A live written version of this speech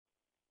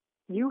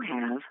You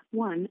have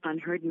one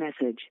unheard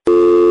message.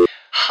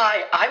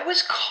 Hi, I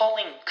was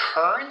calling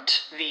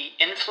Current, the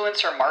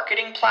influencer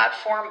marketing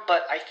platform,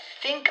 but I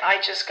think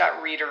I just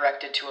got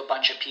redirected to a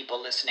bunch of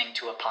people listening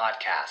to a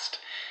podcast.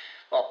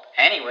 Well,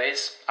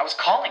 anyways, I was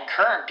calling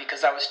Current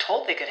because I was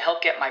told they could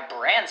help get my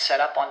brand set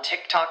up on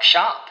TikTok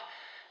Shop,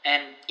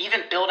 and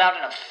even build out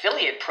an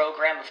affiliate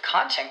program of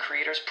content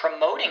creators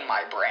promoting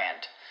my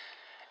brand,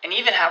 and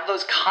even have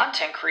those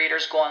content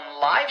creators go on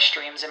live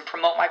streams and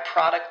promote my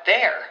product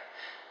there.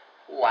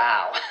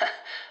 Wow,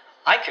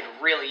 I could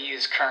really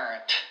use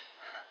Current.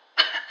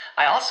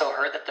 I also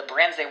heard that the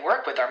brands they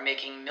work with are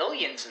making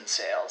millions in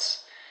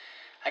sales.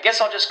 I guess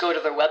I'll just go to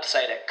their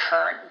website at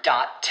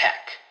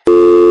current.tech.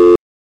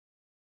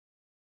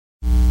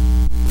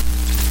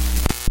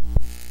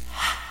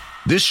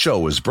 This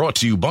show is brought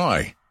to you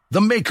by The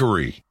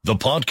Makery, the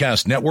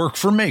podcast network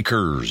for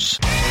makers.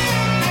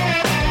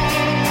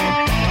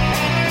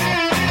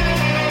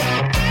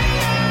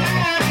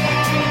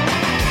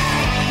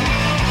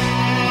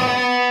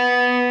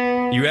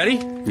 You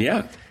ready?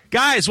 Yeah.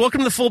 Guys, welcome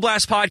to the Full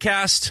Blast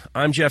Podcast.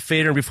 I'm Jeff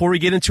Fader, and before we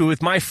get into it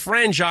with my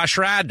friend Josh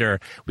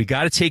Radner, we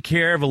got to take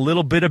care of a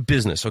little bit of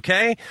business,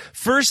 okay?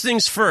 First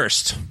things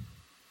first,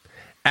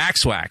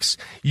 Axe Wax.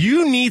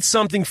 You need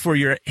something for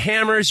your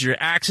hammers, your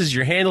axes,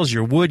 your handles,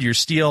 your wood, your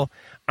steel.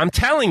 I'm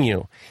telling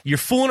you, you're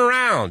fooling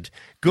around.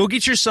 Go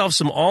get yourself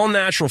some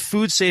all-natural,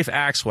 food-safe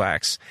Axe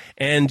Wax,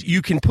 and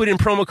you can put in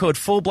promo code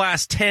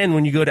FULLBLAST10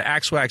 when you go to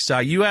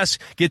axewax.us,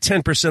 get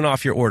 10%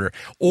 off your order.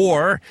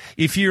 Or,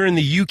 if you're in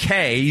the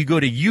UK, you go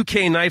to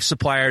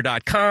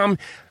ukknifesupplier.com.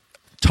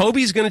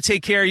 Toby's going to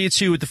take care of you,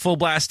 too, with the Full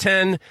Blast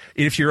 10.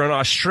 If you're in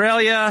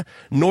Australia,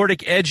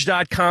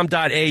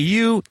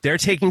 nordicedge.com.au, they're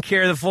taking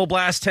care of the Full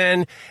Blast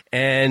 10.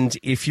 And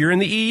if you're in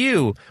the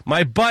EU,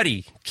 my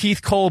buddy,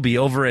 Keith Colby,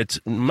 over at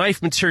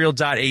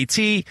knifematerial.at,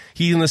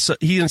 he's going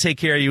to take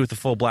care of you with the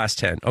Full Blast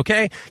 10,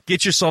 okay?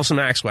 Get yourself some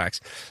Axe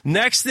Wax.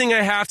 Next thing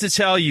I have to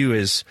tell you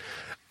is,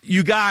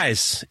 you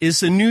guys,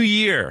 it's a new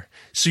year.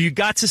 So you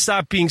got to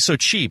stop being so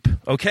cheap,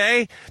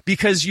 okay?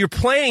 Because you're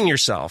playing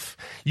yourself.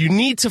 You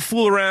need to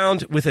fool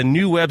around with a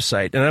new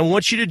website. And I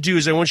want you to do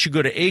is I want you to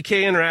go to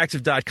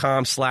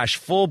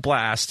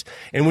akinteractive.com/fullblast.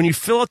 And when you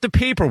fill out the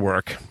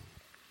paperwork,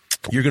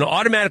 you're going to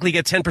automatically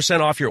get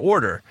 10% off your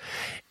order.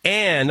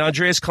 And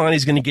Andreas Kalani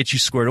is going to get you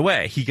squared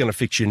away. He's going to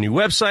fix your new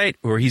website,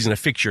 or he's going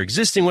to fix your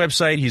existing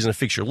website. He's going to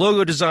fix your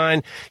logo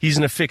design. He's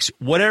going to fix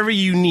whatever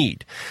you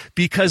need.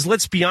 Because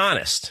let's be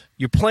honest,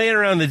 you're playing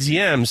around the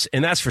DMs,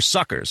 and that's for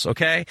suckers,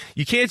 okay?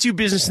 You can't do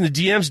business in the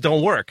DMs,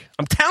 don't work.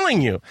 I'm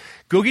telling you.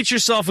 Go get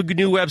yourself a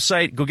new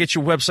website. Go get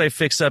your website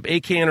fixed up,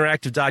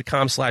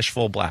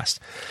 akinteractive.com/fullblast.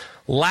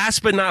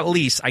 Last but not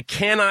least, I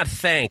cannot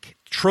thank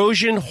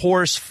Trojan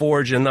Horse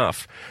Forge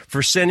enough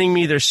for sending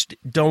me their...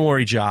 Don't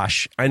worry,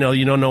 Josh. I know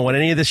you don't know what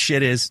any of this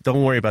shit is.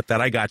 Don't worry about that.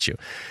 I got you.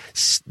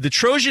 The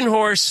Trojan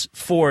Horse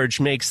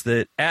Forge makes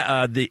the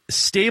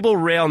stable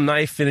rail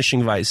knife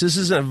finishing vise. This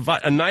is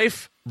a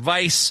knife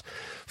vise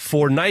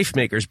for knife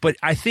makers, but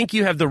I think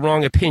you have the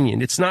wrong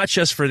opinion. It's not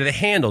just for the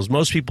handles.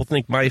 Most people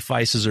think knife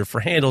vices are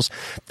for handles.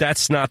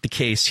 That's not the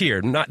case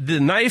here.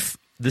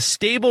 The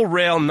stable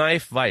rail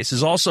knife vise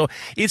is also,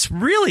 it's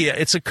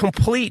a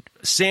complete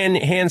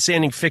hand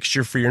sanding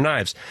fixture for your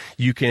knives.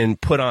 You can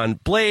put on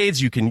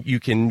blades, you can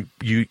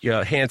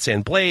hand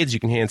sand blades, you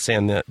can hand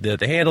sand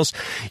the handles.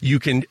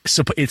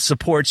 It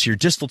supports your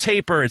distal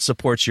taper, it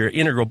supports your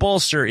integral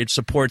bolster, it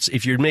supports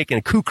if you're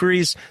making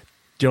kukris.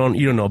 You don't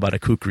know about a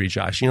kukri,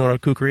 Josh. You know what a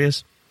kukri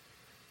is?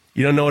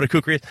 You don't know what a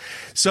kukri is?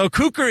 So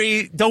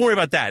kukri, don't worry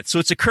about that. So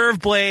it's a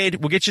curved blade.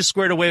 We'll get you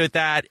squared away with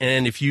that.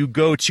 And if you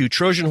go to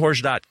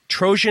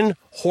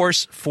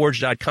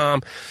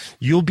trojanhorseforge.com,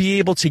 you'll be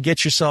able to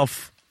get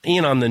yourself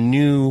in on the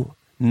new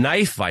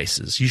knife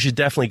vices. You should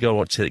definitely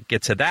go to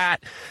get to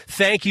that.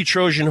 Thank you,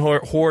 Trojan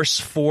Horse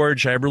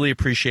Forge. I really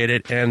appreciate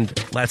it. And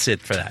that's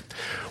it for that.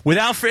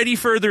 Without any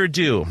further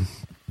ado,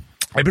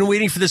 I've been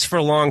waiting for this for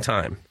a long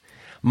time.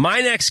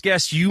 My next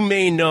guest, you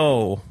may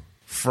know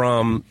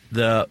from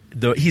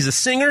he's a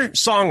singer,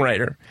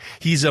 songwriter.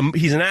 He's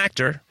an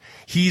actor.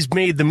 He's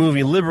made the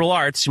movie Liberal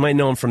Arts. You might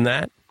know him from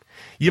that.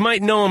 You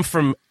might know him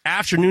from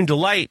Afternoon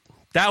Delight.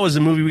 That was a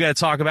movie we got to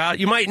talk about.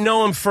 You might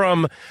know him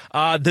from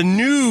the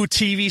new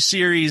TV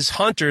series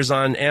Hunters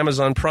on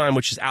Amazon Prime,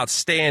 which is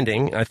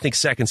outstanding. I think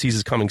second season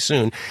is coming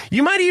soon.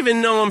 You might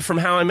even know him from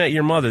How I Met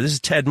Your Mother. This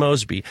is Ted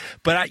Mosby.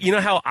 But you know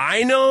how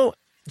I know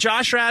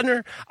Josh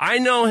Radner? I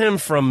know him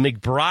from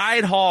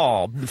McBride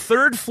Hall, the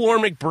third floor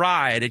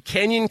McBride at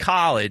Kenyon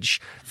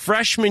College,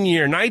 freshman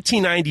year,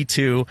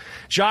 1992.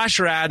 Josh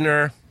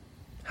Radner,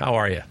 how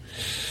are you?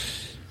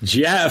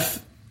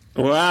 Jeff,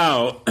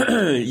 wow.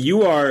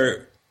 You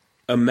are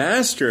a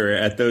master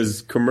at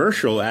those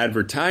commercial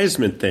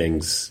advertisement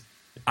things.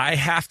 I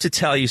have to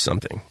tell you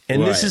something,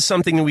 and this is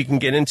something that we can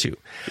get into.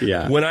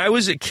 Yeah. When I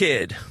was a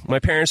kid, my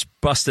parents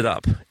busted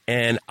up,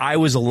 and I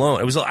was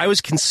alone. I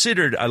was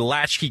considered a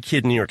latchkey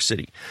kid in New York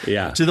City.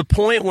 Yeah. To the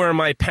point where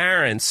my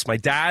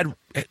dad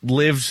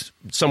lived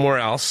somewhere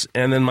else,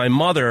 and then my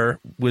mother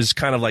was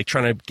kind of like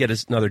trying to get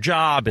another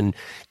job and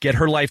get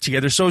her life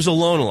together, so I was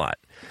alone a lot.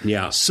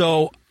 Yeah.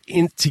 So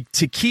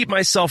to keep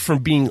myself from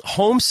being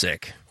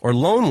homesick or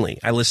lonely,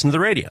 I listened to the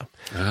radio.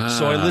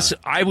 So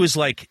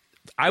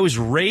I was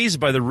raised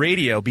by the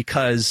radio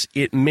because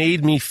it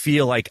made me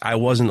feel like I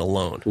wasn't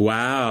alone.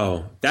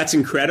 Wow, that's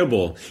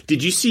incredible.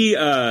 Did you see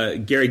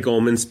Gary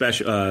Goldman's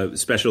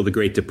special, The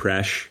Great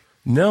Depression?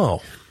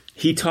 No.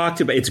 He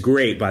talked about, it's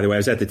great, by the way, I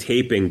was at the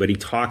taping, but he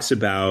talks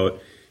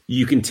about,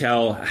 you can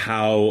tell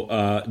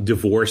how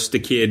divorced a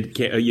kid,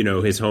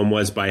 his home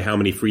was by how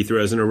many free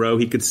throws in a row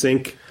he could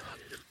sink.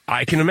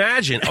 I can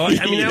imagine. Oh,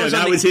 I mean,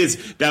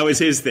 that was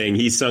his thing.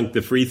 He sunk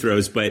the free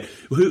throws. But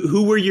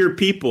who were your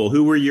people?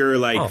 Who were your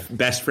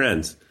best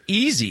friends?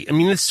 Easy. I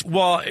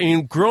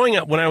mean, growing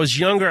up when I was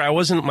younger,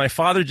 my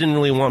father didn't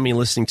really want me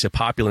listening to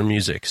popular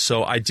music.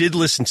 So I did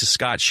listen to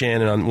Scott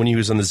Shannon when he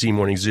was on the Z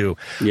Morning Zoo.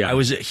 Yeah. I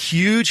was a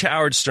huge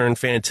Howard Stern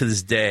fan to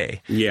this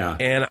day. Yeah.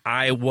 And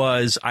I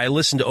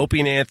listened to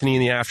Opie and Anthony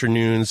in the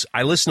afternoons.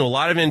 I listened to a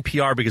lot of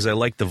NPR because I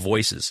liked the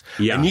voices.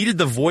 Yeah. I needed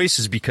the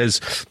voices because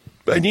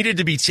I needed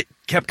to be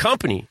kept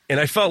company. And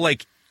I felt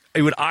like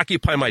it would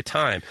occupy my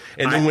time.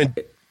 And then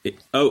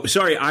Oh,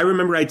 sorry. I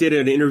remember I did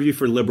an interview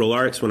for Liberal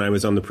Arts when I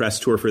was on the press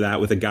tour for that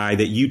with a guy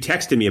that you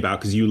texted me about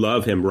because you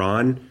love him,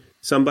 Ron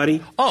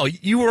somebody. Oh,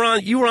 you were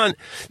on.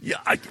 Yeah,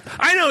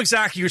 I know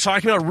exactly what you're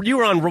talking about. You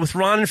were on with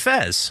Ron and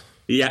Fez.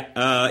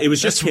 Yeah, it was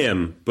just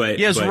him. But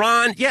yes,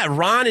 Ron. Yeah,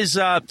 Ron is.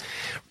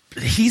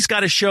 He's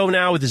got a show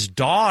now with his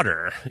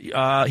daughter.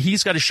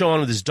 He's got a show on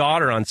with his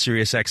daughter on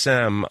Sirius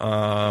XM.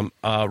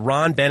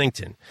 Ron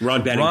Bennington.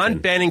 Ron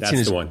Bennington. That's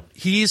is the one.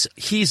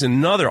 He's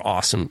another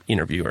awesome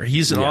interviewer.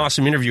 He's an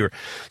awesome interviewer.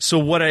 So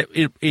what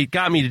it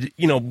got me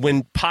to,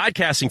 when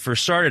podcasting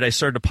first started, I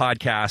started a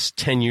podcast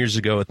 10 years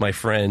ago with my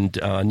friend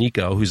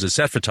Nico, who's a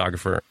set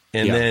photographer.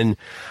 And then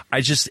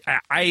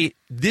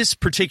this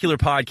particular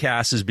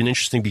podcast has been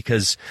interesting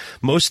because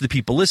most of the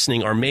people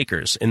listening are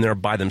makers and they're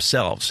by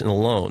themselves and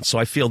alone. So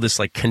I feel this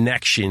like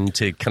connection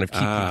to kind of keep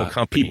people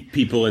company.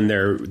 People in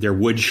their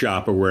wood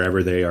shop or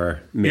wherever they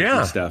are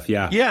making stuff.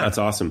 Yeah. That's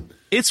awesome.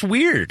 It's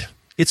weird.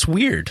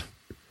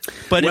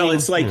 But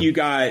it's like you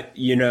got,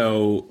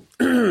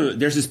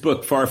 there's this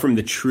book, Far From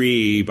the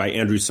Tree by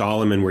Andrew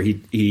Solomon, where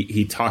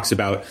he talks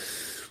about,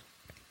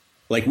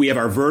 like, we have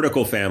our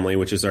vertical family,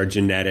 which is our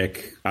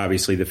genetic,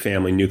 obviously the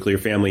family, nuclear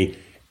family.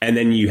 And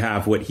then you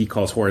have what he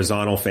calls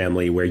horizontal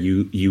family, where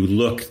you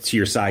look to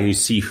your side and you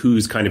see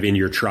who's kind of in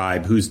your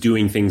tribe, who's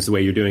doing things the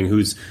way you're doing,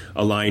 who's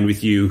aligned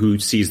with you, who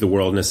sees the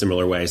world in a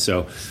similar way.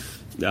 So,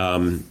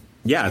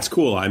 it's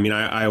cool. I mean,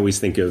 I always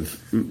think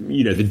of,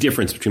 the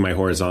difference between my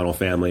horizontal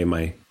family and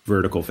my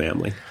vertical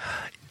family.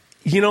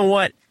 You know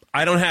what?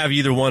 I don't have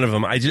either one of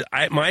them. I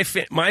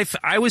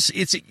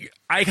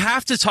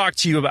have to talk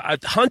to you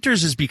about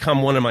Hunters. Has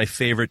become one of my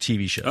favorite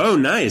TV shows. Oh,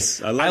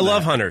 nice! I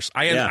love Hunters.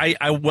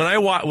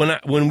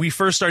 When we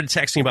first started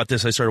texting about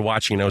this, I started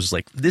watching, and I was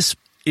like,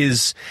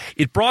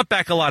 it brought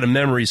back a lot of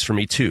memories for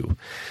me too.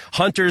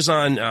 Hunters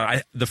on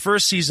the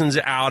first season's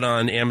out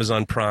on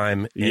Amazon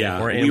Prime.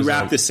 We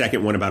wrapped the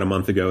second one about a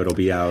month ago. It'll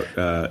be out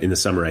in the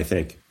summer, I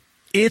think.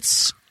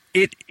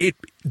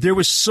 There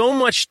was so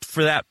much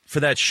for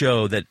that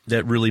show that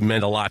really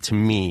meant a lot to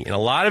me, and a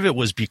lot of it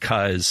was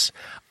because,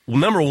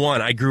 number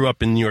one, I grew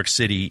up in New York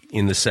City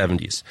in the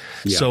 70s.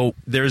 Yeah. So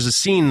there's a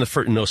scene,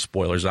 no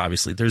spoilers,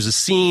 obviously. There's a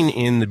scene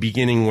in the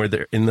beginning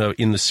where in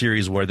the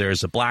series where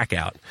there's a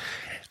blackout.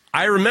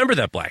 I remember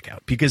that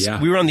blackout because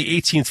we were on the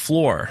 18th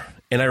floor,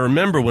 and I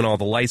remember when all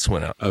the lights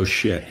went up. Oh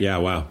shit! Yeah,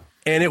 wow.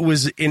 And it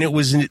was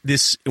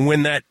this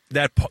when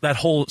that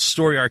whole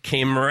story arc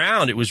came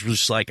around. It was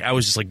just like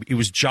it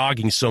was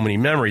jogging so many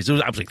memories. I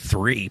was like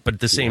 3, but at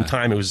the same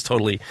time, it was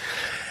totally.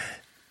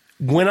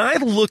 When I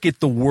look at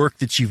the work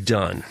that you've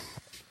done,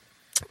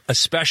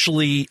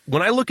 especially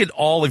when I look at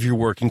all of your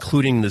work,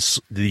 including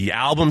the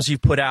albums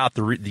you've put out,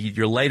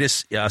 your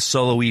latest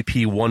solo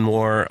EP, One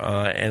More,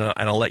 and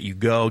I'll Let You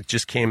Go,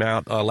 just came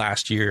out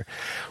last year.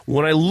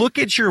 When I look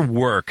at your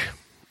work,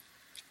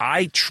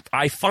 I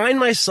find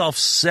myself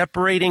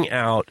separating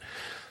out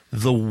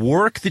the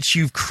work that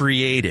you've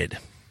created,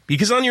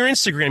 because on your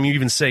Instagram you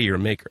even say you're a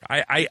maker.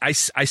 I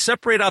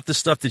separate out the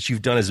stuff that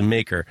you've done as a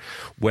maker,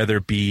 whether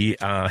it be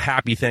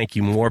Happy, Thank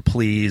You, More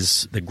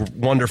Please, the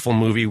wonderful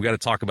movie, we got to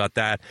talk about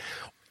that,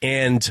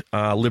 and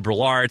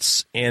Liberal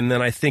Arts, and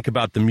then I think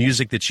about the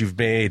music that you've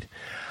made.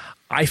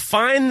 I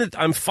find that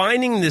I'm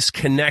finding this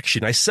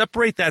connection. I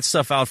separate that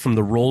stuff out from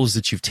the roles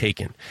that you've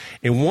taken.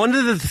 And one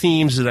of the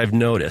themes that I've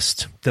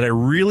noticed that I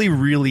really,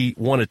 really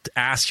wanted to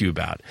ask you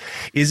about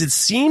is it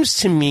seems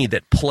to me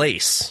that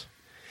place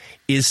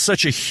is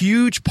such a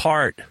huge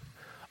part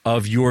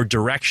of your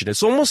direction.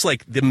 It's almost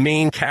like the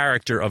main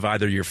character of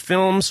either your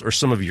films or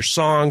some of your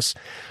songs.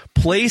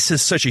 Place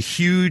is such a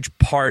huge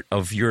part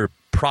of your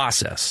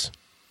process.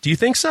 Do you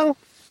think so?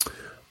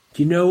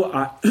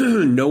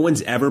 No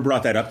one's ever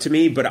brought that up to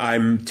me, but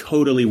I'm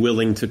totally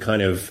willing to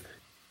kind of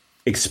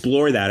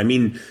explore that. I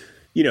mean,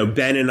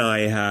 Ben and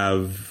I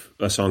have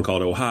a song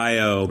called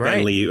Ohio. Right.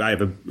 Ben Lee,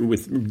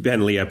 with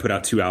Ben Lee, I put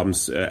out 2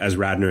 albums as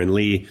Radner and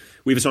Lee.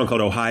 We have a song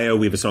called Ohio.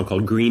 We have a song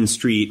called Green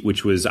Street,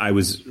 which was, when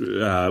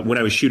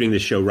I was shooting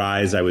this show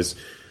Rise, I was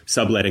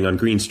subletting on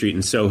Green Street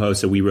in Soho.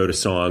 So we wrote a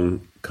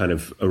song kind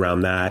of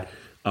around that.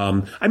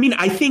 I mean,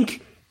 I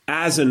think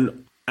as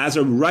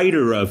a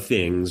writer of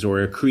things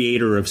or a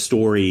creator of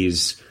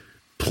stories,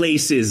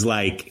 places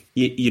like,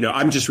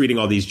 I'm just reading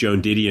all these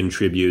Joan Didion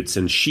tributes,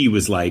 and she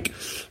was like,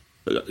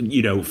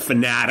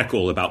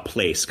 fanatical about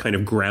place, kind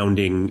of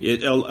grounding,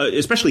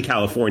 especially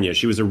California.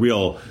 She was a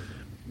real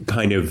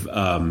kind of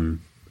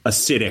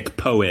acidic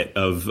poet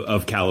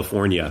of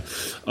California.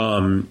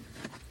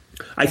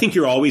 I think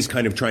you're always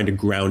kind of trying to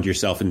ground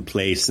yourself in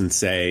place and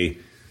say,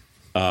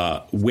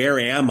 where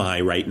am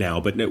I right now?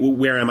 But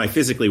where am I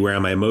physically? Where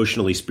am I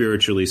emotionally,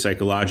 spiritually,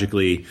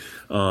 psychologically?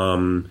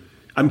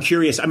 I'm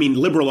curious. I mean,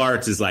 liberal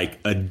arts is like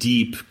a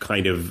deep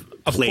kind of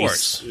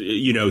place,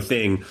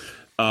 thing.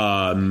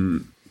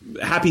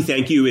 Happy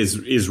Thank You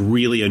is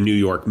really a New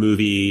York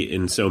movie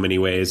in so many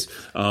ways.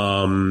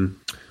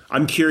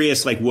 I'm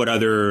curious, like, what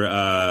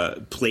other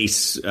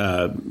place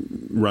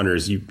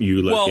runners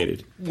you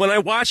located. Well, when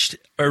I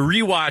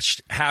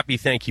rewatched Happy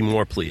Thank You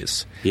More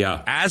Please.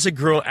 Yeah. As a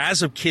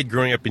kid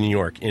growing up in New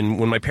York, and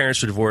when my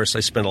parents were divorced, I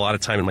spent a lot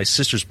of time at my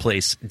sister's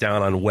place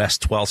down on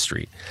West 12th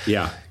Street.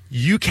 Yeah.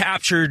 You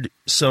captured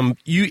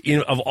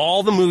of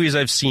all the movies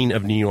I've seen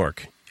of New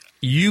York,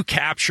 you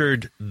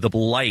captured the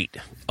light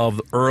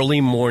of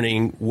early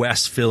morning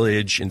West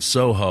Village and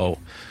Soho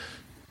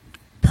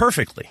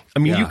perfectly. I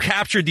mean, you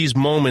captured these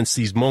moments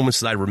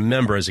that I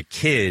remember as a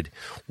kid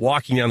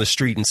walking down the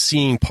street and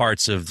seeing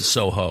parts of the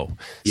Soho,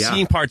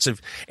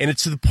 and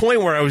it's to the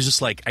point where I was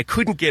just like, I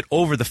couldn't get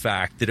over the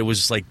fact that it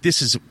was like,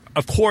 this is,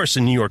 of course,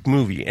 a New York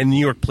movie, and New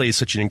York plays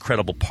such an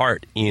incredible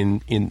part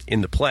in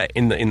the play,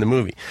 in the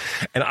movie,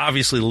 and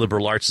obviously the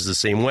liberal arts is the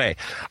same way.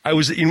 I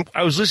was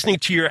listening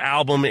to your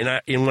album,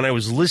 and when I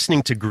was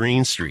listening to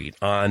Green Street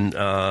on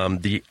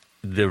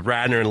the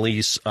Radner and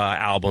Lee's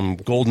album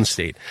Golden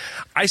State,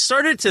 I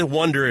started to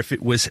wonder if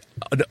it was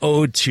an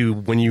ode to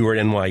when you were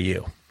at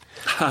NYU.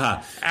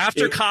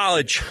 After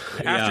college,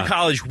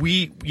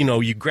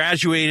 you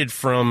graduated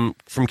from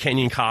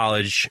Kenyon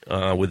College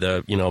with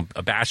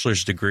a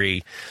bachelor's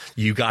degree.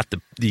 You got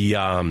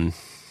the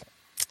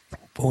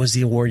what was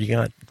the award you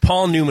got?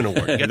 Paul Newman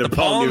Award. You got the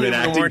Paul Newman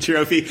Acting Award.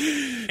 Trophy.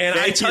 And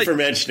Thank you for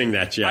mentioning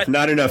that, Jeff.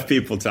 Not enough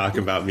people talk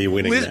about me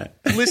winning that.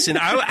 Listen,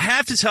 I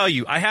have to tell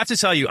you,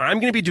 I'm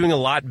going to be doing a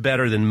lot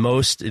better than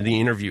most in the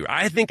interview.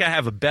 I think I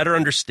have a better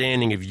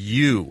understanding of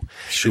you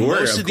than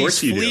most of these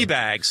flea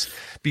bags.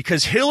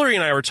 Because Hillary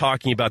and I were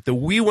talking about that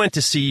we went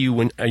to see you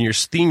on your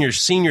senior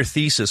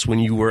thesis when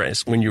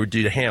you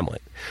did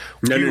Hamlet.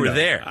 We were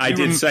there. I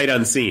did Sight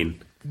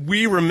Unseen.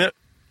 We remember.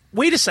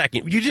 Wait a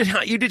second. You did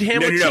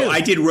Hamlet too. No. I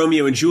did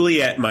Romeo and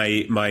Juliet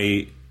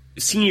my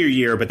senior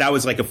year, but that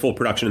was like a full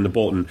production in the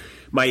Bolton.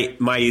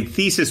 My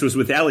thesis was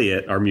with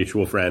Elliot, our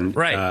mutual friend,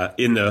 right,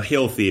 in the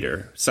Hill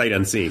Theater, Sight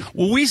Unseen.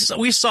 Well, we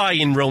saw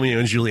you in Romeo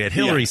and Juliet.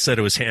 Hillary said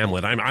it was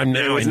Hamlet.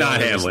 It was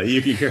not Hamlet.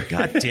 You can hear.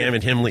 God damn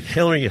it,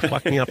 Hillary, you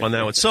fucked me up on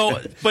that one. So,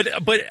 but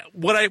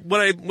what I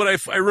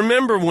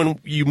remember when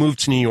you moved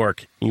to New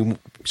York, you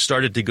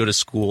started to go to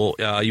school.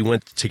 You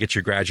went to get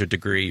your graduate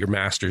degree, your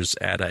master's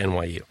at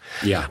NYU.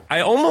 Yeah, I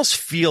almost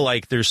feel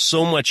like there's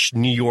so much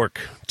New York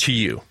to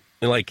you.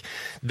 Like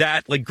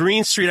that, like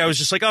Green Street, I was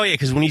just like, oh yeah,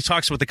 because when he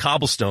talks about the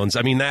cobblestones,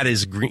 I mean, that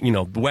is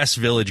green, West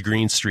Village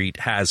Green Street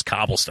has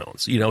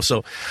cobblestones,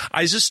 so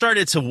I just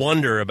started to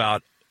wonder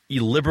about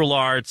liberal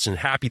arts and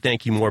Happy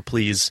Thank You More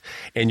Please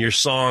and your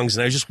songs,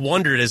 and I just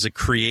wondered as a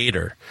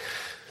creator,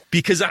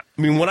 because I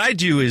mean, what I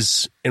do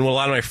is, and what a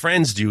lot of my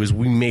friends do is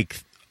we make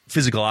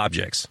physical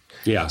objects.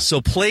 Yeah.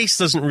 So place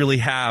doesn't really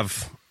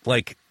have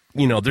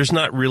there's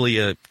not really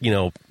a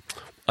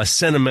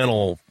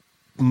sentimental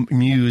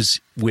muse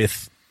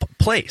with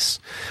place,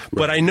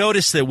 but I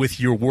noticed that with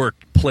your work,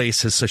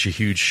 place has such a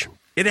huge.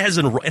 It has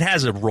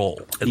a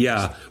role.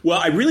 Yeah. Well,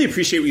 I really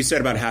appreciate what you said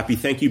about Happy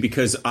Thank You,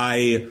 because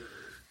I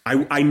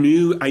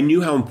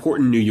knew how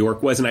important New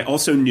York was, and I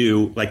also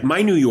knew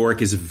my New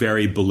York is a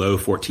very below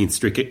 14th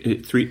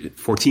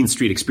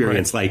Street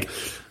experience, right.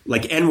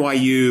 like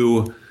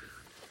NYU,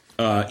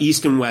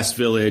 East and West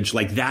Village,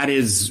 that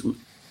is.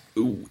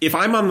 If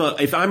I'm in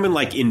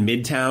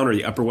Midtown or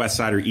the Upper West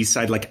Side or East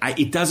Side,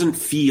 it doesn't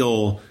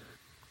feel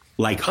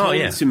like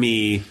home to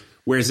me.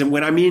 Whereas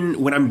when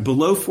I'm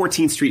below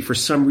 14th Street, for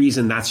some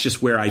reason, that's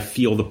just where I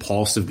feel the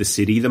pulse of the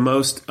city the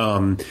most.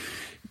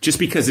 Just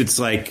because it's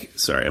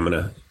sorry, I'm going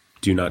to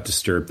do not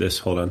disturb this.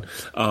 Hold on.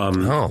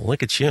 Oh,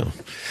 look at you.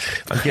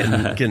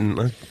 I'm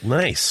getting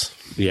nice.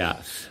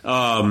 Yeah.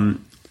 But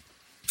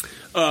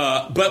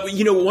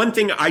one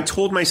thing I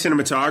told my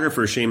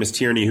cinematographer, Seamus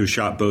Tierney, who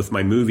shot both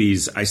my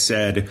movies, I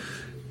said,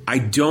 I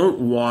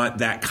don't want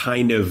that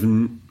kind of,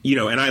 and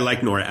I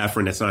like Nora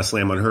Ephron, it's not a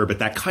slam on her, but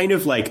that kind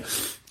of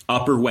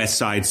Upper West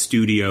Side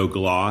studio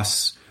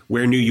gloss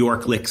where New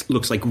York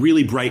looks like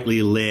really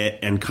brightly lit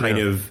and kind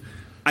of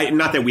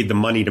not that we had the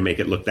money to make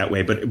it look that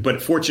way,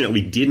 but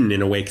fortunately didn't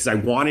in a way, because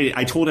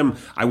I told him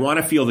I want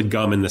to feel the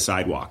gum in the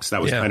sidewalks.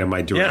 That was kind of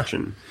my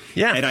direction.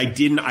 Yeah.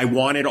 And I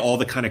wanted all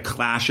the kind of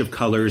clash of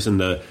colors and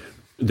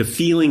the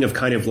feeling of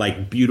kind of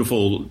like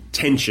beautiful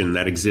tension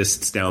that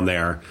exists down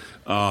there.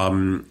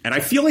 And I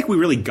feel like we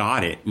really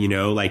got it,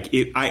 like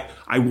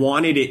I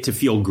wanted it to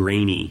feel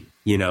grainy,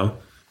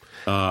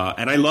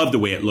 and I love the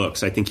way it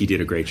looks. I think he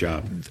did a great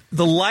job.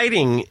 The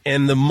lighting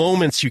and the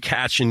moments you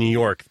catch in New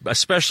York,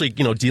 especially,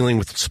 dealing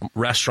with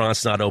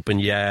restaurants not open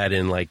yet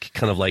and like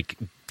kind of like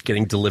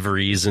getting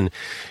deliveries, and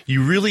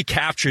you really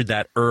captured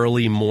that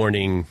early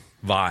morning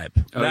vibe.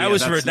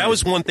 That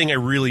was one thing I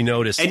really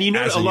noticed. And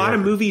a lot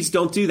of movies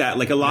don't do that.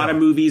 Like a lot of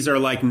movies are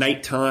like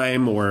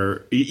nighttime,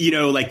 or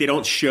like they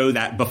don't show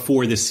that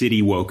before the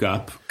city woke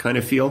up kind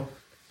of feel.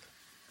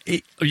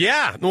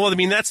 Well, I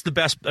mean, that's the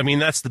best. I mean,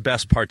 that's the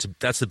best part.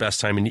 That's the best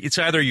time. And it's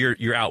either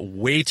you're out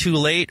way too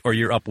late or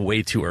you're up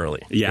way too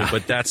early. Yeah.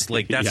 But that's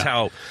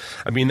how.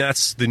 I mean,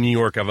 that's the New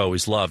York I've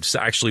always loved. So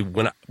actually,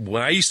 when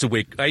my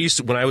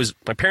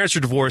parents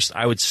were divorced,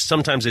 I would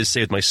sometimes stay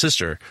with my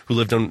sister who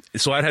lived on.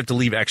 So I'd have to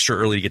leave extra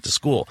early to get to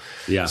school.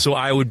 Yeah. So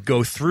I would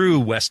go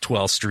through West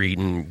 12th Street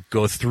and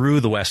go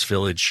through the West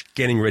Village,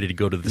 getting ready to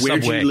go to the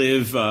subway. Where'd you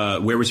live?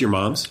 Where was your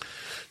mom's?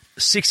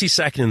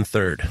 62nd and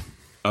 3rd.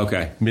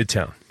 Okay.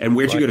 Midtown. And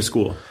where'd you go to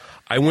school?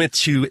 I went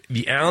to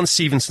the Allen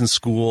Stevenson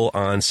School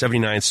on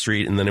 79th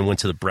Street, and then I went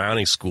to the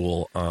Browning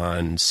School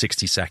on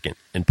 62nd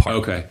in Park.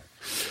 Okay.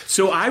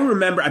 So I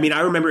remember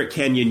at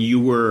Kenyon,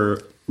 you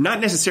were not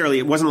necessarily,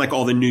 it wasn't like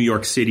all the New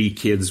York City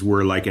kids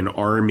were like an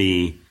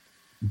army,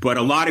 but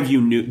a lot of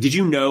you knew. Did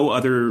you know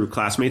other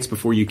classmates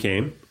before you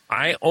came?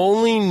 I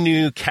only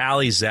knew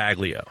Callie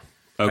Zaglio.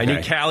 Okay. I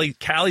knew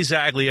Callie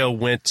Zaglio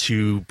went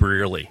to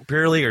Brearley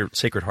or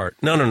Sacred Heart.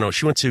 No.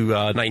 She went to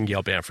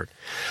Nightingale Bamford.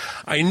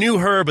 I knew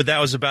her, but that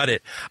was about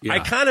it. Yeah. I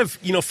kind of,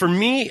 for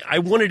me, I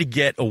wanted to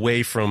get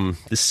away from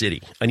the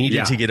city. I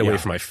needed to get away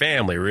from my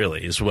family,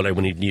 really, is what I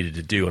needed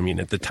to do. I mean,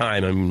 at the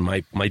time,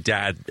 my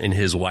dad and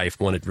his wife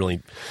wanted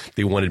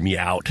me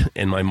out,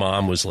 and my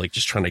mom was like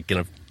just trying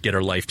to get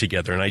her life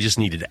together, and I just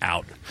needed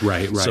out.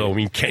 Right. So, I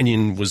mean,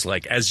 Kenyon was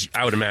like, as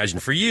I would imagine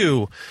for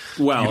you,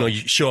 you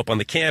show up on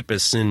the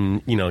campus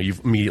and, you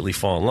immediately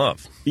fall in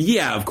love.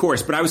 Yeah, of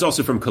course. But I was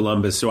also from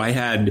Columbus, so I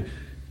had,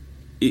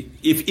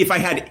 if I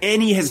had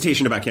any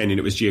hesitation about Kenyon,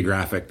 it was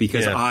geographic,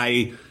 because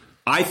I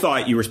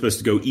thought you were supposed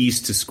to go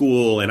east to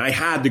school, and I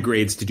had the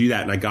grades to do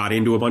that, and I got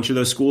into a bunch of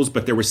those schools,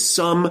 but there was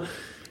some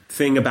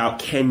thing about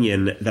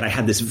Kenyon that I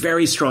had this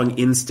very strong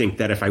instinct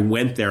that if I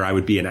went there, I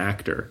would be an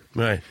actor.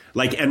 Right.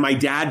 Like, and my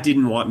dad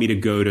didn't want me to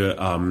go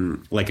to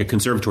like a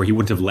conservatory. He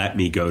wouldn't have let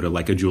me go to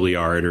like a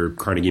Juilliard or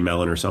Carnegie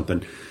Mellon or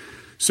something.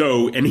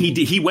 So, and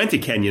he went to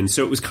Kenyon.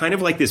 So it was kind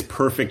of like this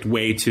perfect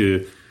way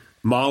to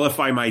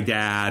mollify my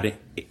dad,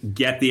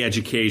 get the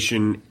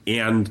education,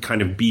 and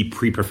kind of be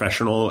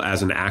pre-professional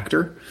as an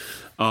actor.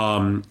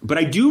 But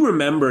I do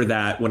remember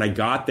that when I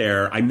got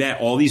there, I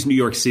met all these New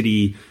York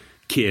City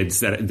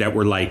kids that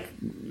were like,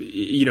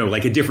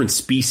 like a different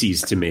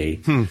species to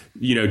me,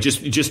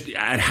 just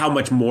at how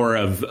much more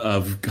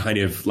of kind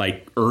of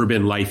like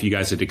urban life you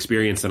guys had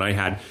experienced than I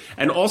had.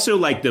 And also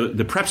like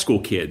the prep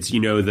school kids,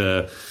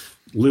 the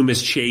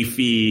Loomis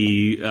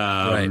Chafee,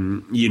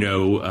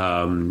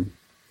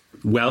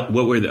 what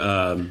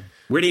were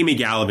where'd Amy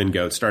Gallivan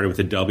go? It started with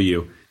a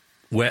W.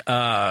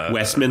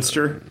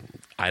 Westminster.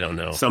 I don't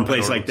know.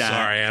 Someplace like that.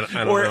 Sorry,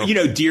 I don't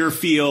know.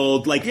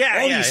 Deerfield, like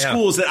all these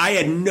schools that I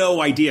had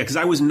no idea, because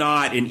I was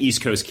not an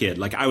East Coast kid.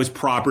 Like I was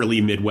properly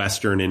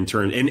Midwestern in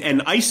turn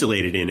and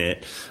isolated in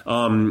it.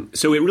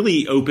 So it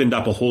really opened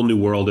up a whole new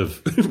world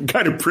of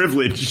kind of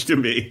privilege to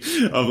me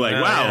of like,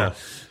 wow,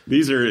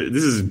 this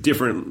is a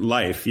different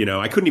life.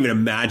 I couldn't even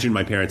imagine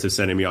my parents have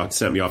sent me off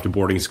to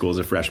boarding school as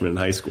a freshman in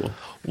high school.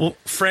 Well,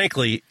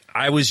 frankly,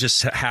 I was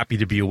just happy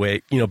to be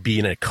away, be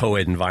in a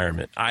co-ed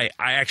environment. I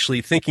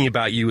actually, thinking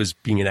about you as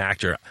being an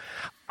actor,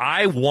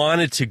 I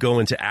wanted to go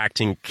into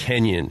acting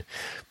Kenyon,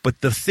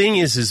 but the thing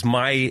is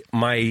my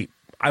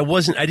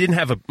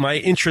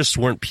interests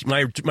weren't,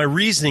 my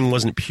reasoning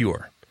wasn't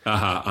pure.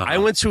 I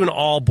went to an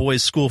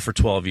all-boys school for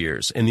 12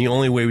 years, and the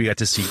only way we got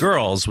to see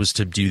girls was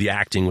to do the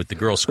acting with the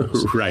girls'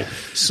 schools. Right.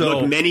 So,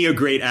 look, many a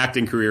great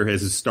acting career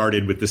has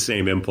started with the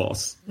same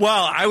impulse.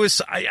 Well,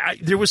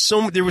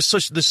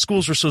 the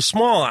schools were so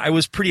small. I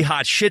was pretty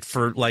hot shit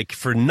for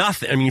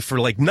nothing. I mean, for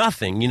like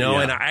nothing, and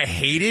I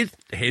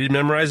hated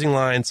memorizing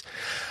lines.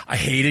 I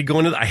hated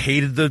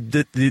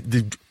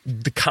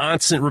the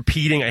constant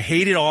repeating. I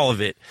hated all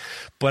of it,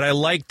 but I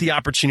liked the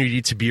opportunity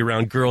to be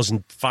around girls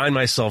and find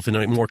myself in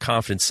a more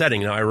confident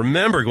setting. Now, I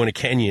remember going to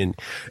Kenyon,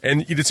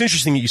 and it's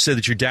interesting that you said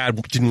that your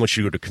dad didn't want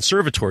you to go to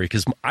conservatory,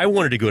 because I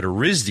wanted to go to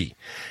RISD,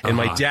 and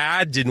my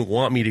dad didn't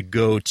want me to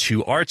go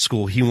to art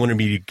school. He wanted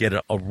me to get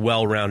a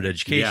well-rounded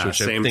education,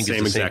 which I think is the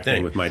same exact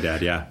thing with my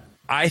dad, yeah.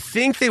 I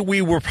think that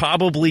we were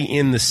probably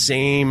in the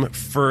same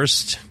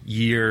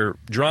first-year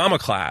drama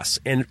class,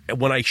 and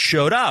when I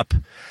showed up,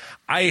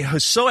 I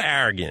was so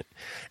arrogant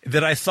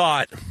that I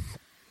thought,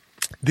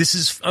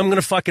 I'm going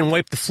to fucking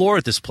wipe the floor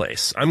at this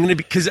place. I'm going to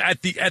be, because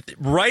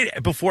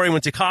right before I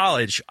went to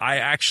college, I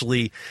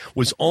actually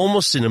was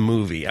almost in a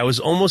movie. I was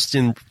almost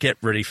in, get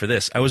ready for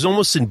this, I was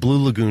almost in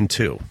Blue Lagoon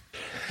 2.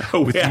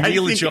 Oh, yeah,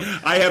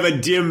 I have a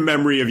dim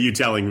memory of you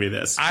telling me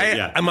this.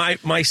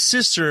 My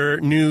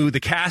sister knew the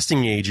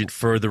casting agent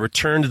for The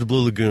Return to the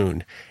Blue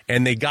Lagoon,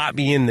 and they got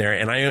me in there,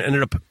 and I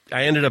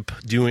ended up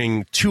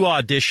doing 2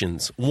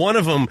 auditions. One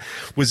of them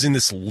was in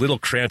this little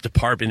cramped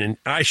apartment, and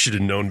I should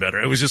have known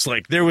better. It was just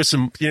like, there was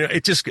some,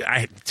 I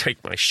had to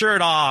take my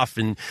shirt off,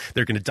 and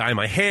they're going to dye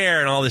my hair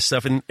and all this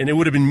stuff, and it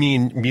would have been me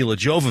and Mila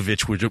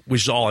Jovovich, which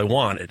was all I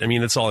wanted. I mean,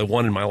 that's all I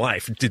wanted in my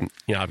life. It didn't,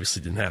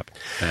 obviously didn't happen.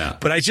 Yeah.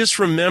 But I just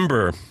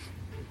remember,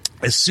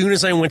 as soon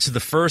as I went to the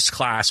first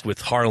class with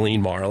Harleen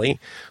Marley,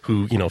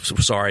 who,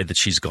 sorry that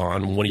she's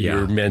gone, one of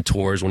your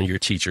mentors, one of your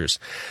teachers,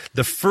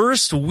 the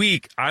first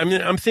week,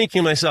 I'm thinking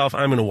to myself,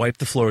 I'm going to wipe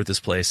the floor at this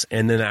place.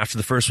 And then after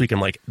the first week, I'm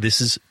like, this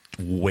is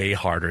way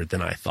harder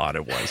than I thought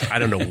it was. I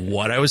don't know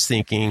what I was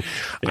thinking.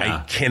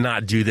 I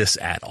cannot do this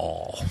at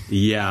all.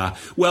 Yeah.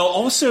 Well,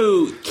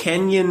 also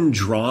Kenyan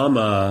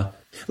drama.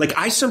 Like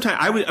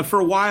for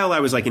a while,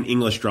 I was like an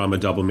English drama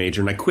double major,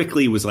 and I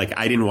quickly was like,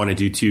 I didn't want to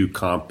do 2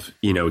 comp,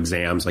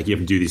 exams. Like you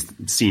have to do these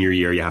senior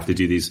year, you have to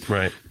do these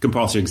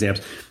compulsory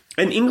exams.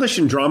 And English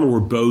and drama were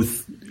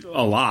both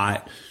a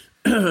lot.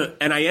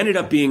 And I ended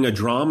up being a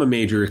drama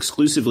major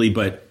exclusively,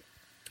 but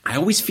I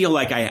always feel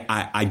like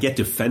I get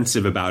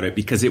defensive about it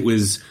because it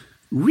was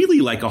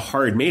really like a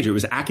hard major. It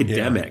was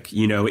academic,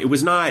 it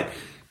was not.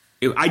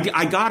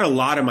 I got a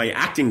lot of my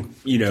acting,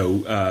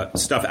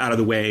 stuff out of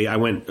the way. I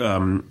went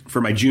for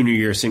my junior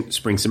year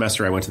spring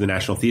semester. I went to the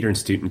National Theater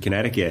Institute in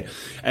Connecticut,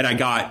 and I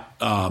got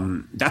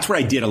that's where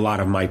I did a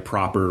lot of my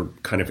proper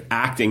kind of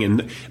acting.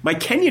 And my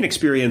Kenyan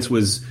experience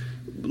was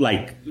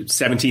like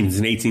 17th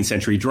and 18th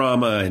century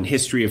drama and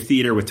history of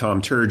theater with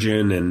Tom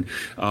Turgeon, and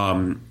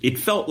it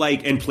felt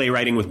like, and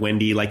playwriting with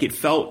Wendy, like it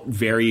felt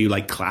very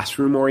like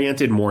classroom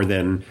oriented more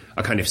than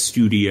a kind of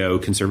studio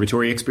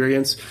conservatory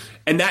experience.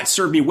 And that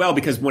served me well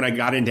because when I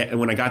went to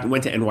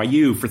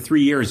NYU for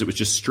 3 years, it was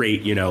just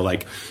straight,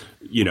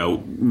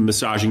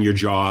 massaging your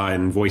jaw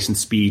and voice and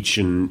speech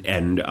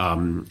and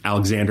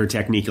Alexander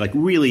technique, like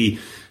really,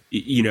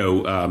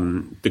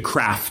 the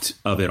craft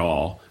of it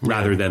all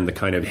rather than the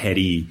kind of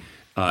heady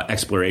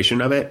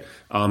exploration of it.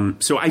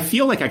 So I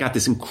feel like I got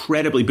this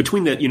incredibly,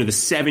 between the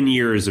 7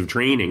 years of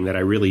training that I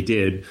really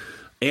did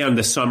and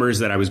the summers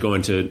that I was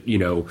going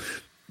to,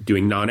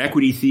 doing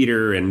non-equity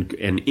theater and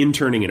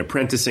interning and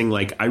apprenticing,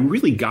 like I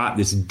really got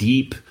this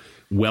deep,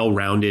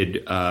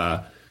 well-rounded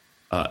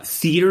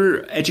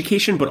theater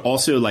education, but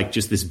also like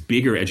just this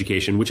bigger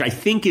education, which I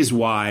think is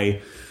why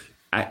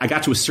I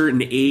got to a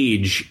certain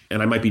age,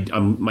 and I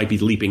might be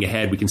leaping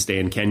ahead. We can stay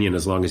in Kenyan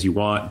as long as you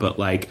want, but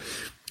like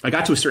I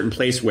got to a certain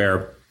place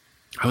where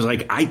I was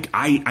like,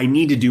 I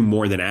need to do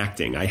more than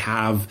acting. I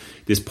have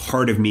this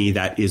part of me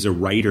that is a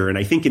writer, and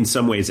I think in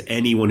some ways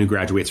anyone who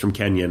graduates from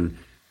Kenyan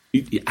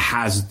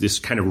has this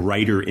kind of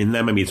writer in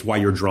them. I mean, it's why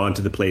you're drawn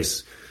to the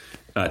place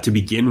to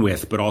begin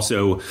with, but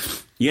also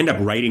you end up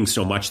writing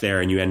so much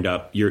there, and you end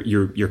up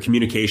your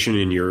communication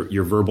and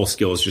your verbal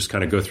skills just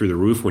kind of go through the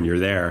roof when you're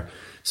there.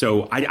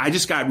 So I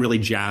just got really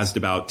jazzed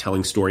about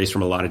telling stories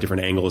from a lot of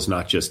different angles,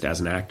 not just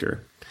as an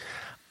actor.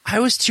 I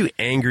was too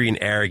angry and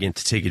arrogant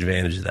to take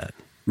advantage of that.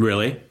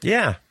 Really?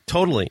 Yeah,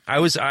 totally. I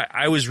was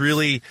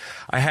really,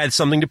 I had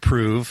something to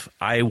prove.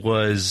 I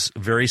was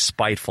very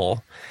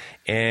spiteful.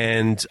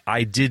 And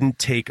I didn't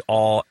take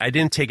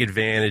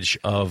advantage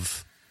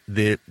of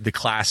the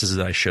classes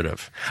that I should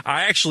have.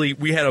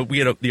 We had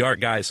the art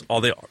guys, all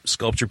the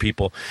sculpture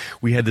people.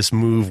 We had this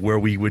move where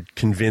we would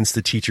convince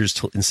the teachers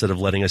to, instead of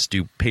letting us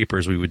do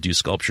papers, we would do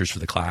sculptures for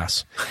the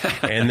class.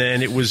 And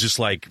then it was just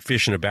like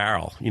fish in a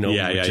barrel,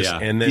 Yeah.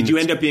 And then did you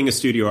end up being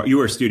you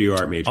were a studio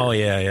art major? Oh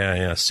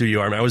yeah. Studio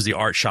art. I was the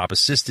art shop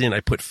assistant. I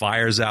put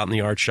fires out in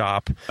the art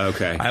shop.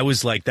 Okay. I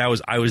was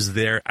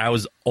there. I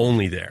was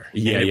only there.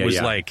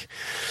 Like,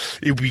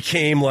 it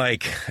became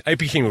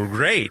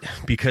great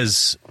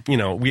because,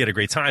 we had a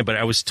great time, but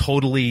I was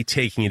totally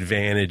taking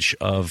advantage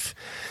of,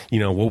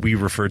 what we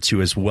refer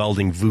to as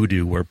welding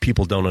voodoo, where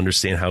people don't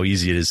understand how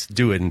easy it is to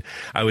do it. And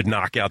I would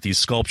knock out these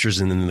sculptures,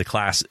 and then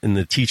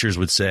the teachers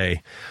would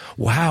say,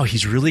 wow,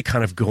 he's really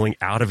kind of going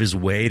out of his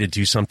way to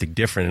do something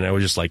different. And I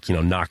was just like,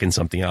 knocking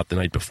something out the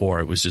night before.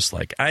 It was just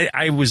like,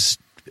 I was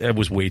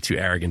way too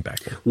arrogant back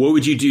then. What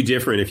would you do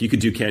different if you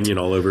could do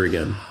Kenyan all over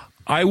again?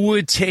 I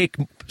would take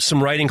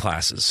some writing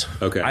classes.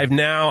 Okay.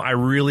 I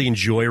really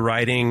enjoy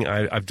writing.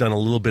 I've done a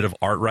little bit of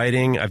art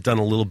writing. I've done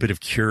a little bit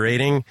of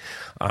curating.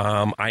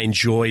 I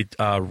enjoy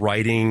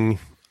writing.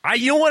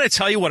 You want to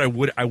tell you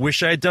what I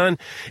wish I had done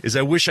is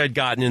I wish I'd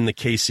gotten in the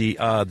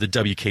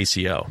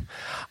WKCO.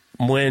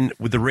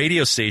 With the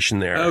radio station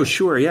there. Oh,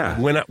 sure, yeah.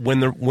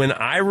 When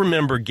I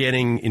remember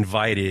getting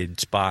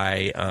invited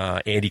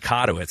by Andy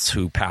Kodowitz,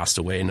 who passed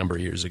away a number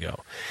of years ago.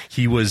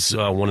 He was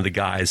one of the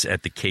guys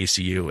at the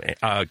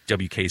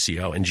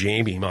WKCO, and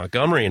Jamie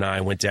Montgomery and I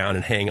went down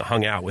and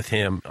hung out with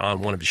him on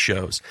one of his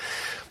shows.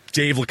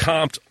 Dave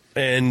LeCompte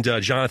and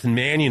Jonathan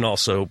Mannion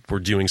also were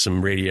doing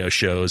some radio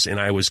shows, and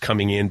I was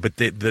coming in, but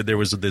there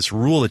was this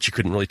rule that you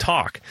couldn't really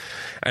talk.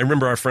 I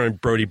remember our friend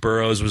Brody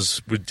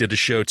Burrows did a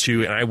show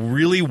too, and I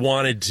really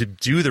wanted to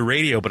do the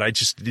radio, but I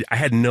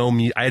had no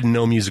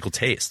musical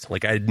taste.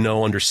 Like, I had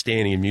no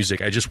understanding of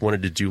music. I just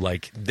wanted to do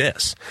like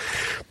this,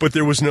 but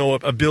there was no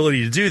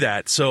ability to do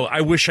that. So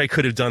I wish I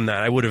could have done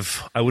that. I would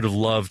have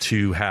loved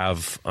to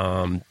have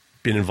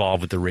been involved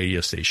with the radio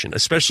station,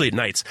 especially at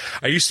nights.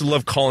 I used to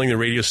love calling the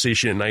radio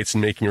station at nights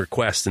and making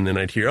requests, and then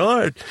I'd hear,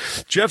 "Oh,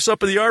 Jeff's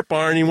up at the Art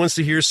Barn. He wants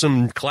to hear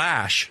some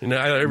Clash," and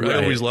I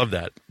always loved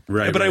that.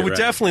 Right, but I would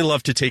definitely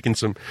love to take in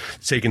some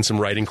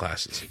writing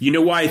classes. You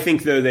know why I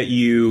think though that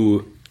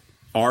you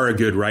are a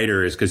good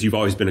writer is because you've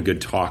always been a good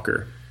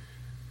talker.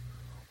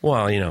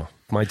 Well,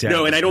 my dad.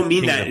 No, and I don't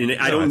mean that.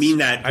 I don't mean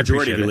that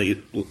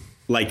pejoratively.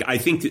 Like, I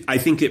think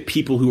that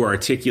people who are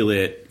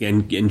articulate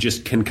and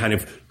just can kind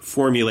of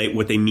formulate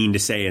what they mean to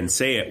say and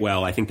say it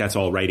well, I think that's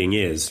all writing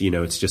is.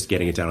 It's just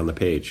getting it down on the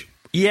page.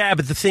 Yeah,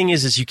 but the thing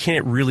is you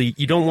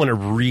you don't want to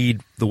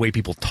read the way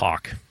people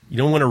talk. You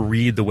don't want to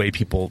read the way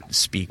people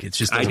speak. It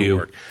just doesn't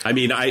work. I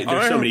mean,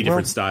 there's so many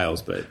different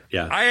styles, but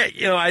yeah.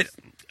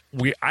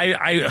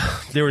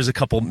 There was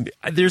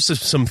there's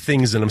some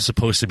things that I'm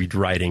supposed to be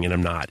writing and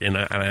I'm not, and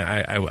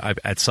I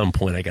at some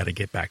point I got to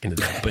get back into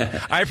that.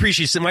 But I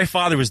appreciate it. My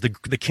father was the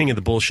king of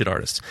the bullshit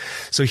artists,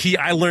 so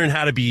I learned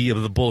how to be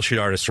the bullshit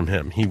artist from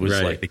him. He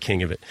was like the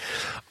king of it.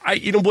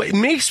 It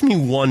makes me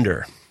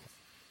wonder.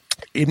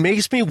 One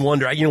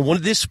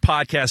of this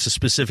podcast is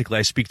specifically,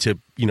 I speak to,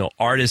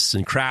 artists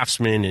and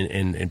craftsmen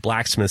and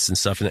blacksmiths and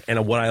stuff.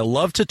 And what I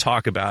love to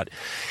talk about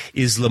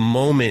is the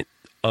moment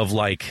of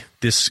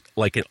almost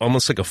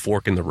like a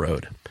fork in the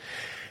road.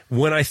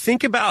 When I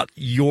think about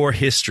your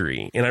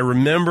history, and I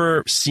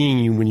remember seeing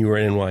you when you were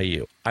at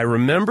NYU, I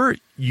remember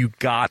you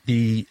got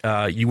you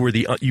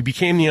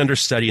became the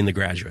understudy in The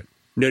Graduate.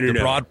 No.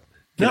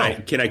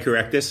 Can I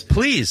correct this?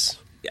 Please.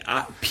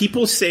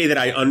 People say that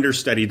I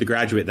understudied The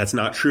Graduate. That's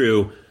not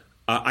true.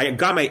 I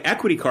got my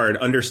equity card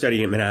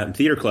understudying at Manhattan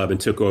Theater Club and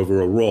took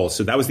over a role.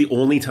 So that was the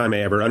only time I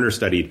ever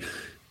understudied.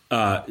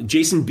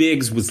 Jason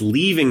Biggs was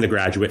leaving The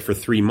Graduate for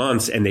 3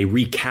 months, and they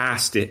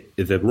recast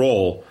the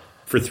role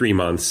for 3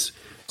 months.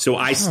 So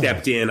I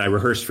stepped in, I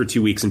rehearsed for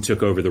 2 weeks and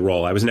took over the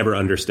role. I was never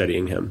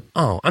understudying him.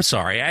 Oh, I'm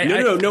sorry.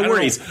 No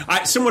worries.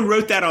 Someone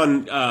wrote that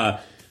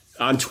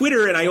on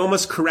Twitter, and I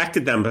almost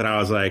corrected them, but I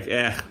was like,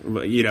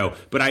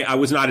 but I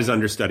was not his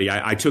understudy.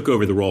 I took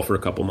over the role for a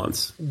couple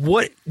months.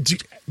 What do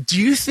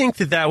you think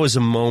that was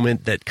a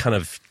moment that kind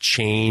of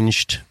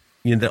changed,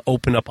 that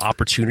opened up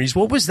opportunities?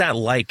 What was that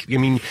like? I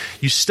mean,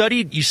 you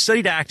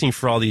studied acting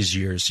for all these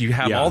years. You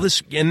have all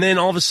this, and then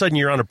all of a sudden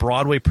you're on a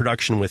Broadway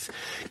production with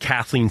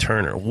Kathleen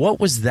Turner. What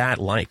was that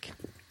like?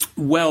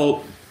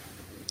 Well,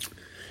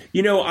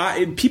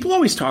 people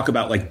always talk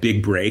about like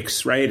big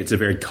breaks, right? It's a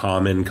very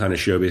common kind of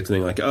showbiz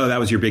thing, like, oh, that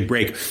was your big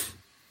break.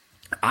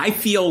 I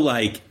feel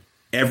like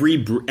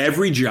every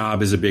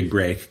job is a big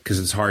break because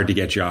it's hard to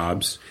get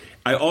jobs.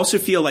 I also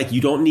feel like you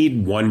don't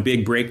need one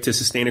big break to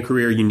sustain a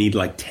career. You need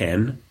like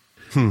 10.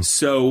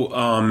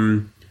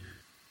 So,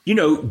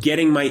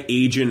 getting my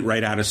agent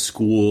right out of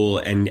school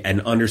and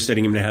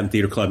understudying in Manhattan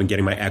Theater Club and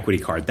getting my equity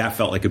card, that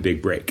felt like a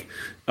big break.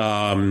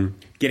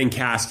 Getting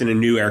cast in a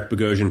new Eric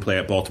Bogosian play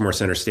at Baltimore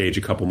Center Stage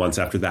a couple months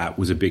after that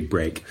was a big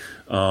break.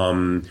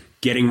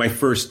 Getting my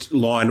first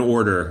Law and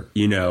Order,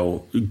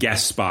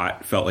 guest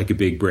spot felt like a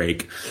big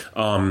break.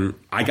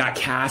 I got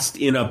cast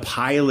in a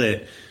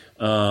pilot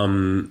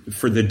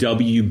for the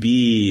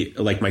WB,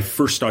 like my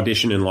first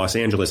audition in Los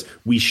Angeles.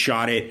 We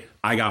shot it.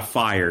 I got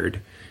fired.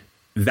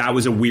 That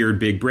was a weird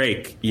big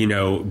break,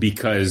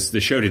 because the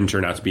show didn't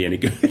turn out to be any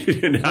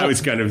good. And I was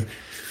kind of...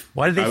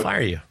 Why did they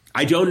fire you?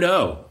 I don't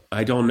know.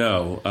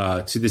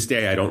 To this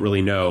day, I don't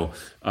really know.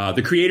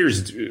 The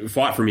creators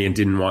fought for me and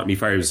didn't want me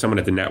fired. Someone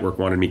at the network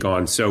wanted me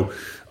gone. So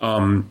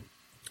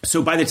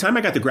by the time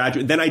I got The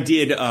Graduate, then I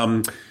did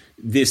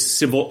this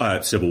Civil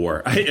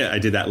War. I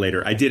did that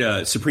later. I did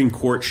a Supreme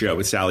Court show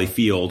with Sally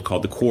Field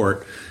called The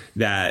Court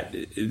that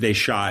we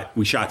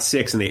shot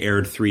 6 and they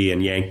aired 3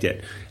 and yanked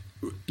it.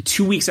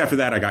 2 weeks after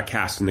that, I got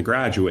cast in The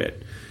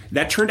Graduate.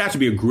 That turned out to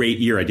be a great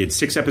year. I did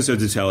 6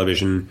 episodes of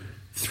television,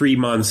 3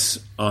 months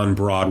on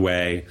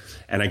Broadway,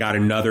 and I got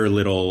another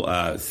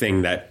little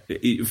thing that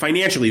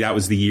financially, that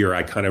was the year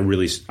I kind of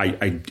really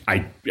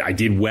I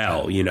did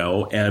well,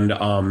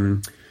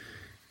 and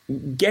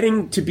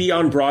getting to be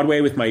on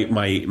Broadway with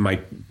my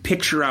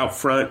picture out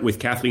front with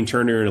Kathleen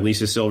Turner and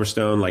Alicia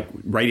Silverstone, like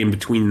right in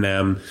between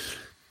them.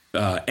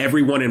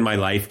 Everyone in my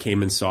life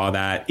came and saw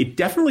that. It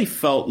definitely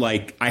felt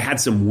like I had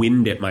some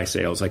wind at my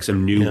sails, like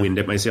some new wind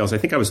at my sails. I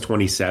think I was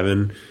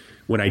 27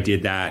 when I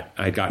did that.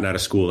 I'd gotten out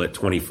of school at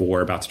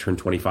 24, about to turn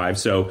 25.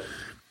 So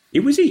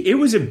it was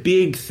a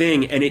big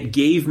thing, and it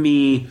gave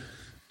me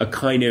a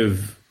kind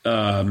of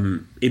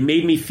it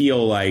made me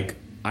feel like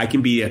I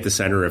can be at the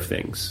center of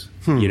things.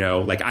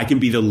 Like I can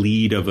be the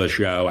lead of a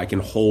show. I can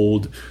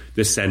hold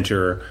the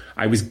center.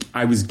 I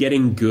was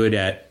getting good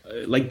at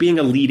being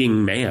a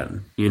leading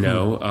man, you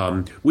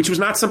know, which was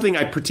not something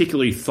I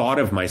particularly thought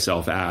of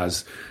myself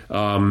as.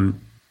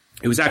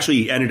 It was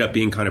actually ended up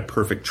being kind of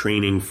perfect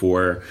training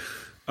for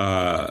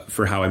How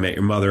I Met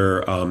Your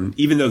Mother,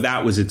 even though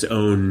that was its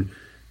own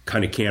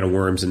kind of can of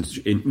worms, and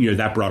you know,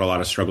 that brought a lot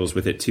of struggles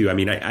with it too. I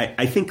mean,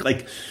 I think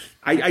like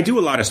I do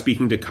a lot of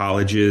speaking to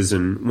colleges,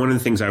 and one of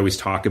the things I always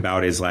talk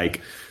about is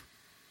like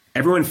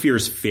everyone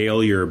fears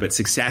failure, but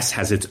success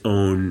has its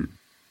own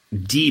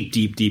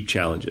deep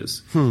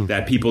challenges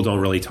that people don't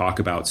really talk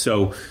about.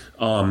 So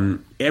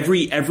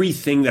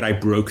everything that I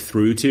broke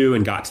through to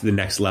and got to the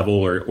next level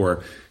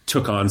or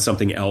took on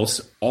something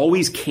else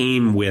always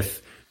came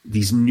with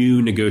these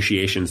new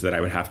negotiations that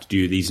I would have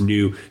to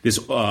do,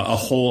 a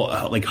whole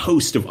like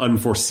host of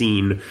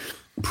unforeseen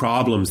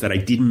problems that I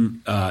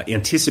didn't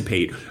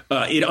anticipate.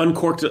 It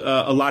uncorked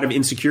a lot of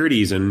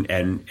insecurities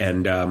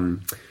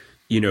and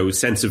you know,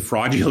 sense of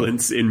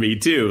fraudulence in me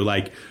too.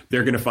 Like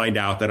they're going to find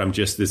out that I'm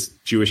just this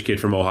Jewish kid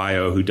from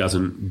Ohio who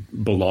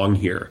doesn't belong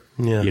here.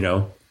 Yeah. You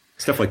know,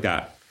 stuff like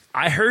that.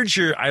 I heard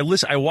I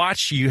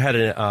watched you had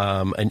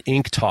an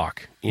Ink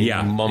talk in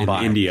Mumbai,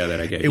 in India that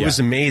I gave. It was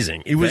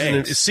amazing. It was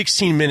a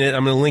 16-minute.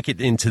 I'm going to link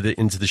it into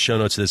the show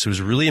notes of this. It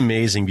was really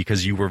amazing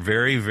because you were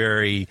very,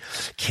 very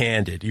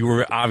candid. You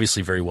were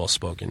obviously very well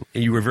spoken.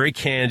 You were very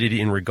candid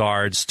in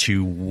regards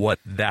to what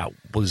that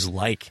was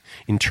like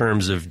in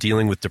terms of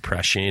dealing with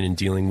depression and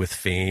dealing with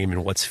fame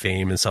and what's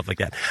fame and stuff like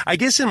that. I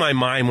guess in my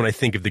mind, when I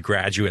think of The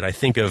Graduate, I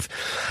think of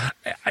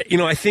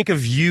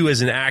you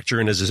as an actor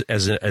and as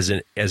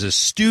a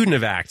student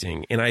of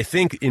acting, and I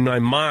think in my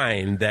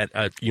mind that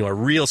a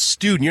real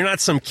student. You're not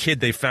some kid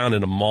they found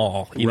in a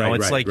mall. You know,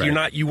 it's like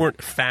you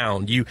weren't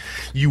found. You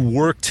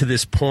worked to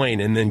this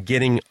point, and then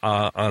getting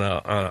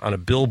on a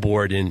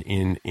billboard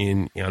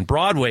on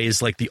Broadway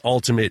is like the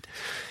ultimate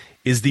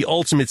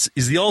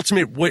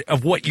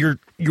of what you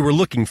were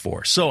looking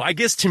for. So I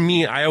guess to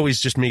me, I always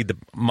just made the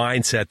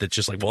mindset that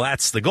just like, well,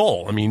 that's the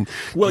goal. I mean,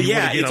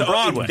 it's on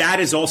Broadway. That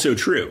is also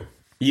true.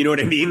 You know what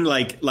I mean?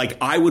 Like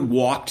I would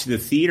walk to the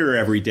theater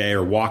every day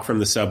or walk from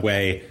the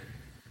subway,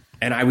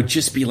 and I would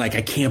just be like,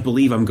 I can't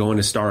believe I'm going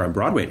to star on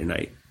Broadway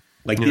tonight.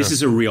 Like, this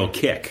is a real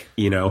kick,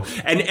 you know?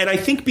 And I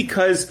think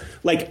because,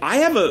 like, I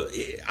have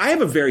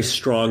a very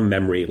strong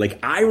memory. Like,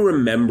 I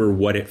remember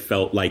what it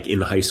felt like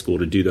in high school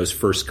to do those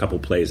first couple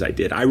plays I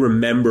did. I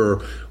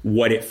remember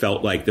what it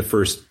felt like, the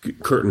first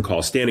curtain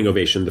call, standing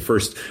ovation, the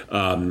first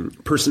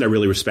person I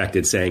really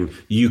respected saying,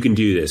 you can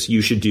do this,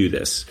 you should do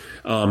this.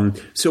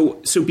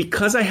 So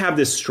because I have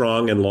this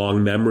strong and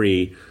long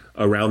memory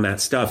around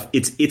that stuff,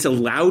 it's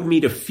allowed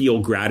me to feel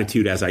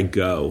gratitude as I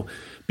go,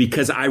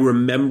 because I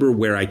remember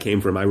where I came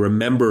from. I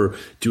remember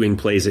doing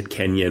plays at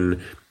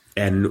Kenyon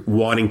and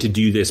wanting to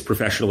do this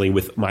professionally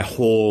with my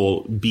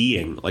whole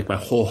being, like my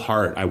whole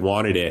heart. I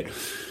wanted it.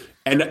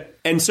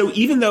 And so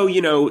even though,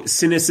 you know,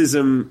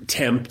 cynicism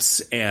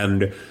tempts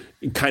and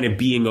kind of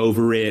being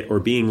over it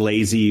or being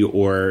lazy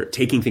or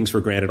taking things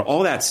for granted,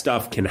 all that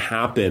stuff can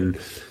happen.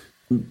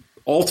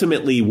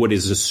 Ultimately, what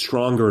is a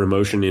stronger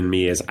emotion in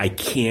me is I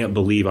can't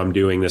believe I'm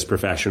doing this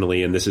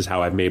professionally, and this is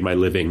how I've made my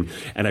living,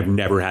 and I've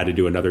never had to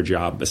do another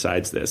job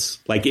besides this.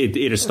 Like,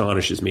 it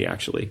astonishes me,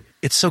 actually.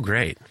 It's so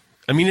great.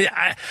 I mean,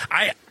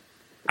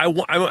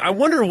 I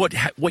wonder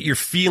what your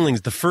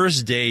feelings the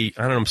first day.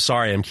 I don't know. I'm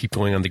sorry. I'm keep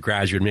going on The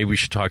Graduate. Maybe we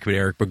should talk about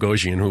Eric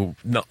Bogosian, who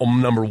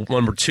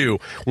number two,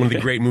 one of the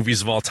great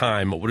movies of all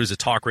time. What is it?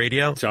 Talk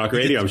Radio. Talk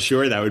Radio. I'm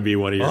sure that would be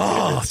one of your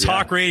favorites.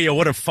 Talk Radio.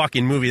 What a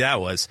fucking movie that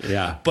was.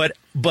 Yeah.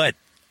 But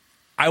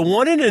I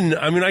wanted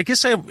to. I mean, I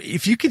guess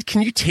if you could,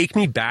 can you take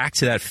me back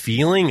to that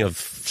feeling of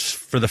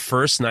for the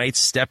first night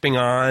stepping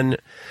on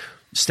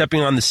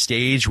the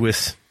stage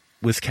with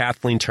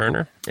Kathleen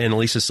Turner and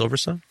Alicia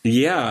Silverstone?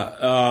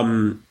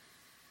 Yeah.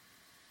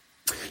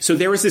 So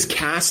there was this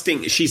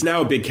casting. She's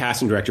now a big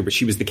casting director, but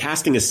she was the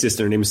casting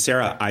assistant. Her name is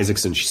Sarah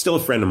Isaacson. She's still a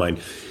friend of mine.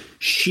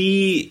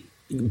 She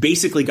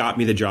basically got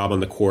me the job on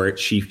The Court.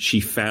 She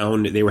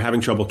found they were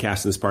having trouble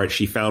casting this part.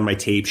 She found my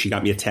tape. She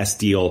got me a test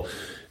deal.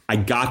 I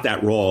got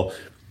that role.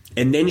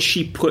 And then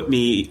she put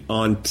me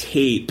on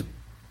tape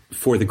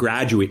for The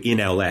Graduate in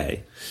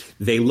LA.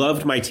 They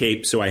loved my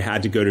tape, so I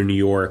had to go to New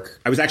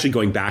York. I was actually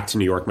going back to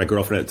New York. My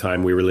girlfriend at the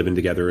time, we were living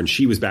together, and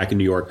she was back in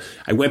New York.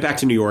 I went back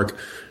to New York.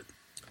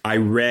 I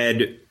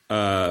read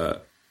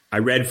for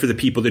the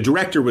people. The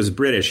director was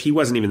British. He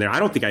wasn't even there. I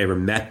don't think I ever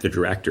met the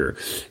director.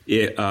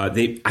 I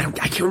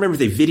can't remember if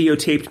they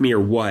videotaped me or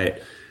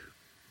what.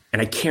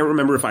 And I can't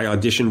remember if I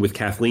auditioned with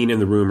Kathleen in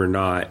the room or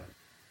not.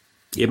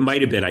 It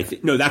might have been.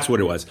 No, that's what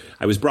it was.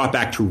 I was brought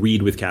back to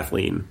read with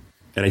Kathleen,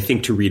 and I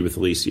think to read with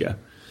Alicia.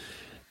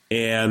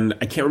 And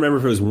I can't remember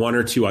if it was one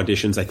or two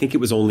auditions. I think it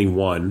was only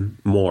one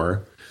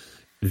more.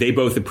 They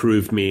both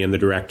approved me, and the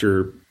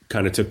director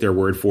kind of took their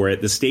word for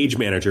it. The stage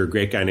manager, a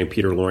great guy named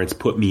Peter Lawrence,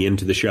 put me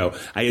into the show.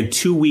 I had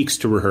 2 weeks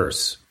to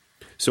rehearse.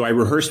 So I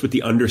rehearsed with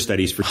the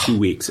understudies for 2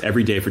 weeks,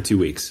 every day for 2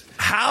 weeks.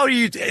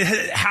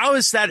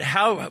 What's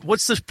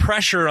the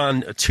pressure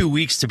on 2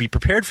 weeks to be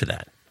prepared for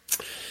that?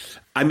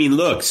 I mean,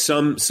 look,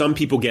 some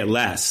people get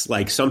less.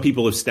 Like some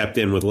people have stepped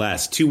in with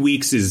less. 2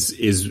 weeks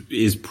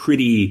is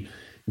pretty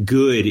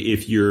good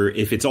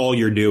if it's all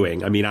you're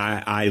doing. I mean,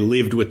 I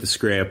lived with the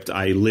script.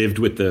 I lived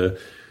with the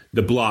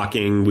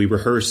blocking. We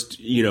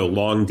rehearsed,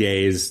 long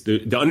days.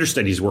 The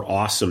understudies were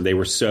awesome. They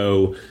were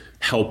so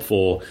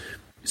helpful.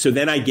 So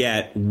then I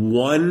get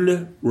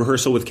one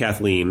rehearsal with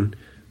Kathleen,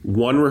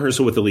 one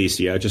rehearsal with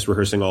Alicia, just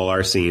rehearsing all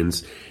our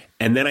scenes.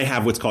 And then I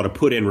have what's called a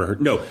put-in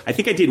rehearsal. No, I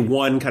think I did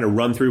one kind of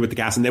run-through with the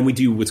cast, and then we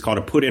do what's called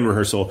a put-in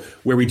rehearsal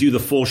where we do the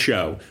full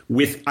show.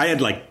 I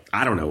had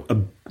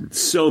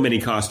so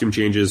many costume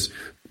changes.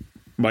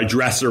 My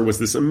dresser was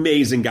this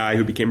amazing guy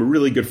who became a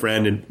really good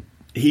friend, and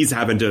he's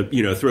having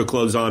to, throw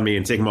clothes on me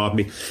and take them off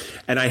me.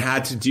 And I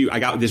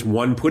got this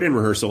one put-in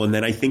rehearsal, and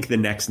then I think the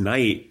next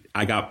night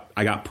I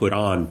got put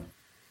on.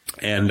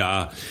 And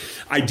I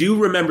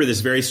do remember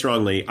this very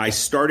strongly. I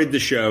started the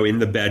show in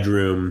the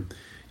bedroom.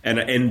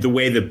 And the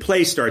way the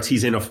play starts,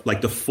 he's in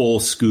the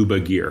full scuba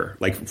gear,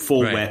 like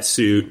full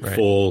wetsuit,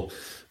 full,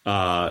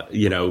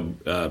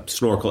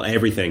 snorkel,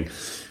 everything.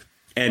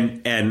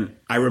 And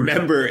I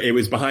remember it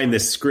was behind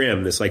this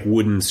scrim, this like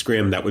wooden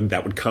scrim that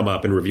would come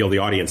up and reveal the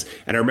audience.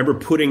 And I remember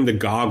putting the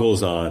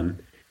goggles on,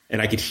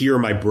 and I could hear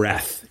my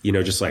breath,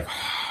 just like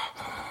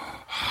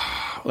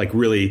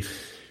really.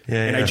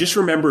 Yeah, and I just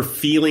remember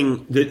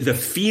feeling the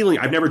feeling.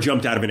 I've never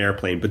jumped out of an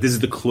airplane, but this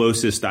is the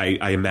closest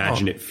I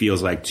imagine it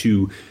feels like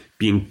to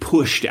being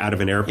pushed out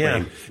of an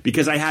airplane,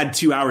 because I had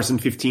 2 hours and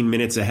 15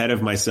 minutes ahead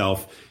of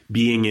myself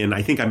being in,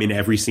 I think I'm in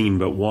every scene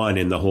but one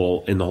in the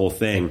whole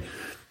thing.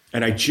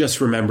 And I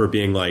just remember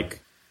being like,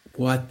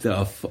 what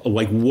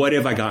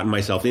have I gotten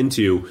myself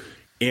into?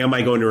 Am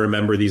I going to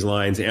remember these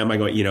lines? Am I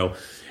going,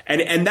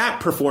 and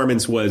that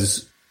performance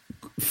was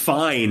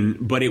fine,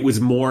 but it was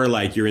more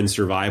like you're in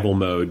survival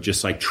mode,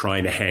 just like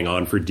trying to hang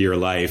on for dear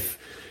life.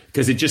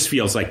 Because it just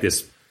feels like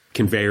this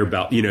conveyor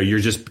belt, you're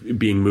just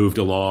being moved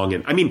along.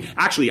 And I mean,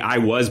 actually, I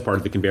was part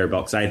of the conveyor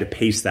belt because I had to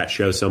pace that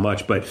show so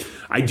much. But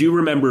I do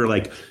remember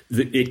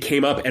it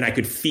came up and I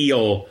could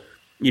feel,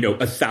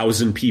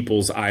 1,000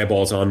 people's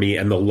eyeballs on me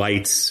and the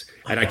lights.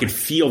 And I could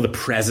feel the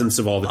presence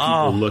of all the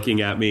people looking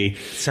at me.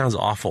 Sounds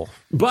awful.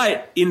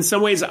 But in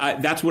some ways,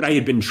 that's what I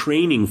had been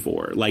training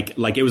for. Like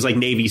it was like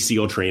Navy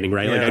SEAL training,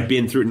 right? Yeah. Like I'd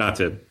been through, not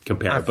to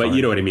compare, but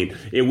you know what I mean?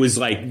 It was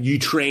like you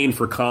train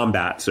for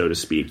combat, so to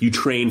speak. You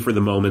train for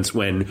the moments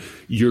when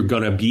you're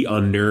going to be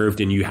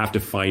unnerved and you have to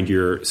find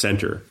your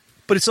center.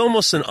 But it's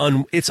almost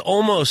it's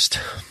almost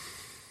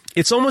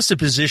a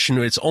position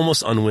where it's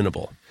almost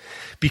unwinnable.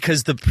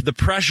 Because the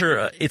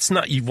pressure, it's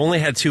not, you've only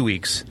had 2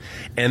 weeks.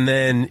 And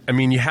then, I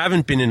mean, you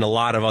haven't been in a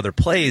lot of other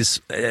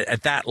plays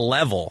at that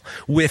level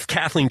with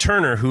Kathleen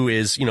Turner, who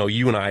is,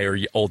 you and I are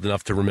old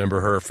enough to remember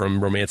her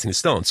from Romancing the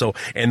Stone. So,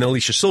 and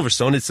Alicia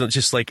Silverstone, it's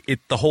just like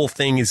the whole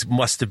thing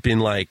must have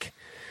been like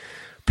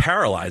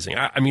paralyzing.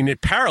 I mean,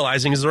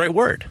 paralyzing is the right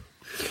word.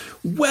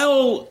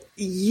 Well,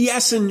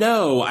 yes and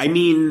no. I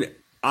mean,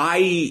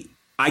 I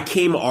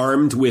came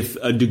armed with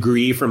a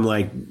degree from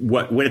like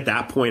what at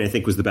that point I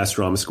think was the best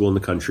drama school in the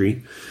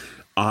country.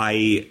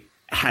 I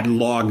had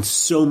logged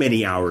so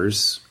many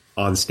hours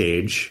on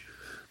stage.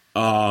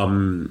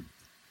 I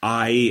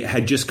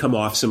had just come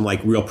off some like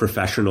real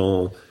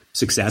professional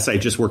success. I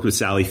just worked with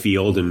Sally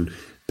Field and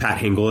Pat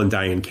Hingle and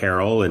Diane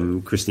Carroll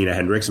and Christina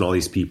Hendricks and all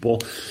these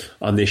people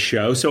on this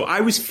show. So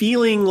I was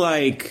feeling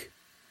like,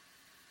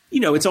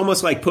 it's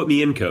almost like put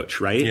me in,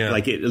 coach, right? Yeah.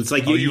 Like it's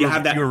like you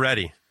have that. You were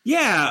ready.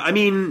 Yeah. I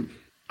mean,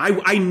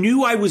 I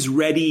knew I was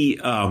ready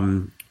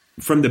from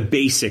the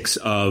basics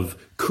of,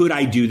 could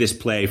I do this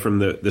play from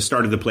the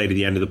start of the play to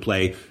the end of the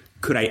play?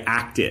 Could I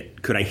act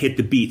it? Could I hit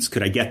the beats?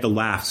 Could I get the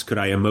laughs? Could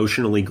I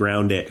emotionally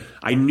ground it?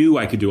 I knew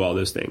I could do all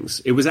those things.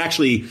 It was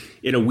actually,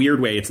 in a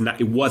weird way,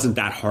 it wasn't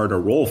that hard a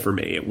role for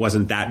me. It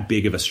wasn't that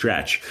big of a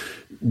stretch.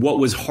 What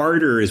was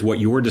harder is what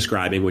you're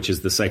describing, which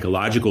is the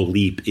psychological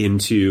leap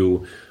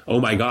into, oh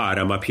my God,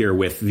 I'm up here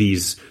with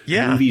these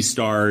movie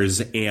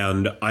stars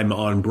and I'm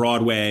on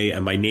Broadway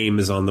and my name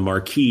is on the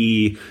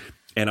marquee.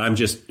 And I'm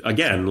just,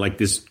 again, like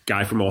this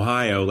guy from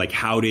Ohio, like,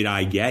 how did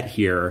I get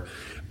here?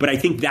 But I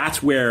think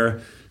that's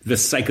where the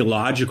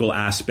psychological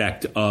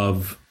aspect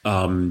of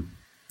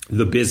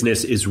the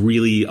business is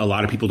really, a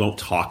lot of people don't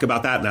talk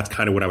about that. And that's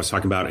kind of what I was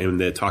talking about in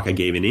the talk I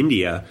gave in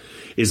India,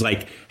 is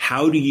like,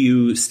 how do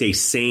you stay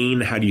sane?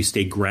 How do you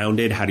stay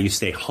grounded? How do you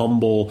stay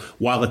humble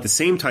while at the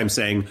same time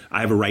saying, I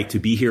have a right to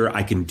be here.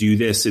 I can do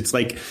this. It's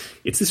like,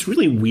 it's this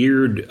really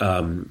weird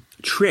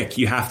trick.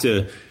 You have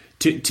to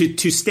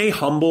stay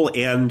humble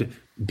and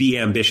be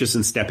ambitious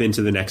and step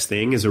into the next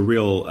thing is a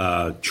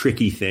real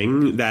tricky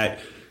thing that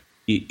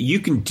you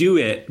can do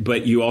it,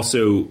 but you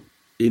also,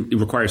 it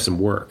requires some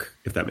work,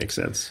 if that makes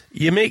sense.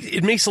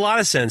 It makes a lot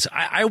of sense.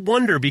 I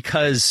wonder the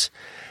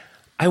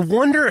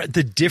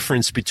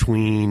difference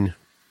between,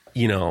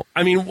 I'm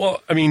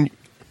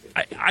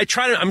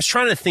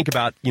trying to think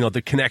about,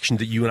 the connection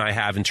that you and I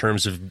have in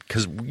terms of,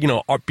 because,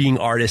 being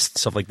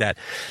artists, stuff like that,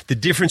 the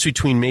difference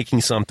between making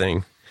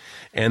something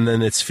and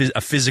then it's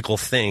a physical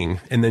thing,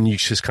 and then you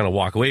just kind of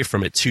walk away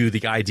from it, to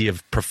the idea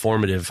of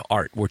performative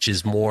art, which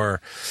is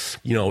more,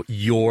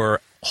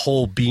 your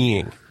whole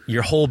being.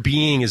 Your whole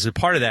being is a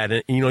part of that.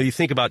 And, you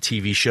think about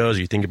TV shows,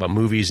 you think about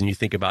movies, and you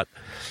think about,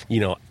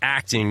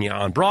 acting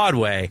on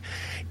Broadway.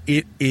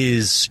 It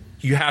is,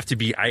 you have to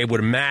be, I would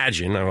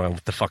imagine, I don't know,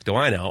 what the fuck do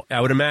I know? I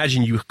would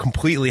imagine you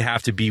completely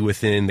have to be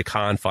within the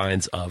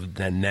confines of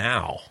the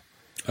now.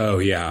 Oh,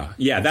 yeah.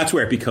 Yeah, that's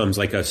where it becomes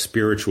like a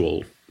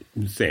spiritual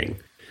thing.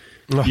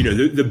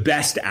 The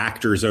best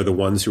actors are the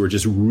ones who are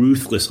just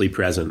ruthlessly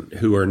present,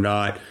 who are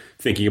not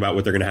thinking about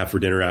what they're going to have for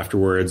dinner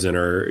afterwards, and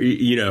are,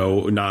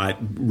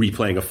 not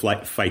replaying a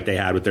fight they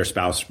had with their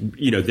spouse.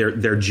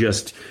 They're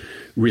just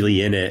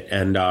really in it.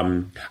 And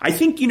I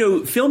think,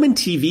 film and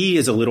TV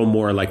is a little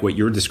more like what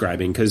you're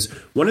describing, because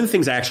one of the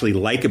things I actually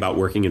like about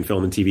working in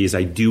film and TV is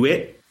I do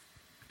it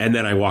and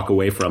then I walk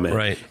away from it.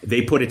 Right.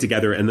 They put it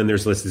together, and then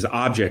there's this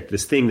object,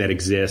 this thing that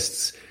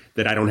exists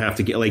that I don't have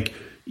to get. Like,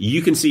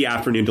 you can see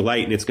Afternoon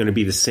Delight and it's going to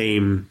be the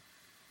same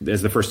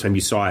as the first time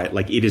you saw it.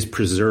 Like, it is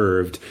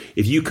preserved.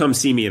 If you come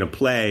see me in a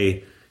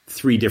play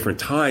 3 different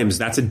times,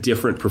 that's a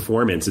different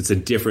performance. It's a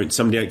different,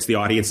 some nights the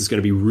audience is going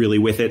to be really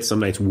with it. Some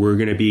nights we're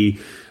going to be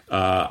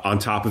on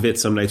top of it.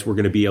 Some nights we're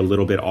going to be a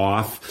little bit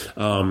off.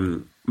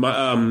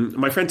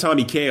 My friend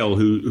Tommy Kail,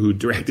 who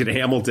directed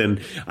Hamilton,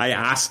 I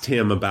asked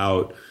him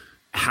about,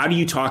 how do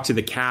you talk to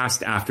the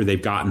cast after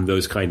they've gotten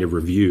those kind of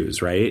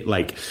reviews, right?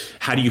 Like,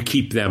 how do you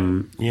keep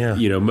them,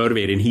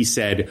 motivated? And he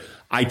said,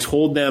 I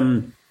told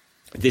them,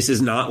 this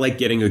is not like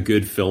getting a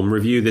good film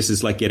review. This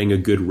is like getting a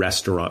good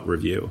restaurant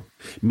review,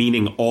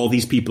 meaning all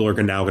these people are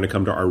now going to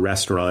come to our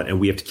restaurant, and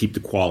we have to keep the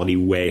quality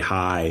way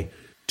high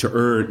to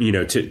earn,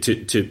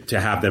 to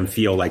have them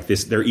feel like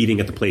this, they're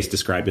eating at the place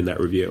described in that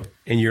review.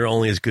 And you're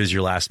only as good as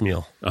your last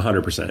meal.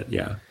 100%.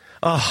 Yeah.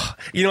 Oh,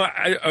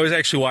 I was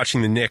actually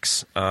watching the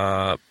Knicks,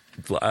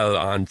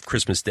 on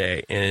Christmas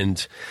Day,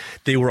 and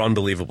they were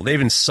unbelievable. They've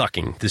been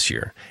sucking this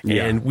year,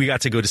 and we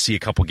got to go to see a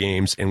couple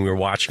games, and we were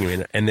watching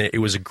them, and it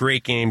was a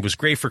great game. It was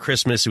great for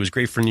Christmas. It was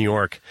great for New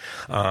York.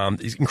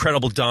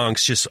 Incredible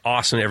dunks, just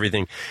awesome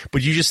everything.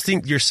 But you just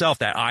think to yourself,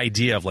 that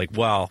idea of like,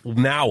 well,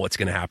 now what's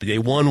going to happen? They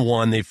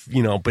won. They've,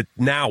 but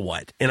now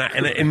what? And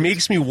it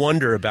makes me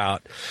wonder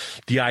about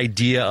the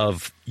idea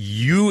of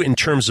you in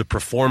terms of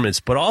performance,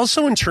 but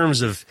also in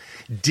terms of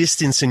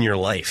distance in your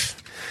life.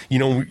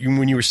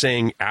 When you were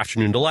saying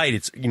Afternoon Delight,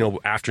 it's,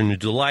 Afternoon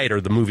Delight,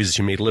 or the movies that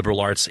you made, liberal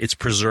arts, it's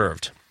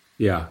preserved.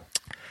 Yeah.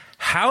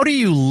 How do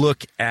you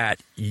look at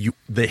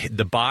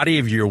the body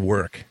of your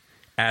work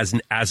as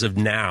of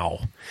now?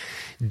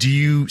 Do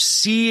you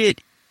see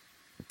it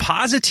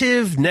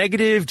positive,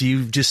 negative? Do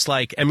you just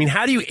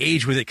how do you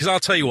age with it? Because I'll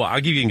tell you what,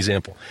 I'll give you an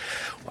example.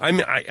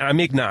 I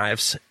make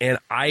knives, and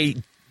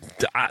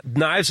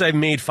knives I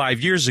made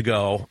 5 years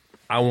ago,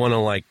 I want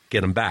to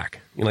get them back.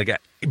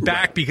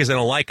 Back because I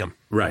don't like them.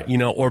 Right.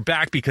 Or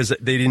back because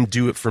they didn't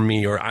do it for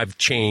me, or I've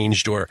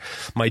changed, or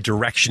my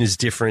direction is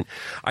different.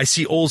 I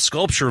see old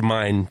sculpture of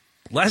mine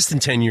less than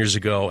 10 years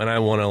ago, and I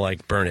want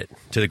to burn it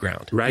to the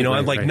ground. Right.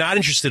 I'm not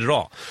interested at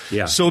all.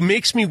 Yeah. So it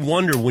makes me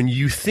wonder, when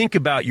you think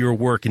about your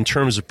work in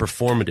terms of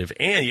performative,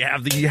 and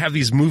you have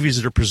these movies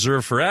that are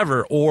preserved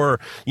forever, or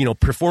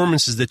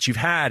performances that you've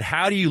had,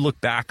 how do you look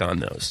back on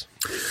those?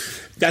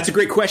 That's a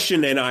great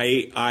question, and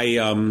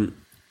I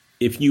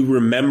if you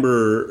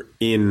remember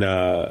in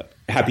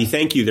Happy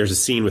Thank You, there's a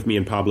scene with me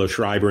and Pablo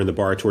Schreiber in the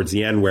bar towards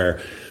the end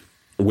where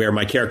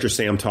my character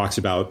Sam talks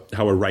about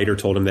how a writer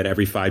told him that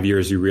every 5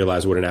 years you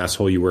realize what an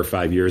asshole you were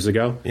 5 years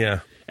ago. Yeah.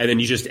 And then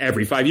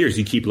every 5 years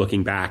you keep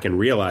looking back and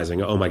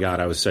realizing, oh my God,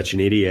 I was such an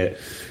idiot.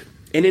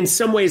 And in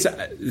some ways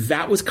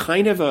that was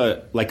kind of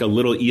a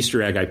little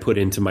Easter egg I put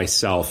into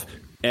myself.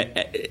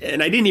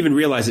 And I didn't even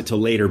realize it till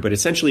later, but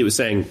essentially it was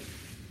saying,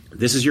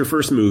 this is your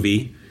first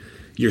movie.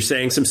 You're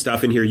saying some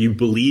stuff in here you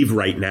believe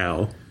right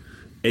now,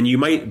 and you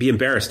might be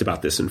embarrassed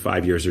about this in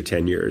 5 years or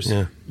 10 years.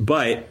 Yeah.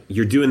 But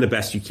you're doing the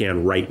best you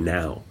can right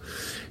now.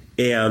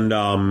 And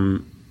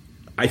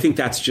I think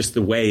that's just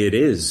the way it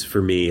is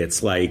for me.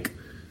 It's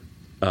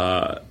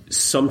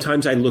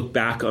sometimes I look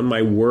back on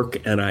my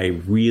work and I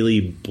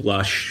really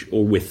blush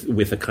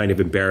with a kind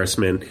of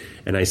embarrassment,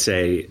 and I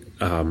say,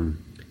 God,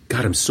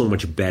 I'm so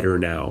much better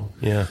now.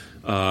 Yeah.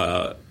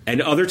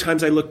 And other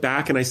times I look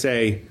back and I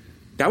say,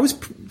 that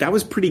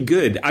was pretty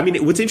good. I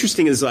mean, what's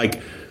interesting is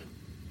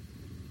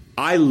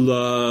I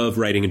love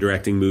writing and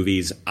directing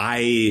movies.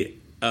 I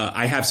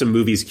have some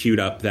movies queued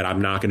up that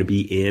I'm not going to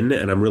be in,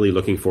 and I'm really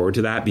looking forward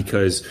to that,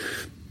 because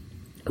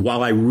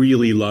while I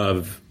really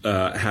love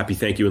Happy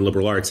Thank You and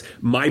Liberal Arts,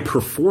 my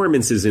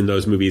performances in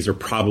those movies are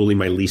probably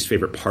my least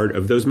favorite part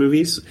of those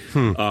movies.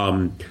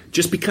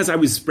 Just because I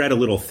was spread a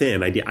little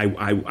thin.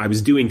 I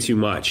was doing too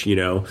much,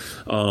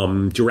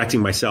 directing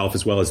myself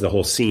as well as the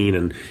whole scene.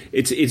 And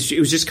it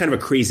was just kind of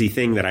a crazy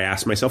thing that I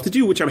asked myself to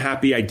do, which I'm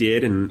happy I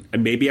did. And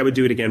maybe I would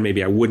do it again,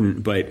 maybe I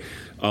wouldn't. But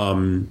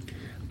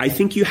I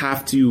think you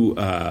have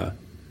to,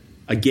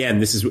 again,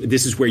 this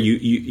is where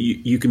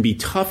you can be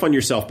tough on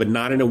yourself, but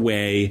not in a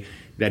way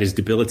that is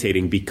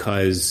debilitating,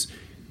 because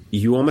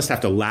you almost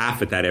have to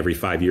laugh at that every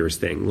 5 years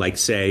thing. Like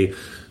say,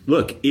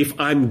 look, if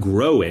I'm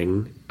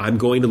growing, I'm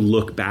going to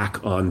look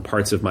back on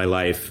parts of my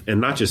life,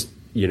 and not just,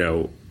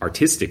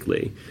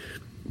 artistically,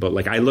 but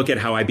like I look at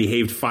how I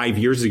behaved 5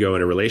 years ago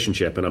in a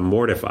relationship and I'm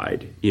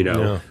mortified,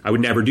 I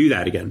would never do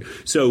that again.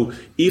 So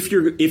if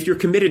you're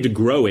committed to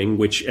growing,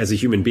 which as a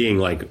human being,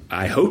 like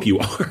I hope you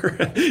are,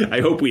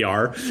 I hope we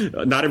are,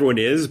 not everyone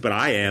is, but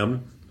I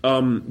am,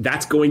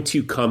 that's going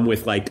to come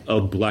with like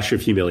a blush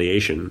of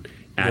humiliation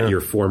at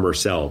your former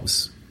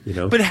selves,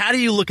 But how do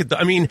you look at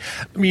I mean,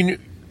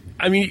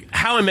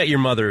 How I Met Your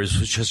Mother was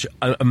just,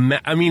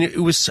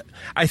 it was,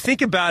 I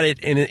think about it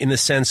in the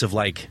sense of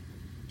like,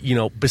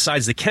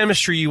 besides the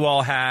chemistry you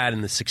all had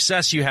and the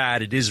success you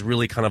had, it is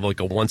really kind of like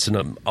a once in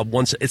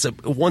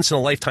a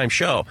lifetime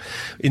show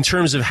in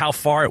terms of how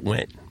far it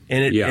went.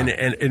 And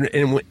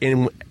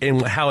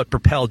and how it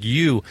propelled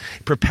you.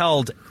 It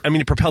propelled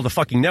the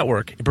fucking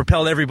network. It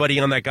propelled everybody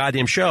on that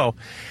goddamn show.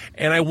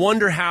 And I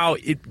wonder how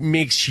it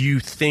makes you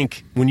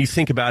think when you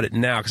think about it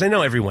now. Because I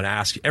know everyone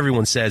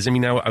says, I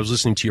was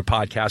listening to your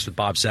podcast with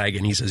Bob Saget,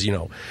 and he says,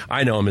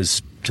 I know him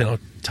as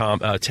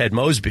Ted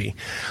Mosby.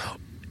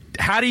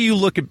 How do you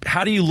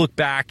look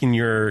back in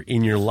your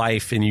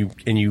life, and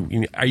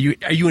are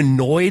you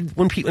annoyed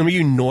when people? Are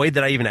you annoyed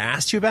that I even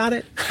asked you about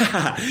it?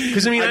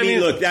 Because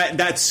look,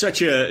 that's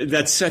such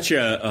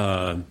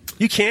a.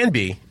 You can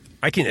be.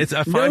 I can.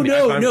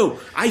 No.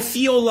 I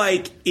feel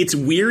like it's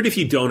weird if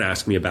you don't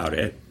ask me about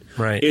it.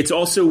 Right. It's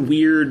also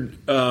weird,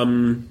 I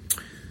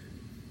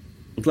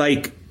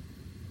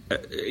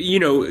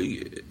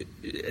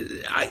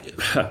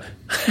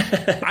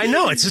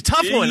know it's a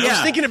tough one. I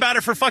was thinking about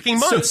it for fucking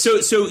months.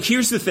 So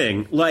here's the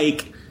thing.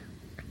 Like,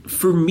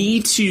 for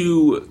me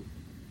to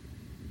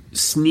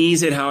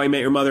sneeze at How I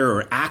Met Your Mother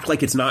or act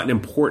like it's not an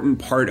important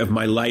part of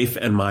my life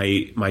and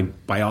my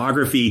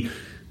biography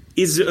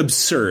is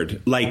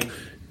absurd. Like,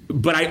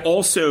 but I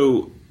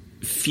also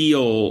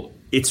feel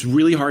it's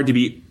really hard to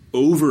be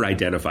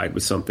over-identified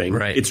with something.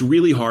 Right. It's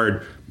really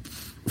hard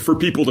for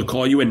people to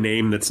call you a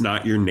name that's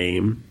not your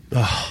name.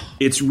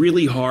 It's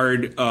really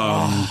hard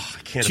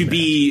to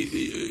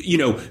be,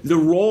 the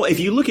role.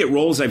 If you look at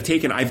roles I've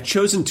taken, I've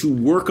chosen to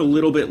work a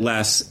little bit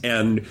less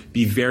and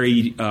be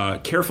very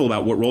careful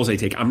about what roles I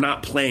take. I'm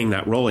not playing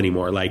that role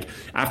anymore. Like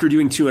after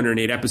doing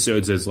 208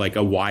 episodes as like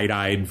a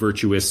wide-eyed,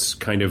 virtuous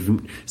kind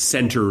of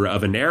center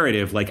of a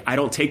narrative, like I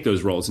don't take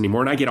those roles anymore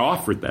and I get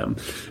offered them.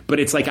 But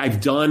it's like I've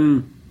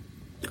done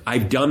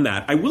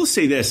that. I will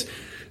say this.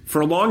 For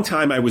a long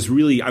time, I was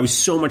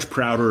so much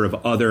prouder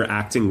of other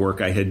acting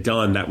work I had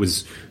done that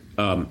was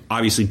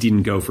obviously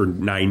didn't go for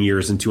 9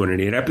 years and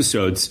 208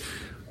 episodes.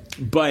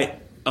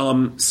 But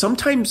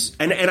sometimes,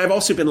 and I've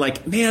also been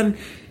like, man,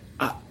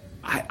 that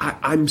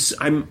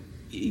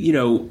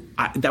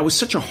was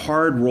such a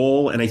hard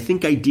role, and I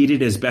think I did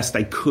it as best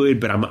I could,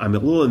 but I'm a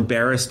little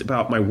embarrassed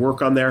about my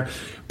work on there.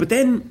 But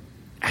then,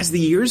 as the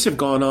years have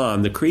gone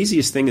on, the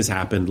craziest thing has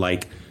happened.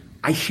 Like,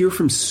 I hear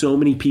from so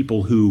many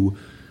people who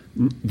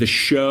the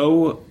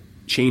show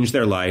changed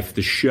their life.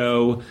 The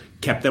show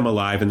kept them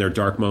alive in their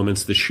dark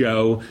moments. The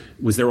show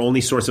was their only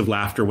source of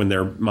laughter when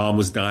their mom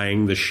was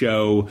dying. The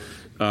show,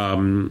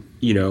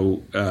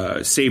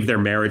 saved their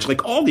marriage.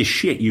 Like all this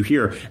shit you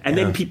hear. And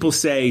then people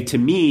say to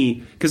me,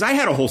 because I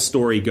had a whole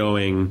story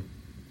going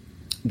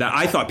that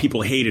I thought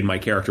people hated my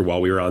character while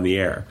we were on the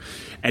air.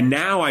 And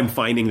now I'm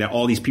finding that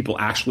all these people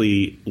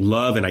actually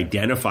love and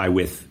identify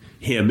with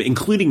him,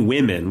 including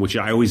women, which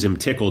I always am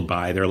tickled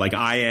by. They're like,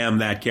 I am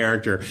that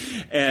character.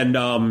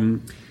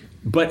 And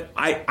but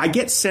I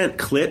get sent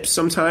clips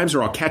sometimes,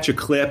 or I'll catch a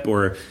clip,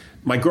 or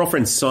my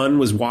girlfriend's son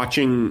was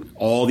watching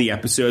all the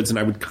episodes, and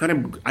I would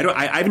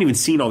I haven't even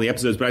seen all the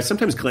episodes, but I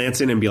sometimes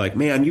glance in and be like,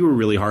 man, you were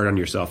really hard on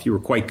yourself. You were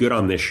quite good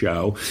on this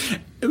show.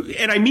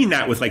 And I mean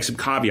that with like some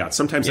caveats.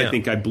 Sometimes I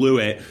think I blew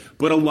it,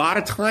 but a lot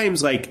of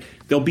times, like,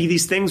 there'll be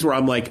these things where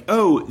I'm like,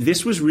 oh,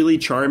 this was really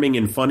charming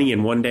and funny,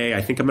 and one day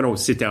I think I'm going to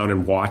sit down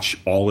and watch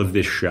all of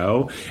this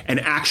show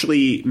and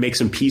actually make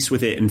some peace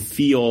with it and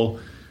feel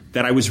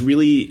that I was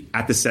really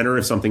at the center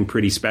of something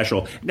pretty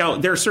special. Now,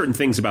 there are certain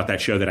things about that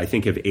show that I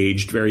think have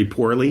aged very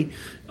poorly.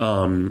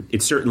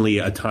 It's certainly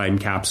a time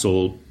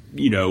capsule,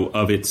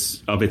 of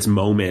its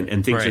moment,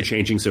 and things are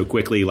changing so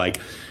quickly. Like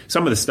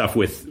some of the stuff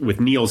with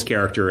Neil's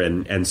character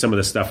and some of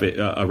the stuff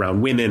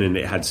around women, and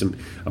it had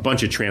a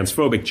bunch of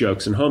transphobic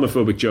jokes and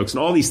homophobic jokes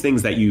and all these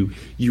things that you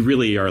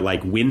really are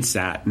like wince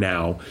at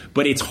now.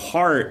 But its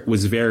heart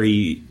was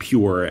very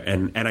pure,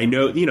 and I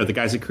know the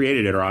guys that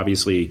created it are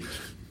obviously.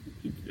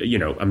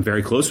 I'm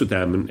very close with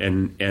them,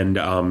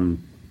 and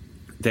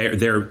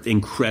they're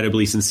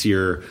incredibly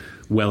sincere,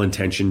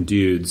 well-intentioned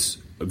dudes,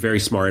 very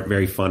smart,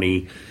 very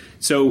funny.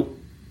 So,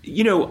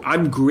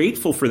 I'm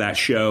grateful for that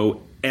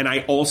show, and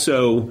I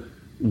also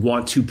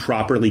want to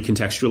properly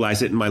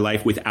contextualize it in my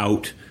life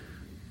without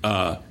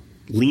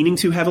leaning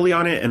too heavily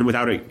on it and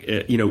without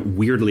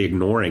weirdly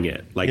ignoring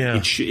it. Like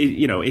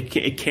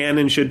it can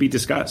and should be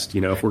discussed.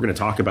 If we're going to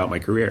talk about my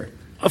career.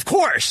 Of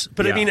course.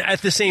 But Yeah. I mean,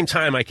 at the same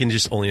time, I can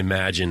just only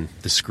imagine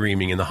the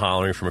screaming and the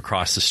hollering from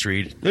across the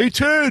street. Hey,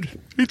 Ted!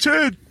 Hey,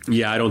 Ted!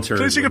 Yeah, I don't turn.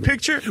 Can I take a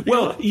picture?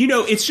 Well,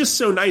 it's just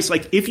so nice.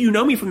 Like, if you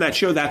know me from that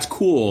show, that's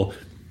cool.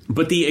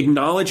 But the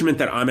acknowledgement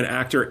that I'm an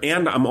actor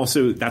and I'm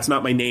also, that's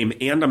not my name,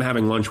 and I'm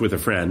having lunch with a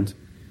friend.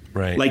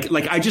 Right.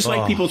 Like I just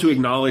like people to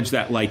acknowledge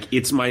that, like,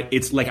 it's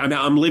like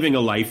I'm living a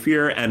life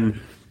here, and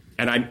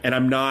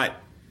I'm not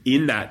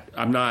in that.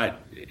 I'm not,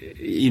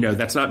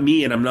 that's not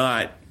me, and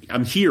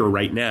I'm here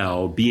right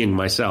now being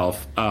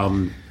myself.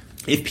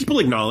 If people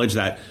acknowledge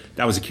that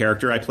was a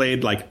character I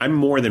played, like, I'm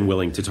more than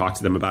willing to talk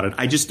to them about it.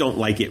 I just don't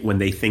like it when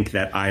they think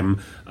that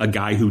I'm a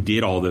guy who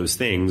did all those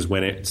things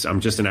when I'm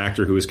just an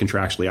actor who is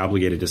contractually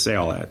obligated to say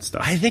all that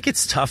stuff. I think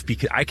it's tough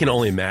because I can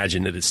only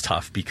imagine that it's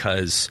tough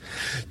because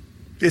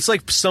it's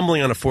like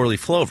stumbling on a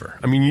four-leaf clover.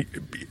 I mean,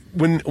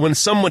 when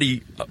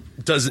somebody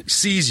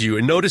sees you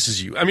and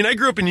notices you. I mean, I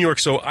grew up in New York,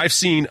 so I've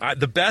seen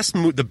the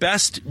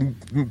best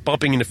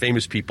bumping into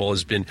famous people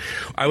has been.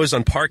 I was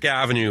on Park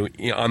Avenue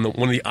on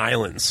one of the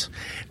islands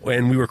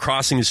when we were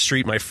crossing the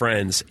street, my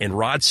friends, and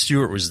Rod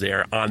Stewart was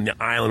there on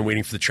the island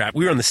waiting for the trap.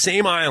 We were on the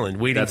same island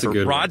waiting for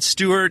Rod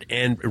Stewart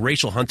and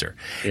Rachel Hunter,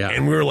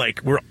 and we were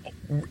like, we're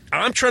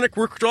all trying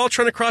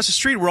to cross the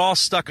street. We're all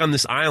stuck on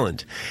this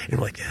island, and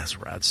we're like, yeah, that's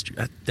Rod Stewart.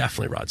 That's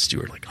definitely Rod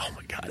Stewart. Like, oh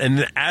my god! And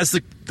then as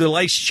the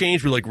lights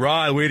changed, we're like,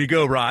 Rod, way to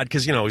go, Rod,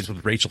 because he's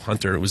with Rachel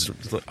Hunter. It was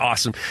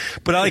awesome.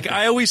 But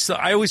I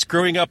always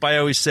growing up, I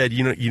always said,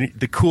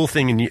 the cool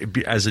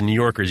thing as a New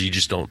Yorker is you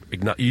just don't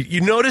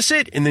you notice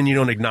it, and then you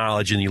don't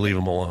acknowledge, and you leave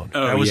them alone.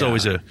 That was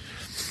always a.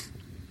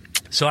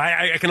 So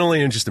I can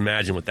only just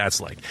imagine what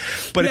that's like.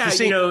 But at the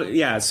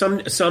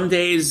same, some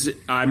days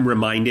I'm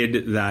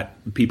reminded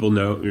that people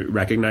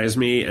recognize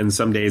me, and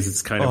some days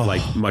it's kind of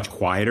like much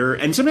quieter.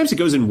 And sometimes it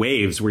goes in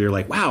waves where you're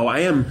like, wow,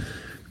 I'm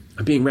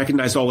being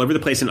recognized all over the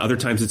place, and other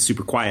times it's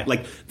super quiet.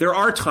 Like, there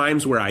are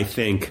times where I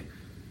think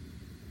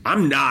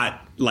I'm not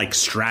like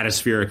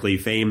stratospherically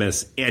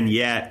famous, and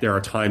yet there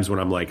are times when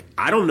I'm like,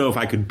 I don't know if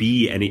I could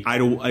be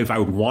if I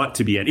would want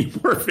to be any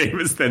more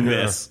famous than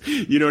this.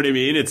 You know what I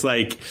mean? It's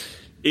like,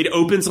 it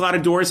opens a lot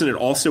of doors, and it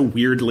also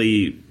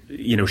weirdly,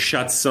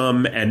 shuts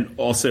some, and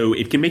also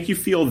it can make you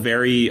feel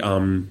very,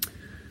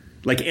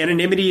 like,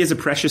 anonymity is a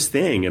precious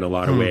thing in a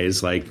lot of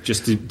ways, like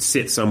just to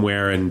sit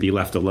somewhere and be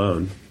left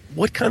alone.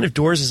 What kind of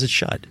doors does it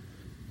shut?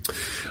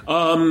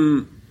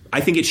 I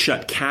think it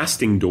shut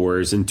casting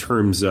doors in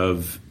terms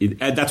of,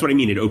 that's what I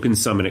mean. It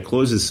opens some and it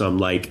closes some.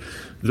 Like,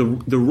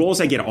 the roles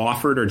I get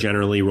offered are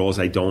generally roles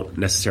I don't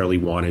necessarily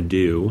want to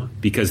do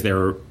because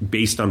they're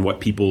based on what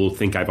people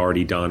think I've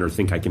already done or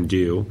think I can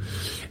do.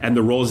 And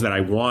the roles that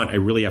I want, I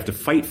really have to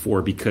fight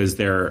for because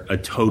they're a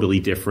totally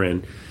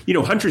different.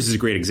 Huntress is a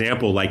great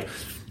example. Like,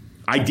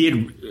 I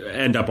did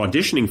end up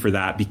auditioning for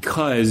that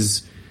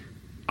because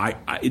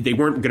they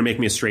weren't going to make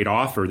me a straight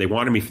offer. They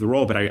wanted me for the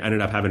role, but I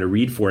ended up having to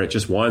read for it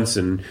just once.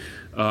 And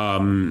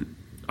I'm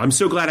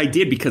so glad I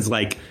did because,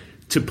 like,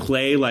 to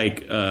play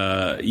like,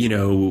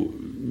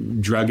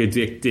 drug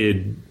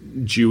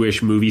addicted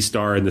Jewish movie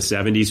star in the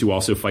 70s who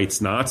also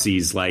fights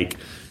Nazis, like,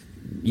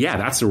 yeah,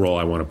 that's the role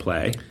I want to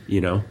play,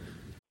 You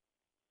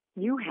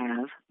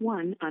have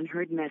one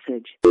unheard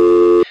message.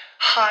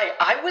 Hi,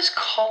 I was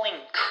calling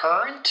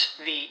Current,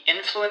 the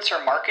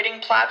influencer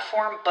marketing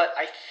platform, but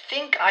I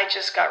think I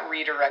just got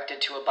redirected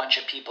to a bunch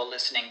of people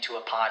listening to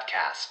a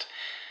podcast.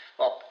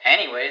 Well,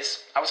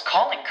 anyways, I was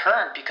calling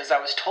Current because I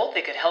was told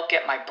they could help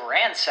get my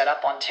brand set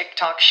up on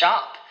TikTok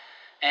Shop,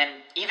 and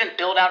even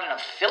build out an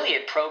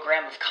affiliate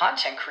program of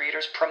content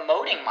creators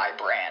promoting my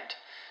brand,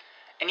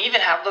 and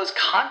even have those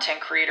content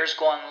creators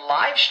go on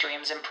live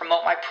streams and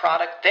promote my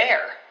product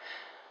there.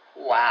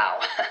 Wow.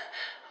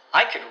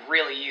 I could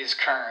really use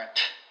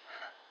Current.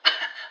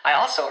 I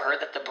also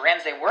heard that the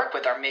brands they work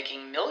with are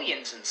making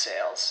millions in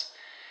sales.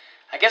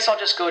 I guess I'll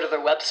just go to their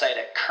website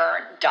at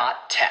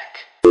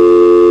current.tech.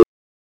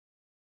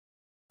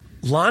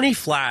 Lonnie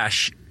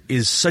Flash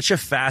is such a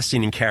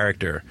fascinating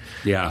character.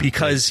 Yeah.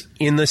 Because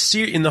in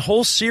the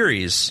whole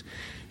series,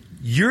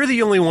 you're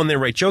the only one they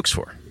write jokes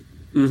for.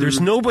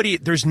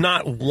 Mm-hmm. There's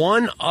not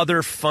one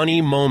other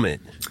funny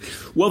moment.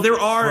 Well, there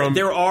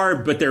are,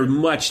 but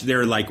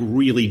they're like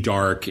really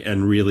dark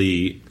and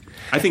really,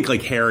 I think,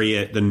 like,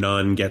 Harriet the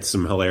nun gets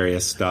some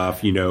hilarious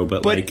stuff,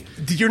 but like,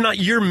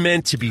 you're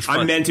meant to be funny.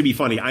 I'm meant to be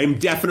funny. I'm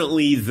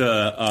definitely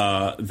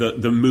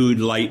the mood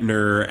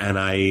lightener, and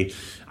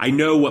I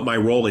know what my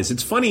role is.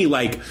 It's funny,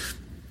 like,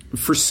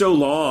 for so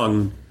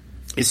long,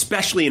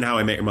 especially in How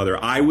I Met Your Mother,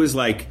 I was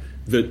like,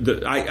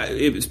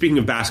 speaking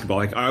of basketball,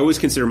 like, I always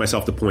consider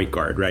myself the point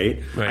guard,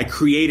 right? I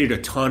created a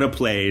ton of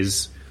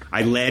plays.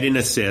 I led in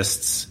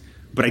assists,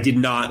 but I did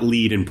not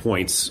lead in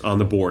points on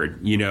the board.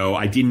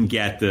 I didn't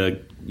get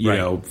the,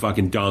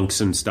 fucking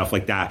dunks and stuff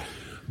like that.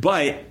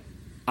 But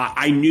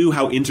I knew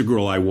how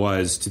integral I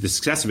was to the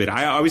success of it.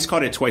 I always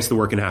called it twice the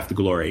work and half the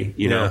glory,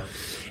 know?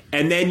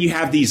 And then you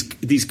have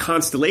these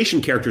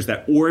constellation characters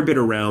that orbit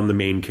around the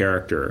main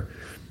character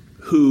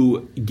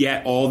who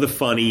get all the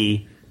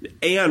funny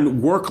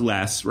and work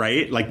less,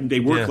 right? Like they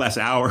work less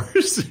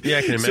hours. Yeah,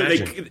 I can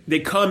imagine. So they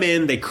come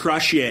in, they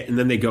crush it, and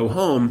then they go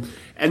home.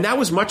 And that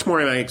was much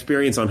more my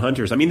experience on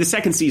Hunters. I mean, the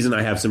second season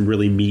I have some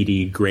really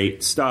meaty,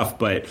 great stuff,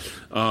 but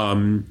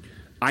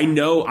I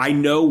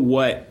know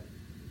what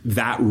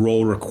that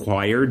role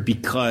required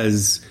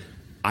because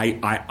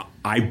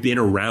I've been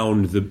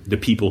around the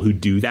people who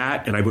do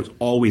that, and I was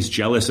always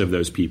jealous of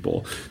those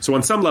people. So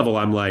on some level,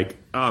 I'm like,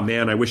 oh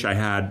man, I wish I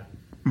had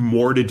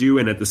more to do,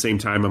 and at the same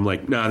time, I'm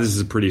like, nah, this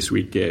is a pretty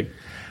sweet gig.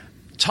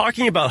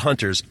 Talking about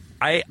Hunters,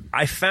 I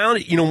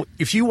found,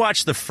 if you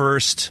watch the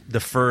first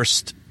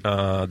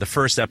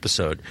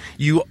episode,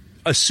 you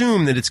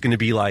assume that it's going to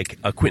be like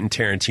a Quentin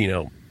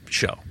Tarantino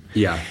show.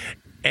 Yeah,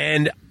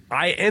 and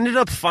I ended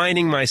up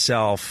finding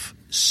myself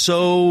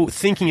so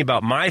thinking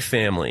about my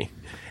family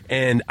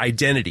and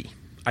identity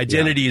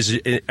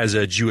as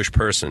a Jewish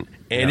person.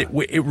 And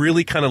it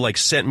really kind of like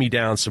sent me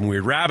down some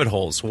weird rabbit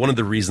holes. One of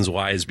the reasons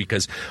why is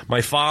because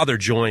my father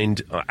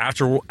joined,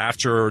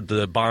 after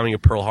the bombing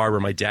of Pearl Harbor,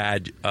 my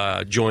dad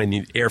joined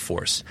the Air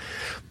Force.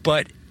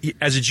 But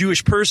as a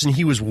Jewish person,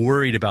 he was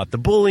worried about the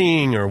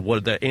bullying or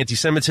what the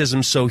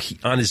anti-Semitism. So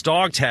on his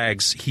dog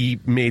tags, he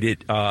made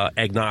it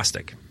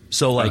agnostic.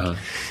 So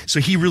so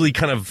he really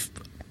kind of,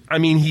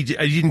 he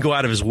didn't go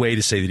out of his way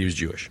to say that he was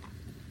Jewish.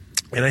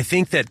 And I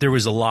think that there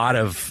was a lot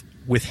of,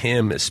 with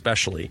him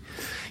especially,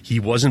 he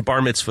wasn't bar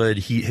mitzvahed.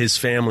 His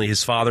family,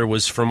 his father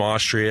was from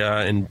Austria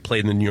and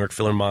played in the New York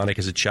Philharmonic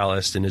as a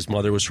cellist, and his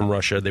mother was from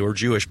Russia. They were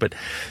Jewish, but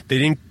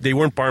they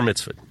weren't bar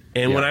mitzvahed.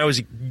 And when I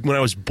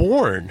was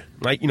born,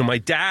 my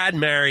dad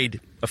married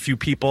a few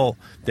people,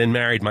 then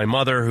married my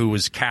mother, who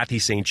was Kathy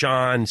St.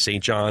 John.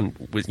 St. John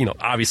was,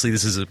 obviously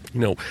this is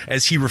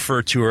as he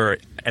referred to her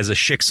as a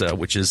shiksa,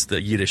 which is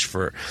the Yiddish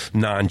for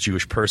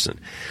non-Jewish person.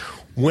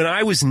 When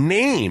I was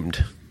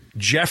named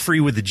Jeffrey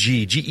with a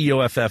G,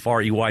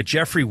 Geoffrey,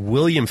 Jeffrey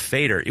William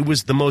Fader, it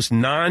was the most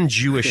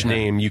non-Jewish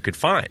name you could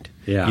find.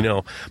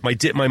 Yeah.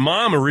 My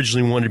mom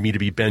originally wanted me to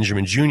be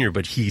Benjamin Jr.,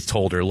 but he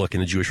told her, look, in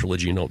the Jewish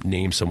religion, you don't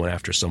name someone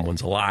after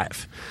someone's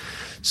alive.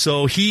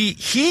 So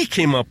he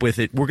came up with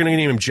it. We're going to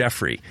name him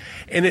Jeffrey.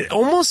 And it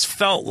almost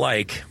felt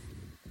like,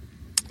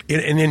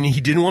 and then he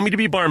didn't want me to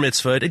be bar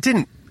mitzvahed. It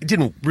didn't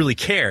really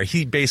care.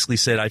 He basically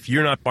said, if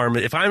you're not bar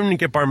mitzvah, if I'm going to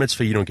get bar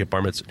mitzvah, you don't get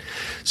bar mitzvah.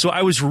 So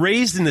I was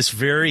raised in this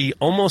very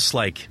almost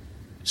like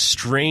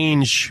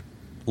strange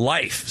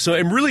life. So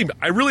it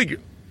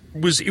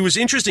was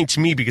interesting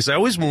to me because I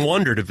always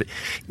wondered if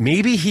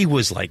maybe he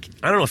was like,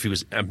 I don't know if he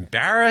was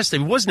embarrassed. He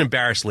wasn't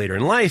embarrassed later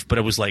in life, but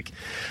it was like,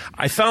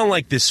 I found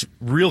like this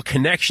real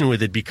connection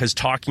with it because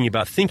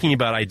thinking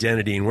about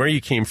identity and where you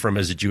came from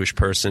as a Jewish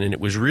person. And it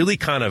was really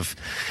kind of,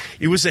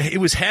 it was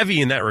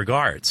heavy in that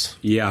regards.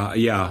 Yeah.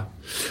 Yeah.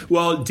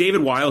 Well,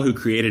 David Weil, who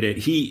created it,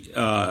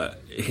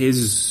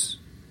 his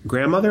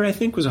grandmother, I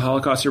think, was a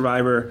Holocaust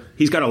survivor.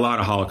 He's got a lot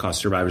of Holocaust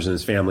survivors in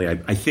his family,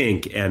 I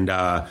think. And,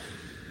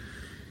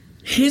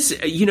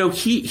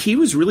 he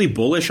was really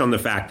bullish on the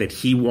fact that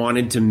he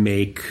wanted to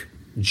make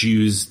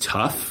Jews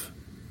tough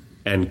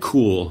and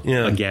cool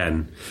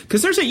again.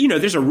 Because there's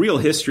a real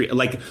history,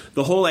 like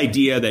the whole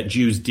idea that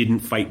Jews didn't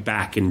fight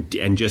back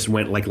and just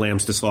went like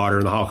lambs to slaughter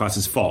in the Holocaust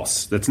is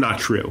false. That's not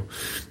true.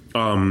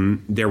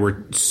 There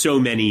were so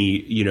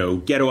many,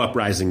 ghetto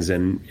uprisings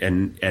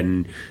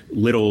and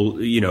little,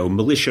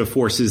 militia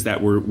forces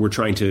that were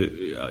trying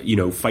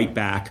to, fight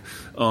back.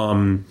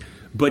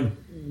 But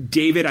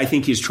David, I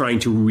think, is trying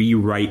to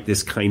rewrite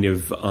this kind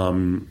of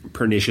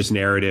pernicious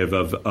narrative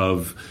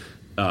of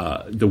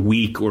the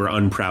weak or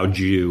unproud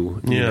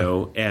Jew,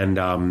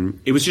 and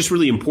it was just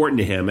really important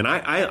to him. And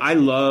I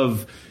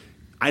love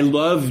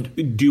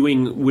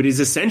doing what is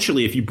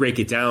essentially, if you break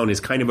it down, is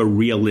kind of a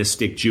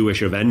realistic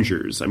Jewish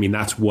Avengers. I mean,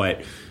 that's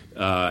what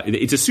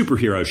it's a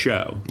superhero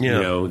show.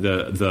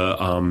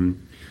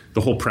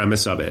 The whole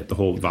premise of it, the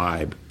whole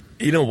vibe.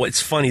 It's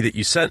funny that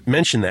you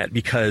mentioned that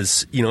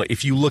because,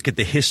 if you look at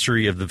the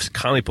history of the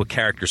comic book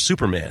character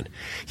Superman,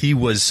 it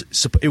was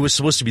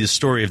supposed to be the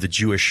story of the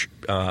Jewish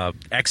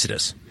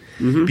Exodus.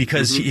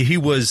 Because he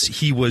was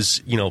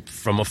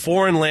from a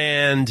foreign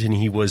land, and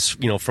he was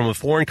from a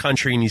foreign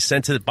country, and he's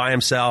sent to it by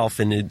himself,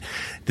 and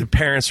the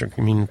parents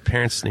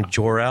named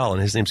Jor-El,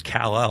 and his name's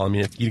Kal-El. I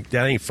mean,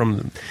 that ain't from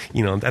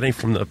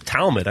the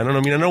Talmud. I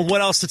don't know what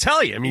else to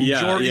tell you. I mean,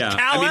 Kal-El.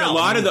 I mean,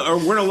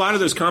 a lot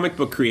of those comic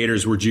book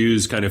creators were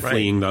Jews, kind of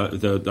fleeing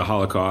the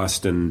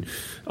Holocaust, and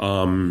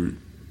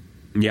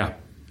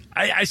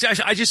I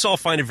just all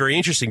find it very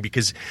interesting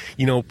because,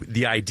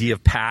 the idea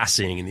of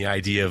passing and the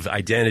idea of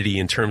identity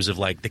in terms of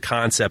like the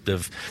concept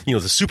of,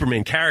 the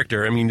Superman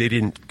character. I mean, they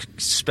didn't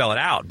spell it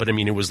out, but I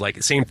mean, it was like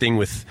the same thing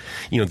with,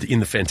 in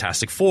the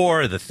Fantastic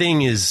Four, the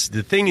thing is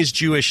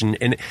Jewish.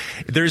 And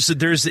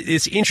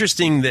it's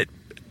interesting that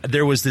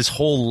there was this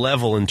whole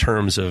level in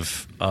terms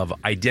of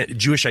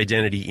Jewish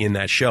identity in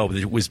that show. But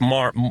it was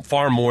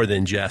far more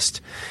than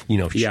just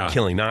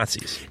killing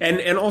Nazis.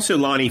 And also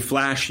Lonnie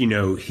Flash,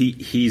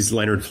 he's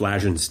Leonard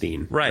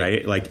Flagenstein,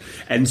 right? Like,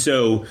 and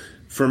so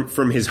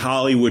from his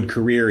Hollywood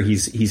career,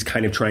 he's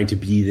kind of trying to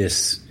be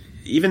this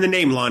even the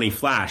name Lonnie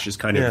Flash is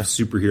kind of a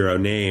superhero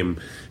name.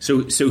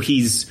 So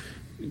he's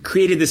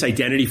created this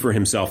identity for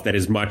himself that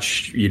is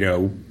much,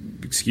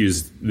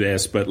 excuse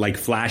this, but like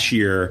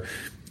flashier.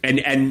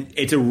 And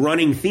it's a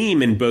running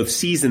theme in both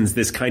seasons,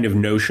 this kind of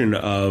notion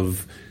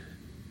of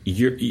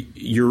you're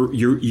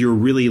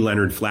really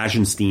Leonard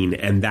Flashenstein,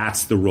 and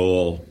that's the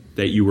role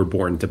that you were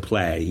born to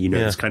play.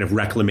 This kind of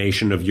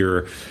reclamation of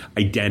your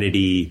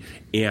identity.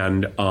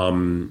 And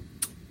one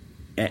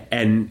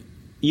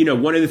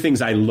of the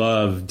things I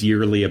love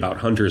dearly about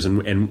Hunters,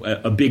 and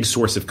a big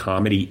source of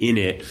comedy in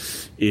it,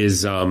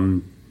 is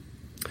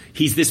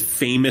he's this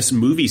famous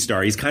movie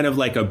star. He's kind of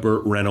like a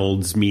Burt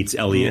Reynolds meets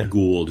Elliot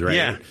Gould,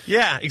 right?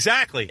 Yeah,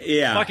 exactly.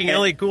 Yeah. Fucking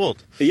Elliot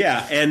Gould.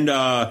 Yeah, and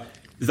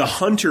the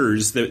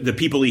hunters, the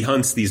people he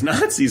hunts these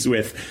Nazis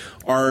with,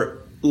 are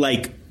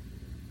like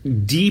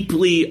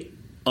deeply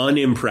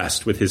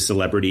unimpressed with his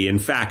celebrity. In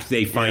fact,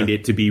 they find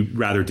it to be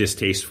rather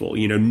distasteful.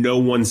 No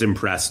one's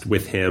impressed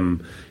with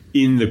him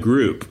in the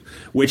group,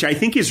 which I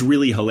think is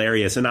really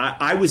hilarious. And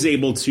I was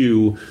able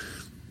to,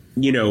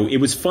 it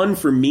was fun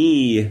for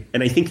me,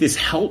 and I think this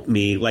helped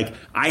me. Like,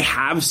 I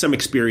have some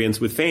experience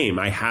with fame.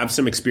 I have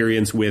some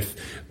experience with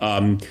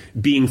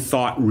being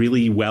thought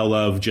really well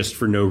of just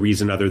for no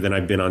reason other than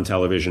I've been on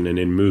television and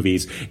in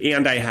movies.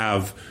 And I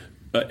have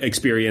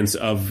experience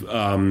of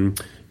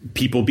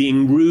people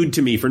being rude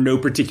to me for no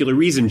particular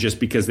reason,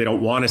 just because they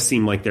don't want to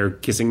seem like they're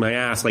kissing my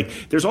ass.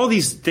 Like, there's all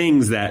these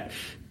things that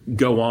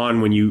go on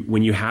when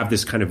you have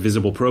this kind of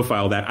visible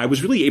profile that I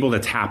was really able to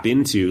tap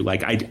into.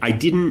 Like, I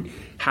didn't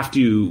have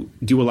to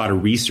do a lot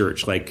of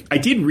research. Like, I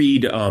did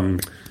read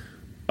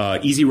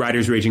Easy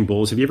Riders, Raging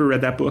Bulls. Have you ever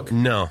read that book?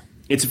 No.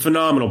 It's a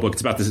phenomenal book.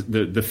 It's about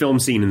the film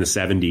scene in the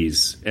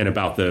 70s and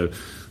about the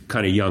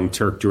kind of young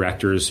Turk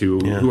directors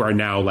who are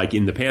now like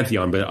in the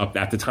pantheon, but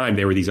at the time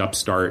they were these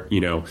upstart,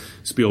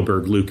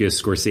 Spielberg,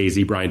 Lucas,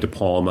 Scorsese, Brian De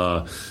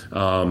Palma,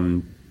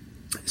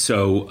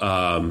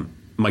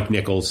 Mike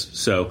Nichols.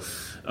 So,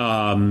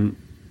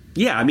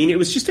 it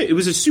was it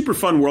was a super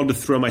fun world to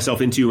throw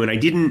myself into, and I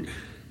didn't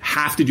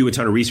have to do a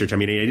ton of research. I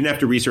mean, I didn't have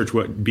to research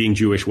what being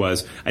Jewish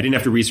was. I didn't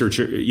have to research,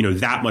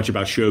 that much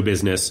about show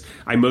business.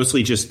 I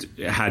mostly just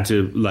had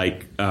to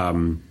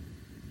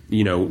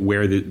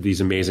wear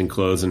these amazing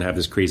clothes and have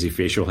this crazy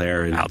facial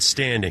hair. And,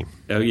 outstanding.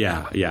 Oh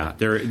yeah.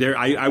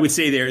 I would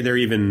say they're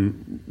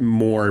even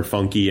more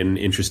funky and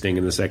interesting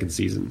in the second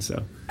season.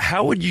 So,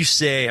 how would you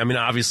say? I mean,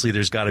 obviously,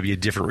 there's got to be a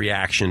different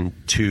reaction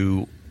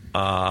to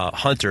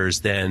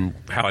Hunters than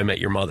How I Met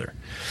Your Mother,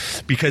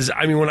 because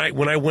I mean, when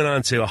I went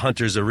on to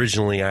Hunters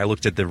originally, I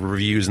looked at the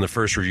reviews, and the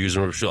first reviews,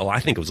 and I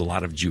think it was a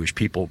lot of Jewish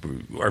people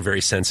who are very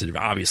sensitive,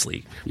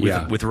 obviously,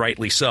 with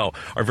rightly so,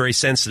 are very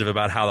sensitive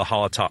about how the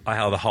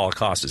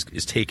Holocaust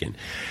is taken.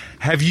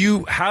 How do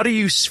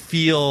you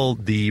feel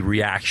the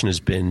reaction has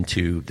been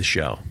to the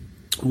show?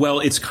 Well,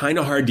 it's kind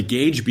of hard to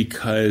gauge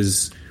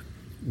because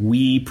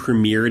we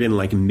premiered in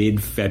like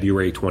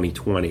mid-February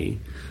 2020,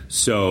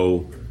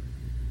 so.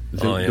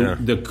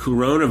 The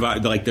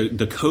coronavirus, like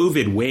the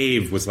COVID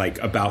wave was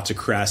like about to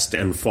crest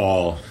and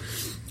fall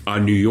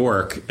on New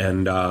York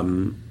and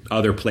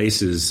other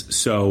places.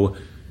 So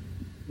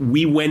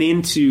we went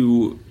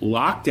into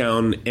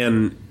lockdown,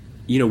 and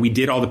we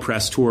did all the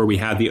press tour. We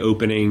had the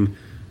opening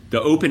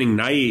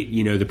night.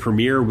 The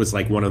premiere was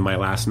like one of my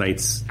last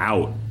nights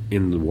out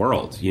in the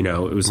world. It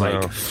was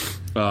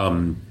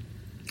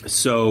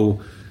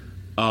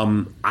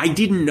I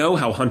didn't know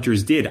how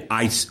Hunters did.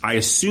 I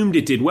assumed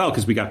it did well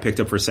because we got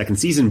picked up for a second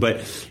season,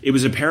 but it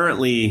was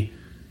apparently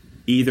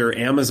either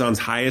Amazon's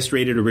highest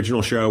rated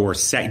original show or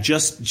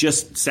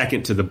just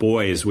second to The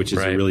Boys, which is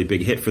a really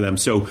big hit for them.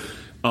 So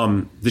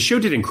the show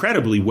did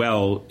incredibly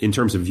well in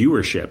terms of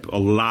viewership. A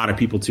lot of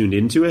people tuned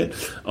into it.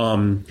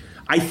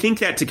 I think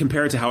that to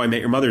compare it to How I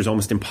Met Your Mother is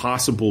almost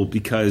impossible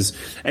because,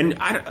 a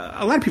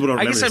lot of people don't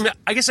remember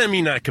I guess I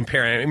mean not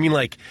comparing. I mean,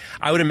 like,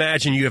 I would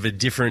imagine you had a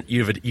different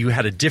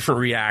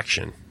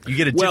reaction. You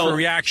get a different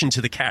reaction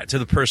to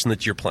the person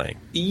that you're playing.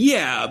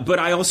 Yeah, but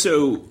I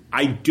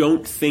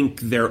don't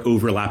think they're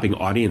overlapping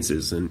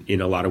audiences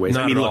in a lot of ways.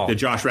 Not at all. Look, the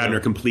Josh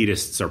Radnor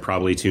completists are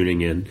probably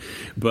tuning in,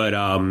 but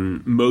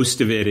most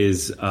of it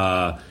is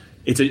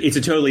it's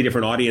a totally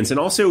different audience. And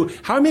also,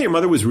 How I Met Your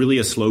Mother was really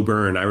a slow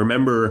burn. I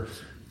remember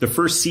the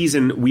first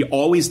season, we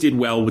always did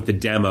well with the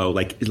demo.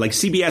 Like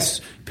CBS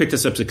picked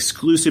us up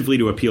exclusively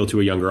to appeal to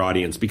a younger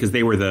audience because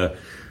they were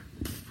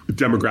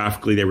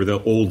demographically, they were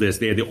the oldest.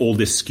 They had the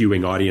oldest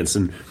skewing audience,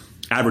 and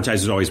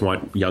advertisers always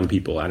want young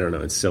people. I don't know,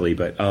 it's silly,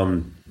 but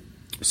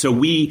so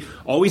we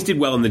always did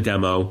well in the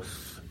demo.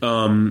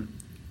 And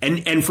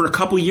for a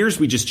couple years,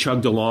 we just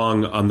chugged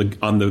along on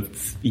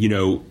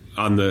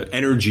the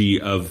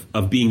energy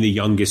of being the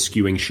youngest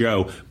skewing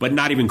show, but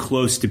not even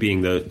close to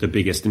being the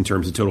biggest in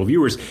terms of total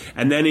viewers.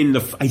 And then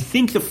I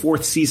think the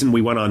fourth season,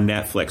 we went on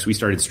Netflix. We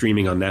started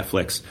streaming on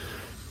Netflix.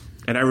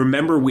 And I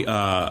remember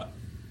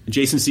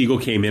Jason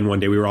Segel came in one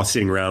day. We were all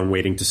sitting around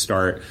waiting to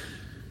start,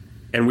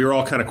 and we were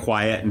all kind of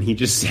quiet. And he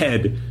just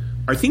said,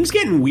 "Are things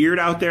getting weird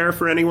out there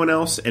for anyone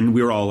else?" And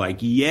we were all like,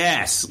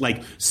 "Yes."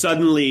 Like,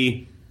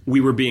 suddenly we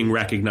were being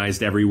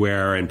recognized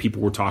everywhere and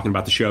people were talking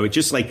about the show. It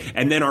just like,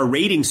 and then our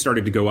ratings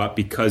started to go up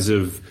because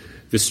of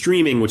the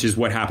streaming, which is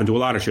what happened to a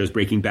lot of shows.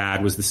 Breaking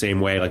Bad was the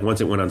same way. Like once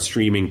it went on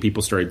streaming,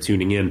 people started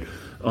tuning in.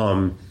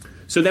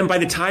 So then by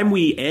the time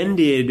we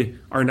ended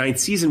our 9th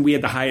season, we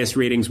had the highest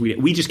ratings.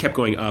 We just kept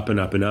going up and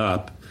up and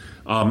up.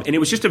 And it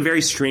was just a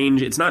very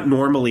strange, it's not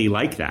normally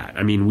like that.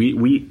 I mean,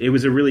 it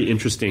was a really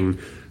interesting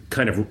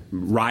kind of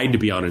ride to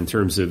be on in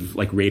terms of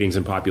like ratings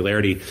and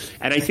popularity.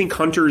 And I think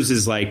Hunters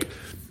is like,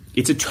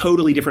 it's a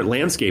totally different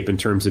landscape in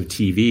terms of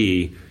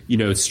TV,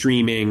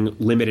 streaming,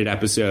 limited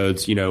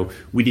episodes.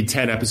 We did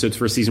 10 episodes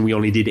first season. We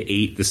only did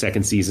 8 the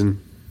second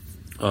season.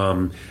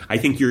 I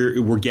think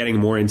we're getting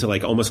more into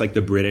like almost like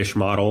the British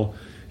model,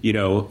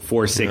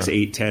 4, 6,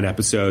 8, 10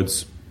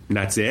 episodes, and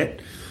that's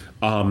it.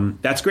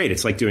 That's great.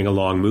 It's like doing a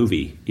long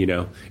movie,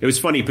 It was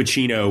funny.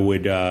 Pacino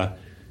would,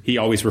 he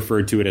always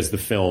referred to it as the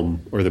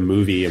film or the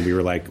movie. And we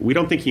were like, we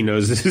don't think he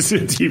knows this is a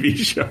TV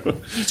show.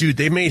 Dude,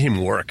 they made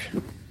him work.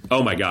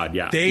 Oh my God.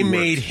 Yeah. They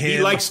made him.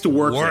 He likes to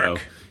work. Though.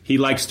 He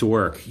likes to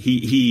work.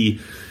 He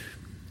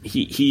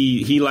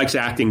likes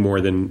acting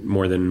more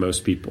than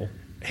most people.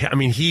 I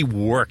mean, he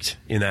worked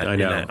in that. I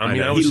know. I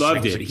mean, he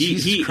loved it.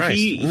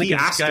 He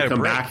asked to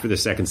come back for the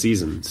second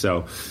season.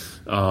 So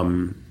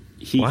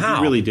he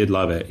really did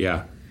love it.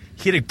 Yeah.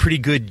 He had a pretty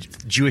good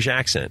Jewish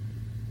accent.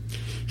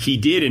 He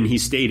did, and he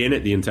stayed in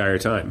it the entire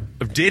time.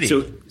 Did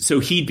he? So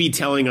he'd be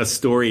telling us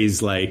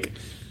stories like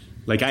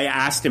I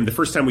asked him, the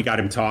first time we got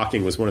him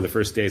talking was one of the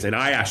first days, and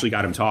I actually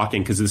got him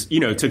talking because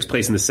it took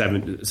place in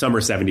the summer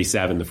of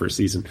 77, the first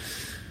season.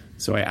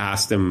 So I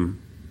asked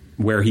him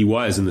where he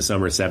was in the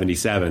summer of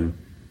 77,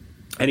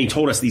 and he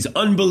told us these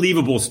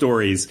unbelievable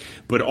stories,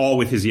 but all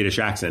with his Yiddish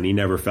accent. He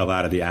never fell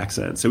out of the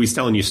accent. So he's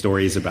telling you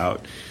stories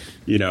about,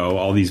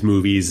 all these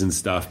movies and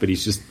stuff, but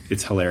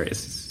it's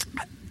hilarious.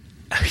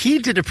 He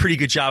did a pretty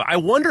good job. I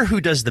wonder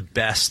who does the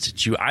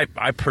best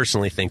I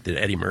personally think that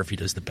Eddie Murphy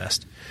does the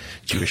best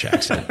Jewish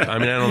accent. I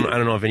mean, I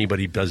don't know if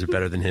anybody does it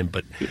better than him,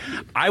 but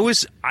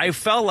I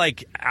felt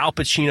like Al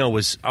Pacino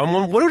was.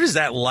 What is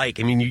that like?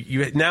 I mean,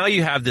 you now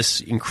you have this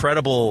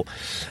incredible.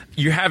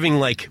 You're having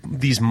like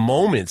these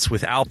moments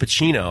with Al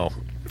Pacino.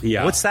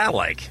 Yeah, what's that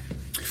like?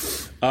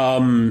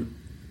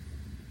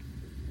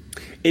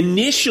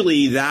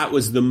 Initially, that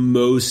was the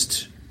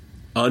most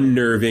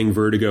unnerving,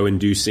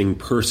 vertigo-inducing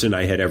person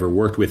I had ever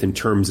worked with in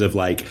terms of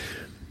like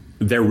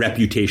their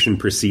reputation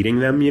preceding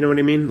them. You know what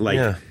I mean?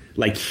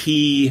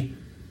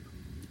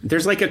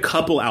 There's like a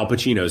couple Al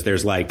Pacinos.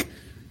 There's like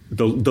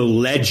the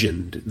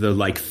legend, the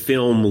like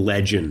film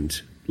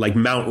legend, like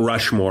Mount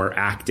Rushmore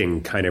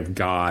acting kind of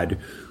god,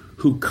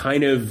 who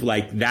kind of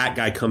like that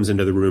guy comes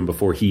into the room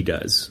before he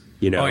does.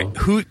 Right,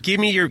 give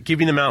me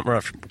the Mount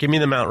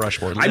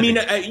Rushmore. I mean,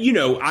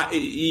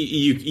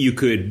 you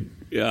could.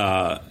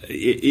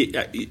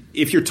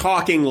 If you're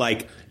talking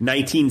like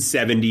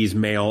 1970s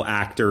male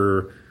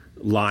actor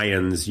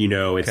lions,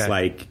 it's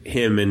like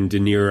him and De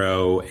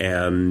Niro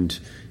and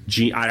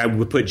I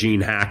would put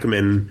Gene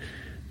Hackman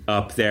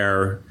up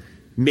there.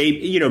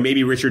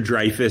 Maybe Richard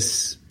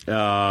Dreyfuss.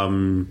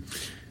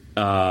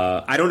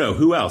 I don't know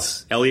who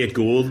else. Elliot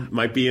Gould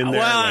might be in there.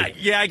 Well,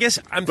 I guess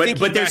I'm thinking.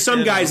 But there's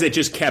some guys that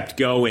just kept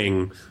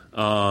going.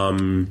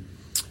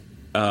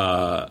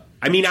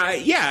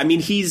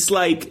 He's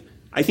like.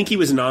 I think he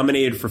was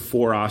nominated for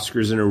 4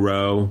 Oscars in a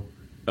row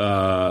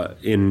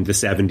in the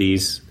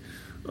 70s.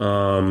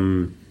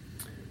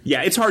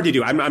 It's hard to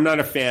do. I'm not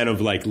a fan of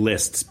like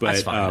lists, but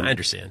that's fine. I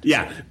understand.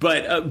 Yeah,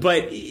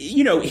 but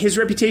his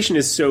reputation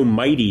is so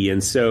mighty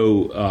and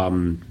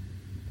so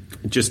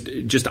just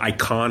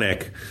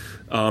iconic.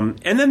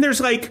 And then there's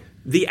like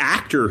the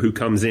actor who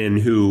comes in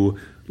who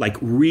like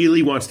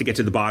really wants to get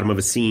to the bottom of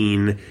a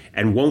scene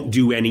and won't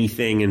do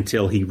anything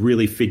until he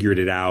really figured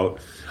it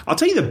out. I'll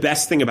tell you the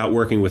best thing about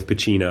working with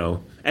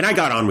Pacino, and I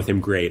got on with him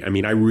great. I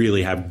mean, I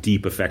really have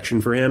deep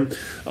affection for him.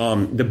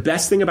 The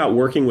best thing about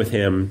working with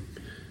him,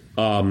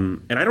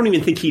 and I don't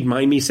even think he'd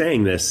mind me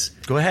saying this.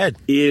 Go ahead.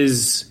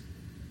 Is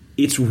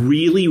it's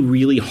really,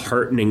 really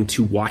heartening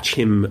to watch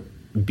him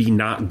be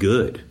not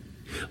good.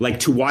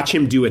 Like to watch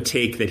him do a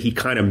take that he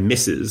kind of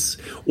misses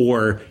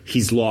or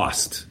he's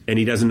lost and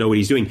he doesn't know what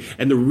he's doing.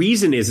 And the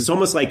reason is it's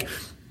almost like,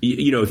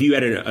 if you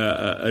had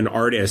an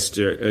artist,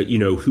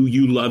 who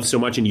you love so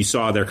much and you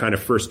saw their kind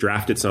of first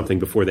draft at something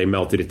before they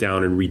melted it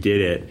down and redid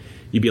it,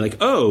 you'd be like,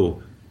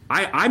 oh,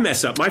 I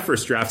mess up my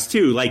first drafts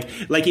too. Like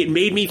it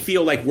made me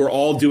feel like we're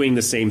all doing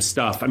the same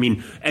stuff. I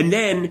mean, and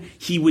then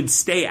he would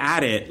stay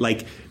at it.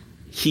 Like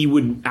he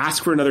would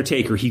ask for another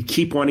take or he'd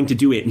keep wanting to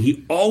do it. And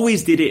he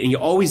always did it and he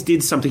always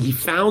did something. He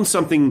found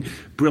something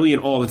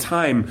brilliant all the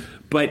time.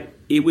 But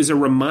it was a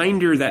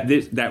reminder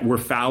that we're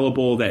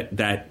fallible,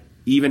 that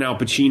even Al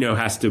Pacino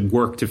has to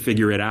work to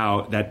figure it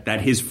out,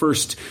 that his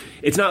first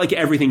 – it's not like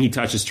everything he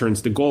touches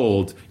turns to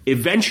gold.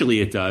 Eventually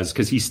it does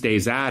because he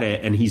stays at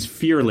it and he's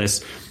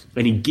fearless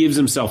and he gives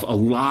himself a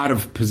lot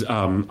of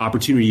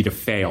opportunity to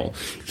fail.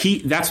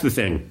 That's the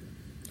thing.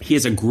 He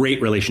has a great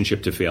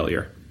relationship to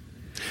failure.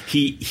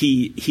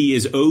 He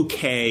is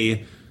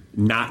okay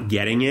not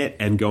getting it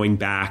and going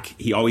back.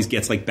 He always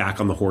gets like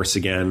back on the horse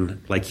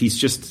again. Like he's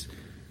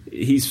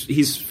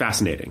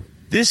fascinating.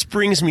 This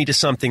brings me to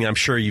something I'm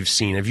sure you've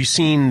seen. Have you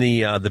seen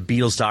the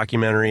Beatles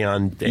documentary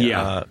on?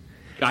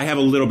 I have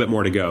a little bit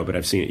more to go, but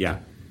I've seen it. Yeah.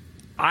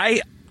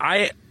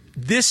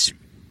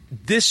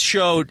 This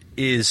show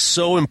is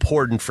so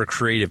important for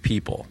creative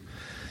people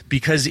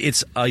because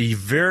it's a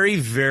very,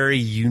 very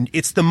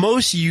it's the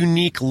most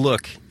unique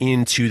look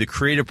into the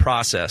creative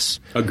process.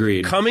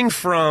 Agreed. Coming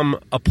from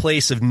a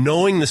place of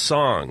knowing the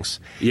songs,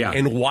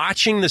 and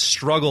watching the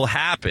struggle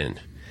happen.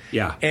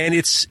 Yeah, and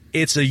it's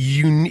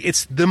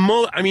the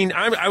most. I mean,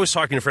 I was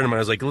talking to a friend of mine.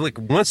 I was like, look,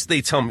 once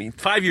they tell me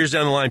 5 years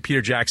down the line,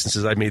 Peter Jackson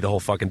says I made the whole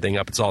fucking thing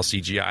up. It's all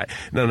CGI.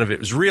 None of it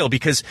was real,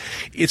 because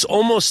it's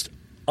almost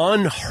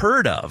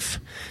unheard of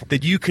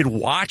that you could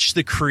watch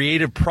the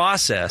creative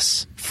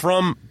process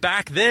from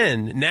back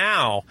then,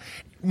 now,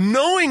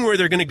 knowing where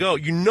they're going to go.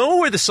 You know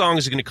where the song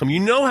is going to come. You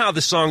know how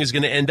the song is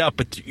going to end up,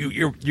 but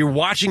you're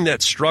watching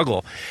that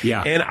struggle.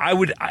 Yeah.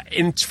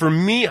 And for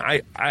me,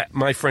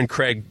 my friend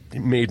Craig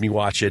made me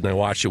watch it, and I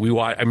watched it.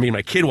 I made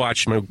my kid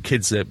watch. My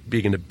kid's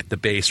big into the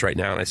bass right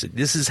now, and I said,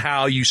 "This is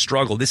how you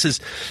struggle. This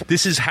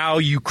is how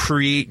you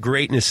create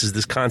greatness. Is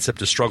this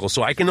concept of struggle?"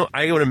 So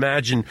I would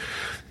imagine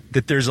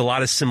that there's a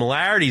lot of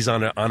similarities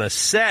on a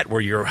set where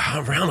you're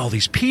around all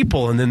these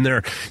people, and then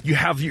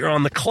you're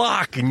on the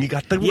clock, and you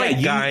got the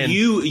right guy.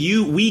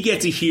 We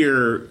get to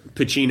hear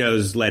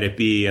Pacino's "Let It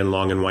Be" and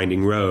 "Long and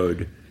Winding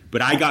Road,"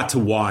 but I got to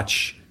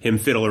watch him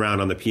fiddle around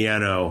on the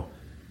piano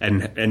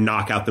and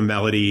knock out the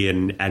melody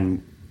and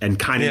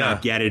kind of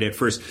not get it at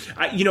first.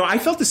 I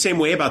felt the same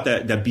way about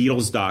the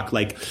Beatles doc.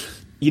 Like,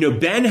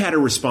 Ben had a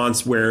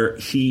response where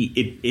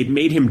it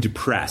made him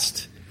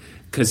depressed,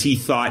 because he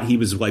thought he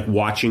was like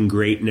watching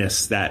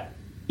greatness that,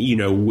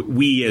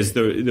 we as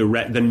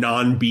the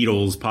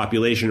non-Beatles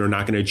population are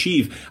not going to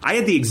achieve. I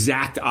had the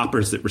exact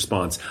opposite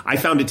response. I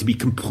found it to be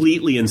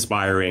completely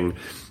inspiring,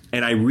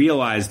 and I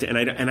realized, and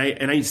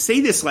I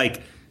say this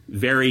like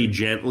very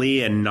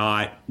gently and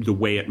not the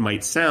way it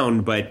might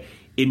sound, but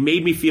it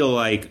made me feel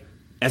like,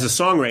 as a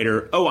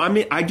songwriter,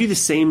 I do the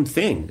same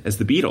thing as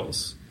the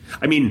Beatles.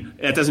 I mean,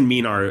 that doesn't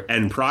mean our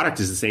end product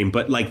is the same,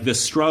 but like the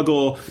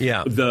struggle,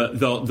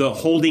 the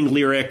holding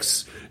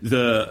lyrics,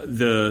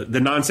 the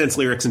nonsense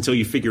lyrics until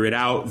you figure it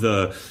out,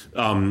 the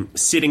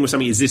sitting with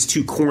somebody, is this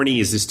too corny?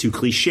 Is this too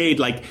cliched?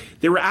 Like,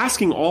 they were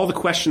asking all the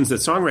questions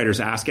that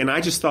songwriters ask, and I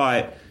just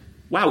thought,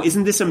 wow,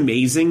 isn't this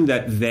amazing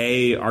that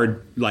they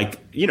are like,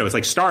 it's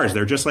like stars.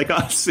 They're just like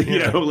us,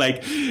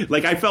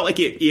 like I felt like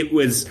it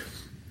was.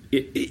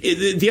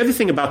 The other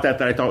thing about that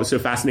I thought was so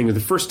fascinating was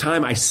the first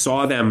time I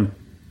saw them.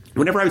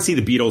 Whenever I would see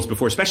the Beatles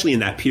before, especially in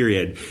that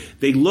period,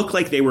 they looked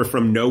like they were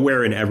from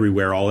nowhere and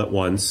everywhere all at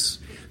once.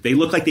 They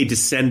looked like they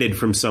descended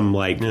from some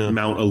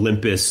Mount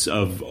Olympus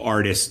of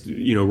artists,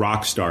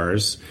 rock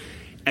stars.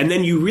 And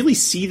then you really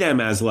see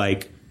them as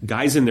like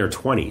guys in their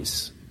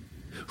 20s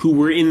who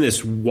were in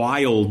this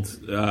wild,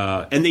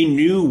 and they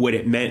knew what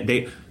it meant.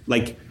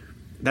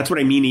 That's what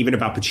I mean even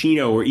about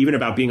Pacino, or even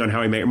about being on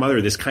How I Met Your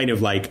Mother, this kind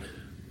of like,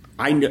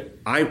 I'm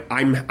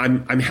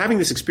having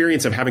this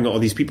experience of having all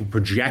these people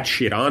project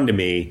shit onto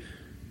me,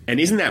 and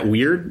isn't that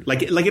weird?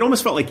 Like it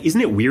almost felt like,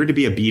 isn't it weird to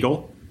be a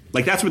Beatle?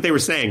 Like, that's what they were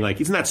saying.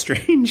 Like, isn't that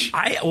strange?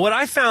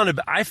 I found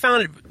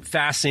it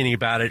fascinating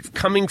about it,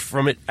 coming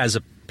from it as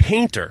a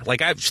painter.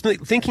 Like, I was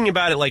thinking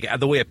about it like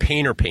the way a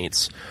painter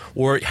paints,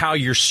 or how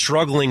you're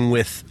struggling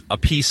with a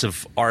piece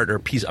of art or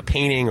a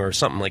painting or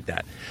something like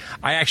that.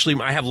 I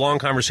have long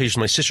conversations.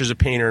 My sister's a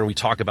painter, and we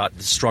talk about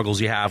the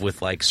struggles you have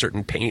with like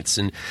certain paints,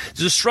 and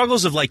the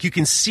struggles of like, you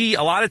can see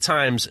a lot of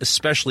times,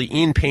 especially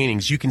in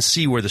paintings, you can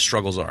see where the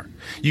struggles are.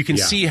 You can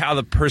see how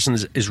the person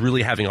is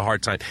really having a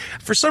hard time.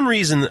 For some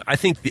reason, I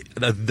think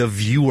the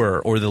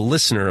viewer or the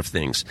listener of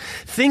things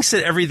thinks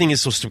that everything is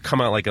supposed to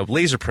come out like a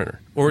laser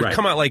printer, or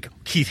come out like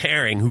Keith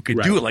Haring, who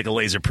could do it like a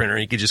laser printer,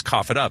 and he could just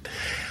cough it up.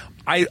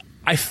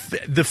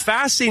 The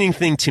fascinating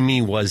thing to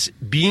me was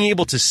being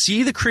able to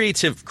see the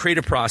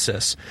creative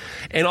process,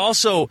 and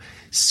also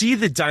see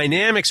the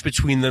dynamics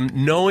between them,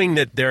 knowing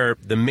that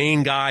the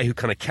main guy who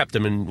kind of kept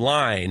them in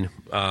line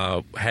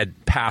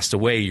had passed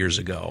away years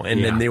ago,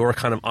 and then they were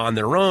kind of on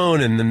their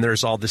own. And then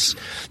there's all this.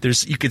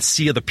 You could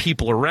see the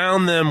people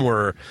around them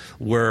were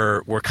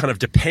kind of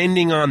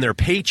depending on their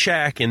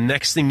paycheck, and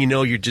next thing you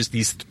know, you're just,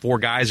 these four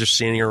guys are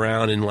standing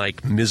around and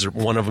like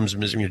miserable. One of them's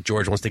miserable.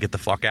 George wants to get the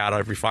fuck out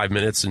every 5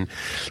 minutes, and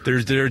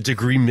they're a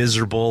degree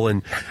miserable.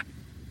 And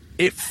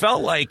it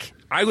felt like,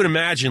 I would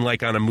imagine,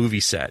 like on a movie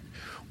set,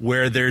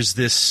 where there's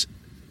this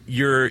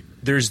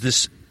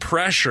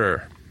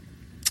pressure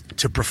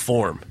to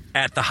perform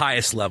at the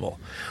highest level,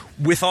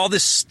 with all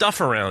this stuff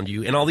around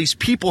you and all these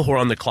people who are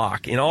on the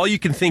clock, and all you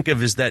can think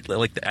of is that,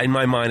 like, in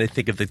my mind, I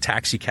think of the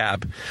taxi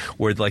cab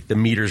where like the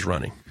meter's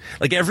running,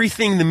 like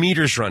everything, the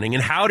meter's running.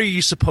 And how are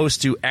you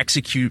supposed to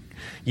execute,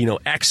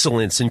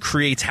 excellence and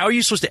how are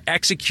you supposed to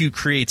execute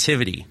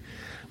creativity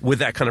with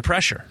that kind of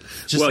pressure?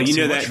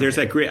 There's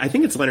that great, I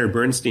think it's Leonard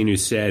Bernstein who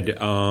said,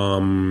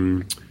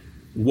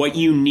 what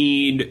you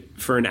need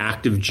for an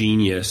act of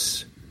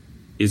genius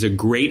is a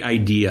great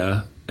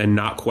idea and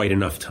not quite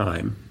enough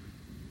time.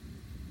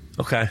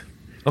 Okay.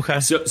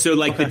 So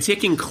like the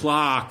ticking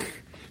clock.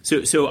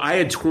 So I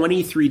had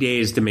 23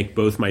 days to make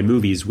both my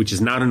movies, which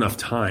is not enough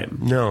time.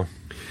 No.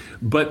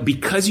 But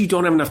because you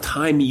don't have enough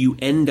time, you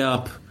end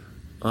up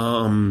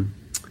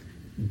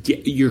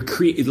you're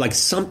like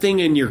something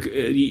in your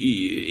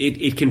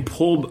it can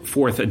pull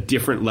forth a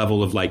different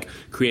level of like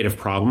creative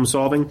problem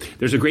solving.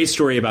 There's a great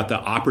story about the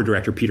opera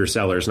director Peter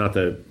Sellers, not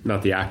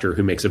the actor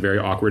who makes a very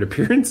awkward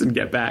appearance in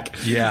Get Back.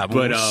 Yeah,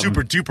 but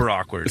super duper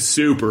awkward.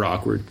 Super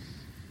awkward.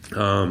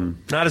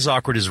 Not as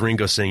awkward as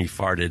Ringo saying he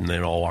farted and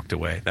then all walked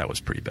away. That was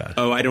pretty bad.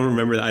 Oh, I don't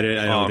remember that. I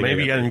don't think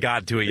maybe he hadn't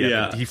got to it yet.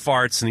 Yeah. He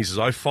farts and he says,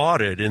 "I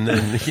farted," and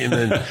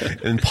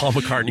then Paul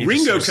McCartney.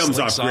 Ringo comes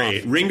off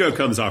great. Ringo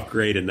comes off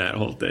great in that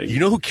whole thing. You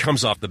know who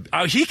comes off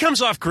he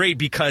comes off great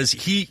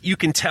because you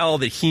can tell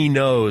that he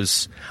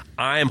knows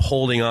I am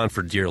holding on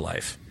for dear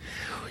life.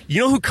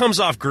 You know who comes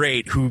off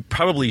great, who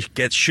probably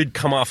should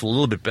come off a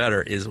little bit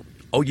better is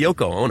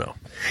Yoko Ono.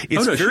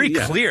 It's very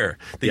clear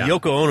that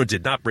Yoko Ono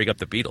did not break up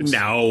the Beatles.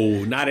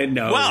 No.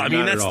 Well, I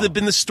mean, that's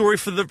been the story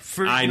for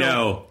I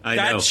know.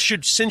 That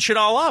should cinch it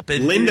all up.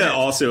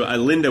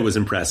 Linda was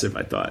impressive,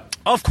 I thought.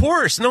 Of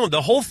course. No,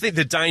 the whole thing,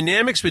 the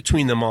dynamics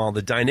between them all,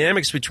 the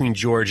dynamics between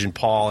George and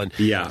Paul, and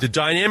the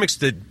dynamics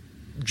that,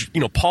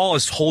 Paul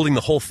is holding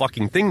the whole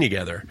fucking thing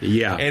together.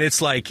 Yeah. And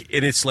it's like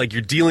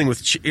you're dealing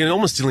with,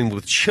 almost dealing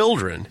with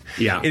children.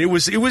 Yeah. And it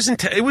was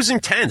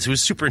intense. It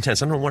was super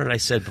intense. I don't know what I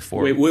said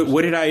before. Wait,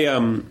 what did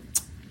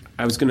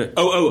I was going to...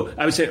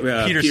 I was saying...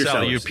 Peter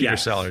Sellers. Peter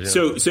Sellers.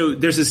 Yeah. So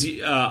there's this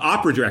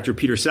opera director,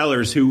 Peter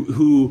Sellers,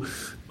 who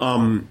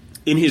in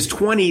his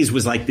 20s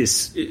was like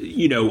this,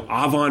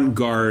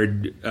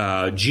 avant-garde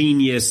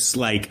genius.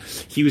 Like,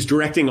 he was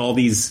directing all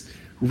these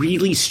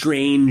really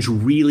strange,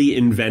 really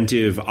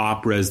inventive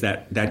operas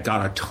that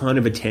got a ton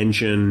of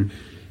attention.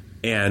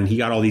 And he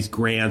got all these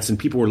grants and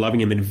people were loving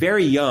him. And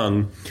very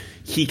young,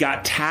 he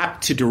got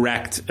tapped to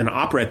direct an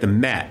opera at the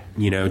Met,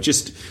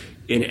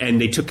 And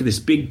they took this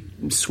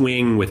big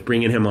swing with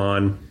bringing him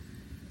on,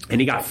 and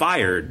he got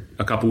fired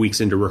a couple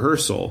weeks into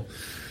rehearsal.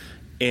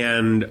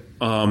 And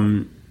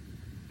a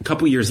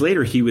couple years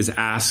later, he was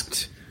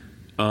asked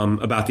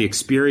about the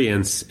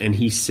experience, and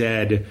he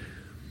said,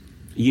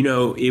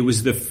 it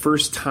was the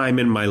first time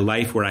in my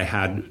life where I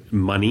had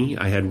money.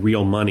 I had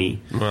real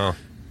money. Wow.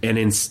 And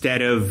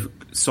instead of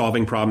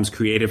solving problems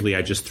creatively,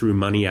 I just threw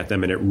money at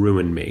them, and it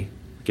ruined me.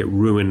 It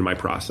ruined my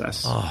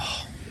process.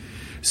 Oh.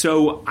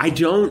 So I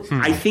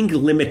think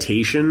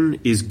limitation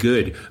is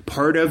good.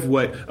 Part of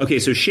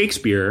so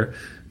Shakespeare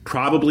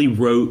probably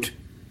wrote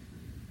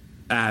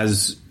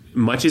as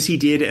much as he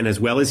did and as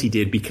well as he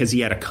did because he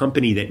had a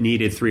company that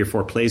needed 3 or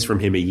 4 plays from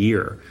him a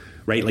year,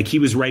 right? Like he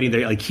was writing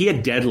he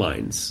had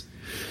deadlines.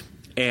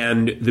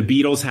 And the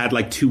Beatles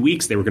had 2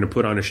 weeks they were going to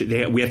put on a show.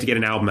 We have to get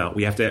an album out.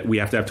 We have to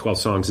have 12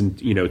 songs in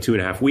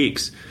 2.5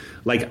 weeks.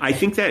 I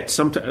think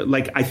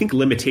that I think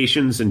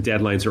limitations and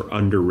deadlines are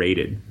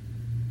underrated.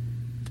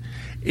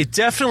 It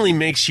definitely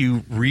makes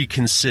you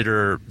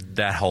reconsider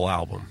that whole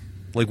album.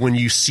 When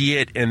you see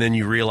it and then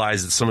you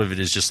realize that some of it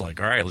is just all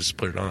right, let's just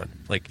put it on.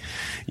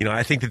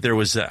 I think that there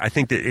was, I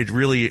think that it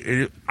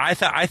really, I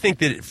think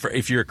that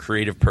if you're a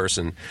creative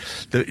person,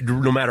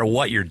 no matter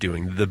what you're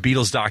doing, the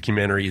Beatles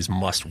documentary is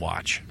must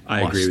watch.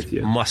 I agree with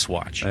you. Must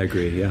watch. I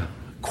agree, yeah.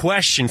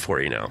 Question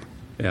for you now.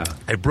 Yeah.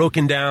 I've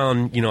broken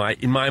down,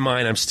 in my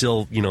mind, I'm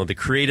still, the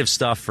creative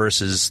stuff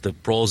versus the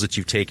roles that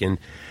you've taken.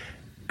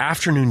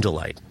 Afternoon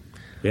Delight.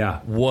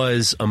 Yeah.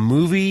 Was a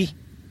movie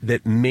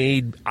that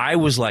I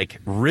was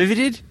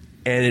riveted,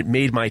 and it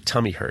made my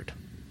tummy hurt.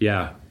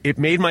 Yeah. It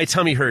made my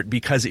tummy hurt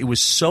because it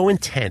was so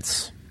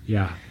intense.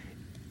 Yeah.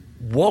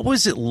 What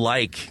was it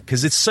like?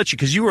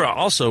 Because you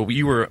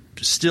were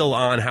still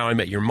on How I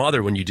Met Your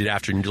Mother when you did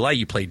Afternoon Delight.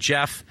 You played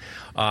Jeff,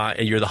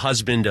 and you're the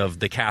husband of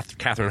the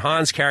Catherine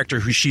Hahn's character,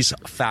 she's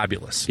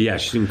fabulous. Yeah,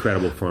 she's an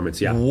incredible performance,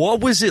 yeah.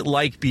 What was it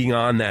like being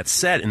on that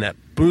set in that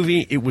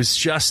movie? It was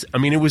just,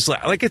 it was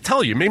like I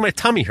tell you, it made my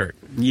tummy hurt.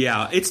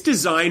 Yeah, it's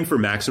designed for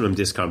maximum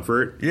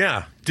discomfort.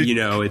 Yeah.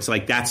 It's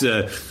that's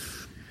a...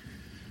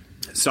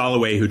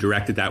 Soloway, who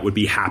directed that, would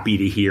be happy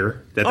to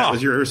hear that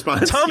was your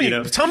response. Tummy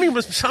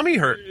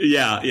hurt.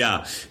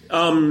 Yeah.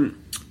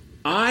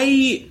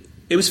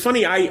 It was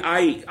funny.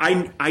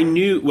 I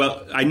knew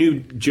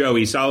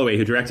Joey Soloway,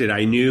 who directed.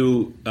 I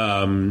knew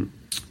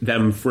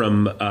them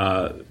from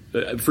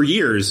for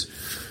years,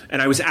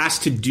 and I was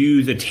asked to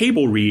do the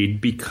table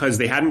read because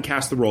they hadn't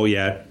cast the role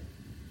yet,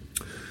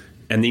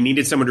 and they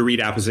needed someone to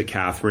read opposite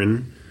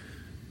Catherine,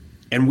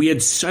 and we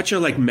had such a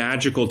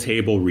magical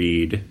table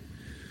read.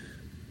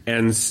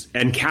 And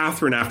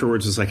Catherine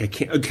afterwards was like, I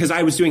can't, because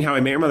I was doing How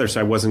I Met Your Mother, so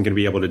I wasn't going to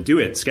be able to do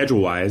it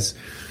schedule-wise.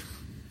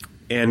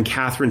 And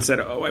Catherine said,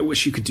 I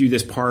wish you could do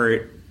this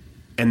part.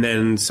 And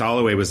then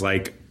Soloway was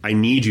like, I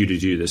need you to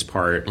do this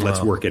part.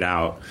 Let's work it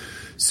out.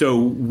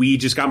 So we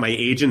just got my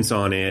agents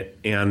on it.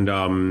 And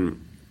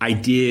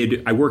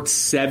I worked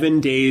 7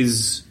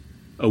 days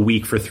a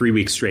week for 3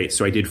 weeks straight.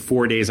 So I did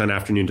 4 days on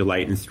Afternoon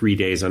Delight and 3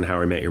 days on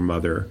How I Met Your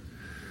Mother.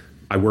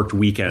 I worked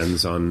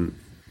weekends on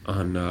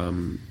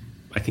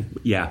I think,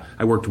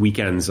 I worked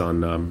weekends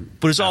on.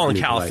 But it's all in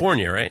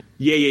California, right?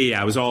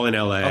 Yeah. It was all in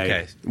LA.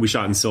 Okay. We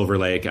shot in Silver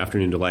Lake,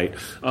 Afternoon Delight.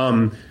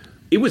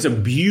 It was a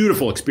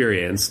beautiful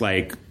experience.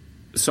 Like,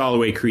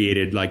 Soloway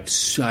created like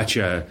such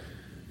a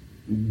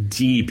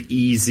deep,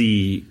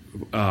 easy.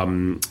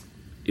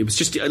 It was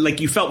just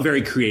like you felt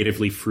very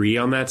creatively free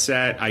on that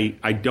set.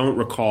 I don't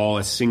recall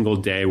a single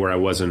day where I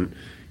wasn't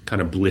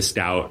kind of blissed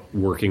out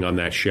working on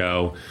that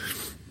show.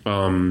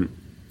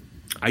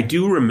 I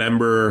do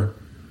remember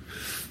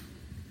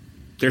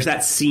there's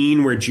that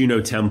scene where Juno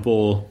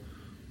Temple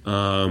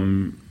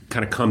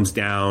kind of comes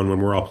down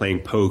when we're all playing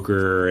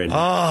poker and we're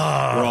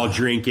all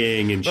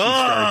drinking and she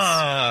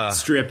starts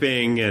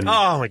stripping and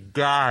oh my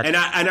god. And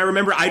I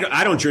remember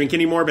I don't drink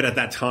anymore, but at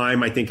that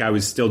time I think I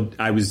would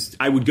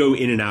go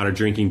in and out of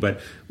drinking,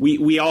 but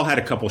we all had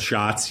a couple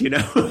shots, you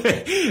know.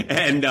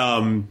 and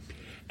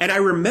I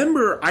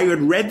remember I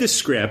had read the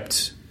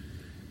script,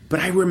 but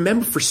I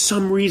remember for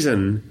some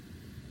reason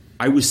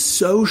I was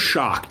so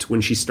shocked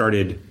when she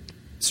started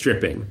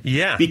stripping.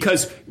 Yeah.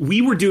 Because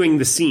we were doing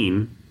the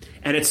scene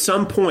and at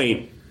some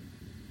point,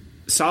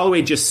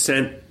 Soloway just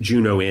sent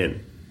Juno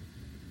in.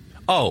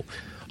 Oh,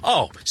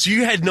 so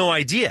you had no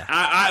idea?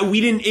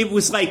 We didn't. It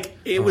was like,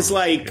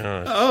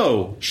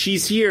 oh,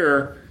 she's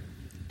here,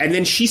 and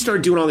then she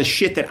started doing all this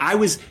shit that I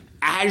was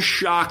as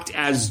shocked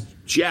as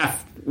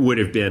Jeff would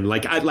have been.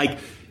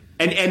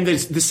 And the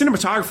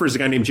cinematographer is a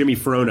guy named Jimmy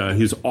Ferrona,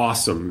 who's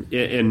awesome,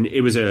 and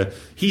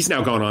he's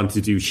now gone on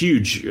to do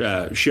huge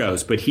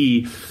shows, but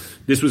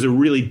this was a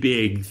really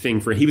big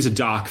thing for him. He was a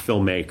doc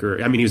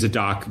filmmaker. I mean, he was a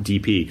doc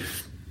DP.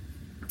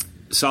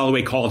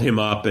 Soloway called him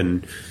up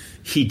and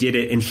he did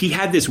it. And he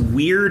had this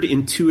weird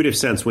intuitive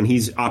sense when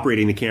he's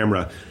operating the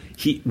camera.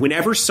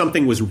 Whenever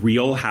something was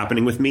real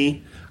happening with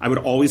me, I would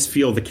always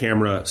feel the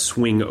camera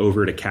swing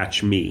over to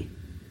catch me.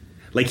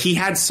 Like he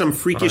had some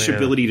freakish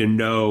ability to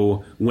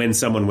know when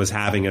someone was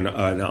having an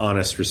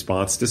honest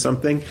response to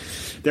something.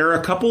 There are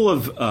a couple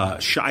of I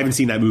haven't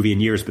seen that movie in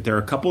years, but there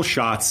are a couple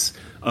shots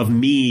of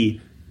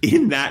me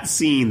in that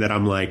scene that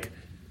I'm like,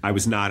 I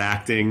was not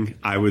acting.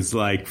 I was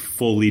like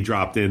fully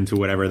dropped into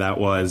whatever that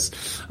was.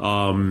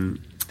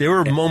 There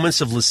were moments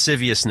of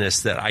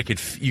lasciviousness that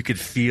you could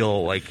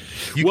feel like.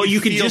 You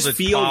could just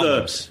feel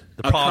a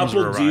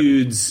couple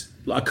dudes,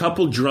 a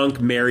couple drunk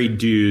married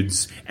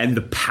dudes, and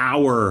the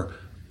power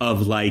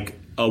of like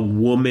a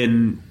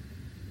woman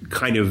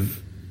kind of.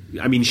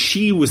 I mean,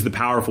 she was the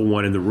powerful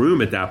one in the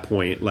room at that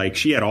point. Like,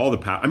 she had all the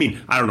power. I mean,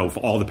 I don't know if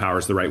all the power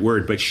is the right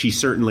word, but she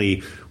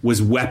certainly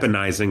was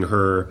weaponizing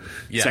her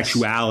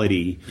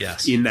sexuality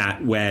in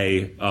that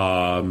way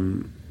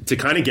to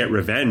kind of get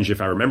revenge,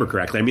 if I remember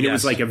correctly. I mean, it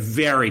was like a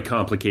very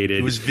complicated.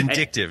 It was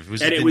vindictive.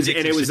 It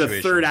was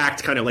a third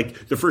act, kind of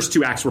like the first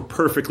two acts were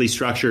perfectly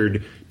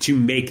structured to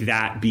make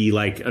that be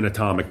like an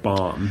atomic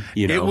bomb.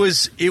 You know,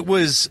 it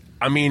was.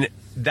 I mean,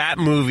 that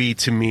movie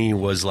to me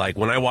was like,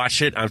 when I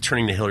watched it, I'm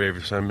turning to Hillary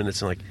every 7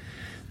 minutes and like,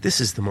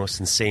 this is the most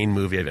insane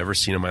movie I've ever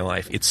seen in my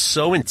life. It's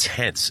so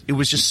intense. It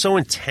was just so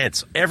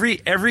intense.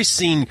 Every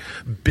scene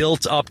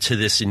built up to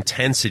this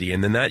intensity,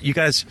 and then that you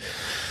guys.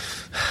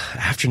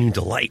 Afternoon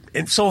Delight.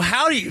 And so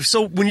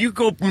when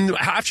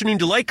Afternoon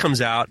Delight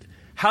comes out,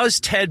 how's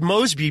Ted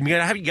Mosby?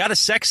 You got a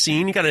sex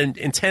scene, you got an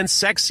intense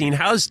sex scene.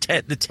 How's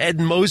the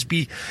Ted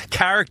Mosby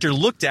character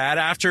looked at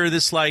after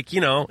this, like, you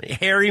know,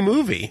 hairy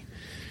movie?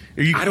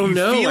 I don't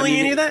know. Feeling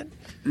any of that?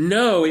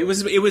 No, it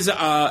was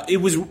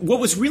what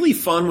was really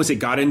fun was it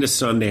got into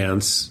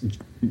Sundance.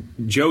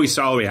 Joey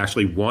Soloway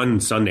actually won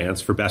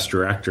Sundance for Best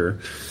Director.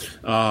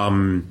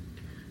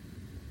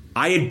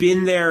 I had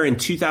been there in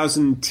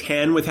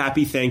 2010 with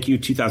Happy Thank You,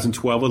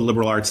 2012 with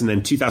Liberal Arts, and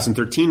then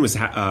 2013 was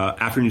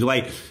Afternoon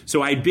Delight.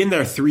 So I had been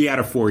there 3 out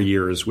of 4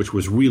 years, which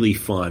was really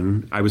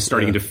fun. I was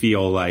starting to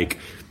feel like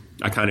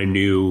I kind of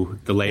knew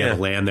the lay of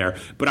the land there.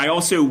 But I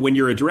also, when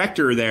you're a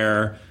director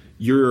there,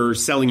 you're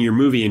selling your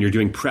movie and you're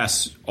doing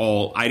press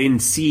I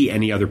didn't see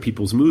any other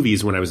people's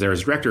movies when I was there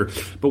as director.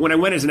 But when I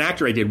went as an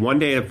actor, I did 1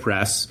 day of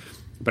press.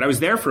 But I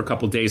was there for a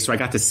couple of days, so I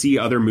got to see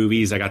other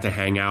movies. I got to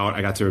hang out.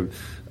 I got to...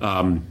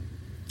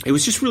 it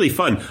was just really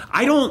fun.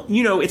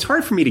 It's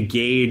hard for me to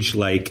gauge,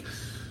 like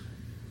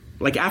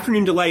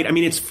Afternoon Delight. I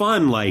mean, it's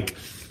fun. Like,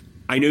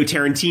 I know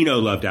Tarantino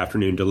loved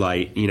Afternoon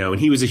Delight, you know, and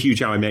he was a huge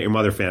How I Met Your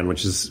Mother fan,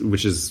 which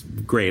is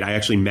great. I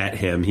actually met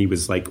him. He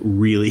was like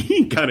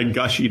really kind of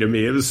gushy to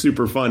me. It was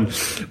super fun.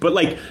 But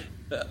like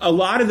a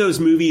lot of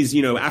those movies,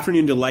 you know,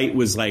 Afternoon Delight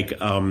was like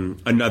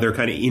another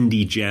kind of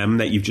indie gem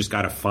that you've just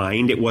got to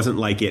find. It wasn't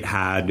like it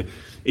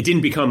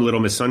didn't become Little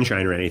Miss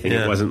Sunshine or anything.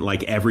 Yeah. It wasn't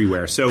like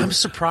everywhere. So I'm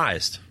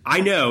surprised.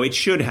 I know it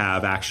should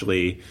have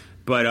actually,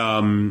 but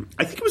I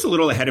think it was a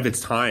little ahead of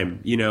its time.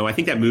 You know, I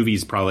think that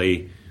movie's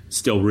probably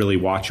still really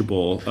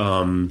watchable.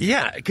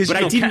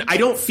 But I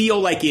don't feel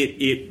like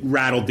it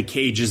rattled the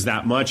cages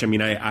that much. I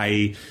mean,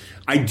 I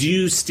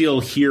do still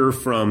hear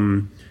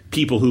from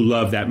people who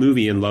love that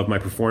movie and love my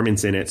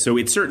performance in it. So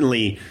it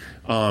certainly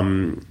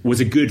was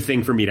a good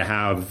thing for me to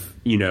have,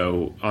 you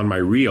know, on my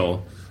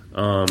reel.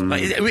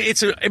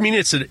 It's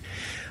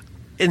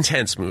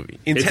intense movie.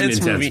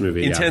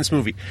 Intense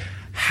movie.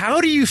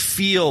 How do you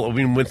feel?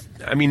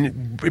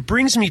 It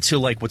brings me to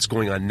like what's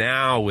going on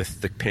now with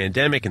the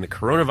pandemic and the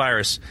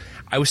coronavirus.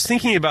 I was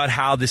thinking about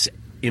how this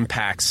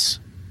impacts,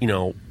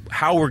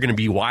 how we're going to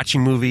be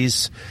watching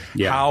movies,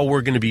 how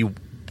we're going to be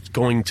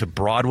going to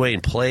Broadway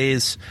and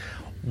plays.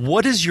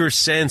 What is your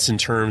sense in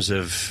terms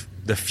of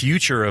the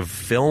future of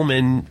film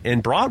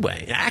and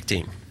Broadway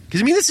acting?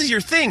 Because this is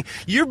your thing.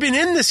 You've been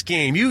in this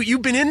game.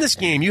 You've been in this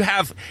game. You're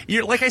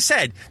like I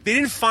said, they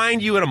didn't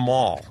find you at a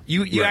mall.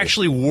 You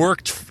actually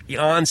worked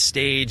on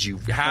stage. You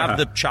have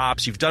the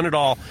chops. You've done it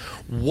all.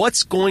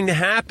 What's going to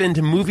happen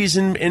to movies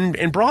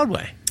in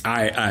Broadway?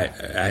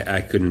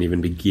 I couldn't even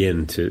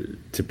begin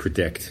to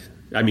predict.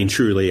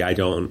 Truly, I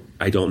don't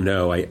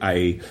know.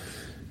 I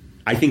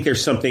think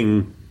there's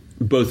something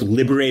both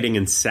liberating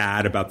and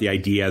sad about the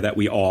idea that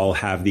we all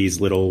have these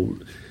little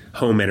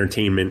home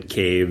entertainment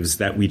caves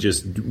that we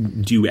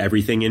just do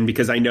everything in,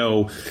 because I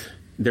know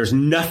there's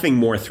nothing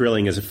more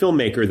thrilling as a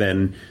filmmaker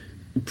than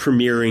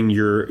premiering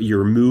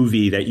your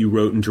movie that you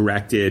wrote and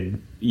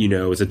directed,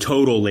 as a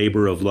total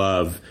labor of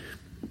love,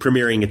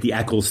 premiering at the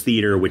Eccles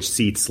Theater, which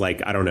seats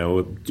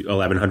 1,100,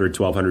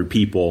 1,200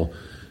 people,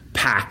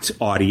 packed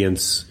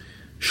audience,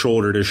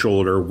 shoulder to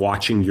shoulder,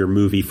 watching your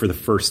movie for the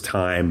first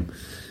time.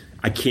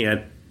 I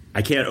can't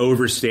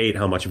overstate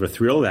how much of a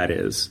thrill that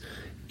is.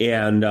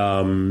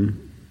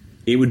 And,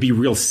 it would be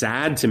real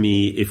sad to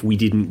me if we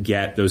didn't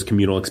get those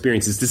communal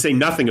experiences, to say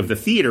nothing of the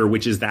theater,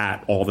 which is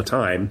that all the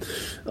time.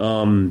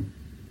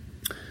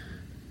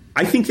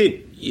 I think that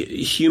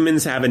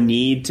humans have a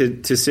need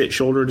to sit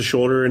shoulder to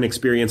shoulder and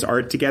experience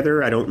art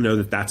together. I don't know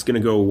that that's going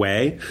to go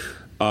away.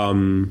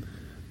 I'm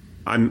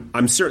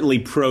certainly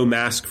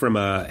pro-mask from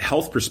a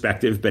health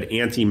perspective, but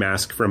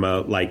anti-mask from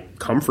a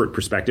comfort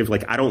perspective.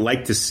 I don't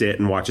like to sit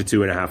and watch a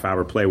 2.5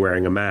 hour play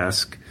wearing a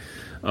mask.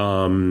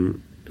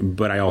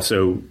 But I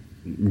also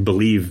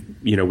believe,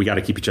 we got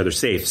to keep each other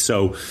safe.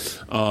 So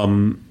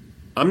I'm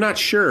not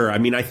sure.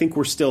 I think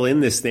we're still in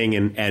this thing,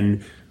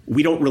 and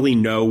we don't really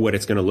know what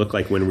it's going to look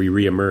like when we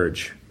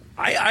reemerge.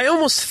 I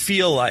almost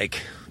feel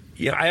like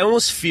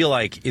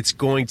it's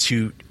going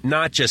to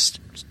not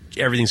just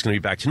everything's going to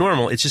be back to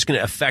normal. It's just going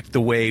to affect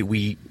the way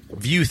we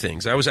view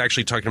things. I was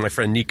actually talking to my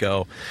friend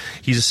Nico.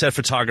 He's a set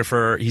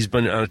photographer. He's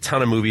been on a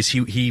ton of movies.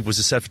 He was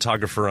a set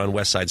photographer on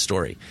West Side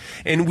Story.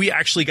 And we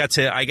actually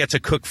I got to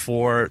cook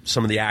for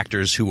some of the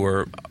actors who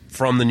were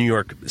from the New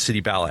York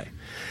City Ballet.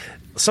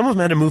 Some of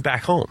them had to move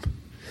back home.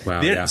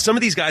 Wow, yeah. Some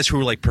of these guys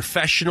who were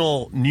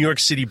professional New York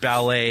City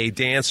Ballet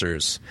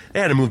dancers,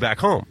 they had to move back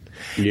home.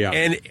 Yeah.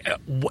 And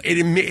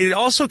it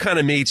also kind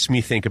of makes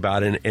me think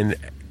about it, and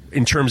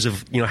in terms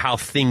of how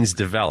things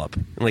develop.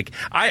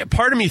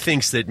 Part of me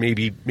thinks that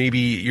maybe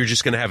you're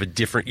just going to have you're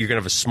going to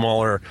have a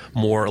smaller,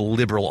 more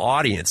liberal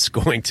audience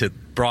going to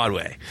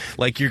Broadway.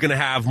 You're going to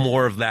have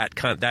more of that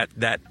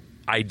that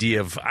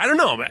idea of, I don't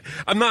know.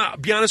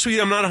 Be honest with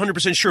you, I'm not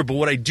 100% sure. But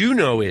what I do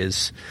know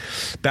is,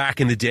 back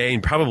in the day,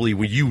 and probably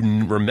when you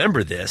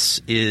remember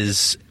this,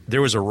 is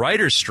there was a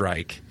writer's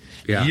strike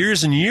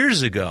years and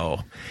years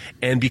ago.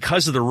 And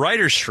because of the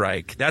writer's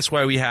strike, that's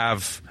why we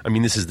have,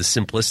 this is the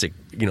simplistic,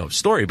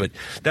 story, but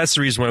that's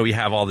the reason why we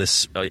have all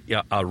this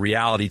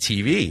reality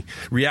TV.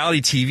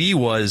 Reality TV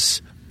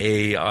was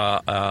a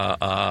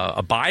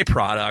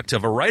byproduct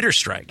of a writer's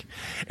strike.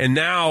 And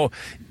now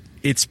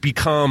it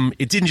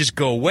didn't just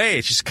go away,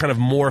 it's just kind of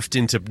morphed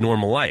into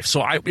normal life.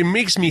 So it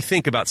makes me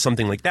think about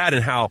something like that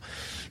and how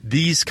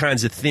these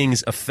kinds of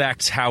things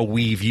affect how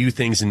we view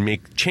things and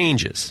make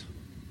changes.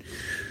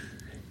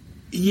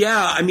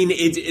 Yeah,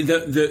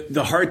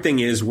 the hard thing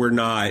is we're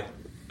not,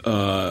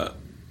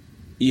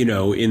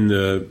 in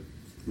the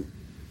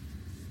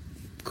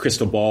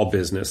crystal ball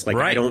business.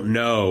 Right. I don't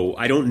know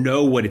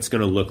what it's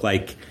going to look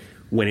like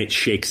when it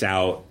shakes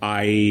out.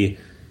 I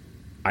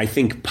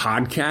think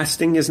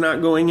podcasting is not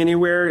going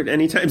anywhere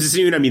anytime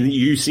soon.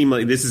 You seem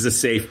like this is a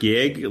safe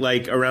gig,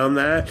 around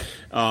that.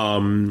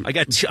 I'm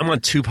on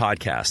 2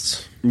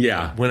 podcasts.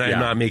 Yeah. When I'm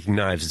not making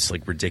knives, it's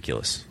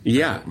ridiculous.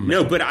 Yeah.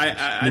 No, but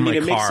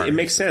it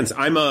makes sense.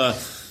 I'm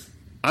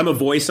a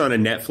voice on a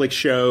Netflix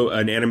show,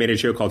 an animated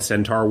show called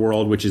Centaur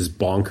World, which is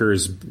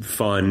bonkers,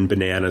 fun,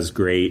 bananas,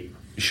 great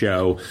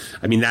show.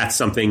 That's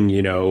something,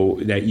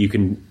 that you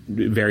can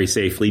very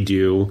safely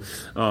do.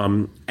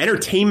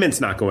 Entertainment's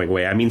not going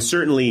away.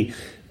 Certainly,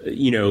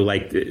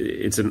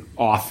 it's an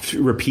oft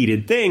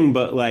repeated thing,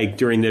 but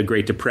during the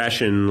Great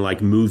Depression,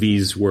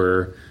 movies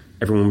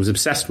everyone was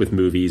obsessed with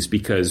movies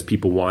because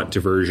people want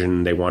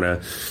diversion. They want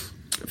to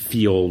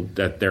feel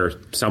that they're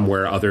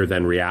somewhere other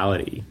than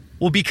reality.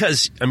 Well,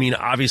 because,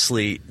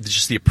 obviously,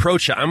 just the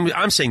approach.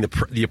 I'm saying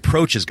the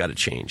approach has got to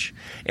change.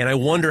 And I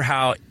wonder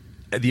how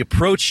the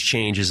approach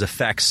changes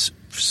affects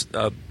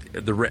the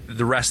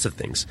rest of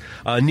things.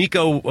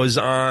 Nico was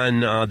on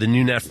the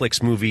new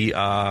Netflix movie,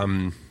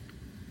 Don't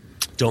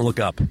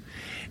Look Up.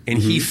 And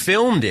he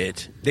filmed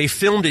it. They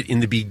filmed it in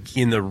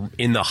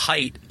the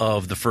height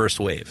of the first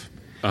wave.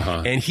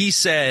 Uh-huh. And he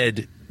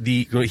said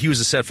he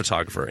was a set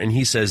photographer, and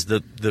he says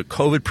the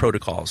COVID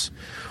protocols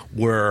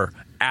were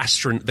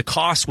the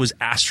cost was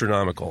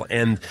astronomical,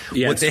 and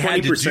Yeah, what it's they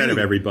had to 20% do of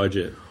every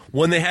budget.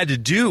 when they had to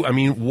do, I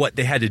mean, what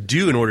they had to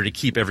do in order to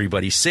keep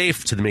everybody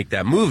safe to make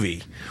that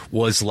movie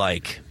was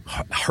like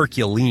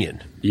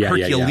Herculean.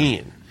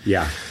 Herculean.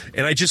 Yeah.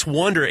 And I just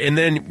wonder, and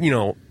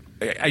then,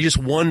 I just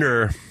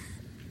wonder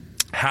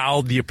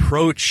how the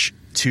approach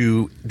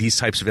to these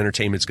types of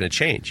entertainment is going to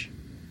change.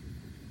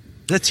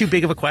 Is that too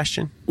big of a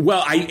question?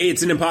 Well,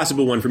 it's an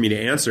impossible one for me to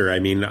answer. I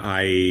mean,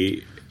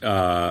 I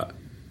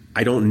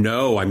don't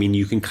know. I mean,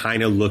 you can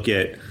kind of look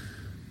at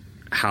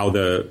how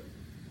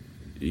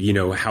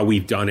how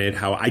we've done it.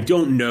 How I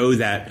don't know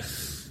that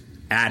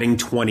adding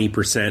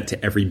 20%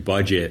 to every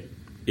budget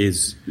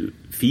is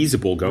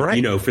feasible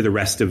going, for the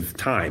rest of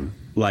time.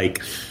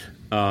 Like,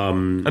 I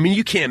mean,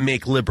 you can't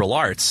make liberal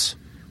arts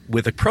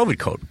with a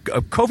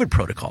COVID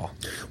protocol.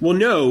 Well,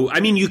 no.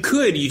 I mean, you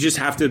could. You just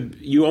have to.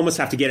 You almost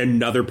have to get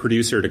another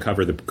producer to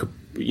cover the,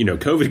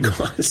 COVID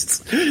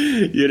costs.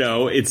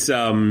 It's.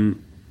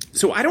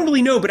 So I don't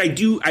really know, but I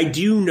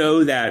do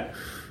know that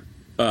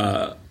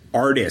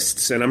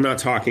artists, and I'm not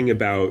talking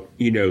about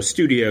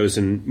studios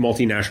and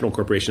multinational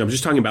corporations. I'm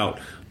just talking about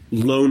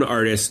lone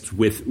artists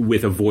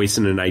with a voice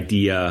and an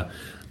idea.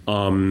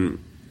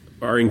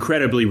 Are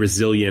incredibly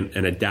resilient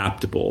and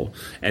adaptable,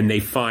 and they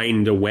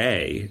find a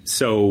way.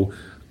 So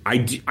I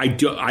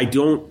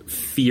don't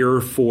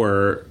fear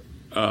for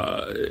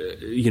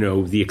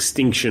the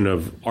extinction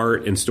of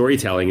art and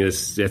storytelling.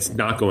 It's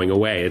not going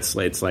away. It's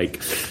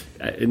like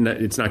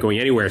it's not going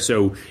anywhere.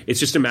 So it's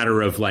just a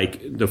matter of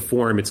like the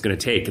form it's going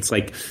to take. It's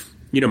like,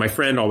 my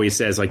friend always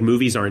says, like,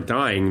 movies aren't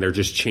dying, they're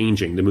just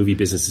changing. The movie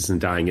business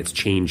isn't dying, it's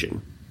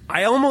changing.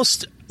 I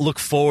almost look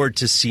forward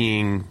to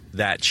seeing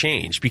that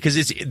change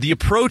because the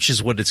approach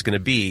is what it's going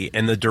to be,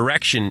 and the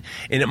direction,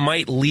 and it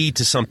might lead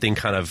to something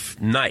kind of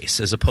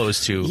nice as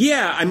opposed to.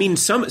 Yeah, I mean,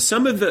 some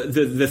of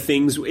the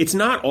things, it's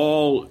not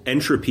all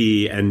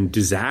entropy and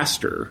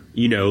disaster.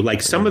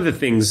 Like some of the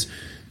things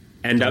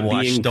end up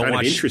being kind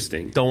of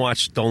interesting.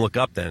 Don't Look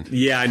Up then.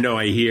 Yeah, I know.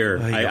 I hear.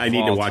 I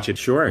need to watch it.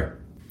 Sure.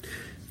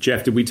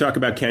 Jeff, did we talk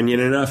about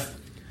Kenyon enough?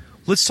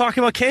 Let's talk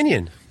about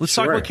Kenyon.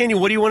 Talk about Kenyon.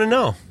 What do you want to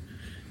know?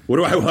 What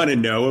do I want to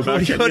know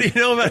about Kenyon? What do you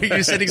know about it?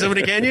 You're sending someone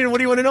to Kenyon? What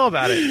do you want to know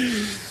about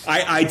it?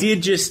 I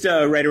did just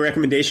write a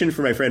recommendation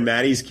for my friend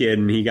Maddie's kid,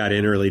 and he got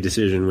in early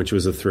decision, which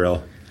was a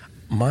thrill.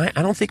 I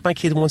don't think my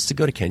kid wants to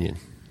go to Kenyon.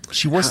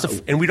 She wants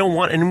to, and we don't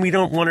want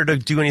her to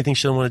do anything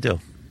she doesn't want to do.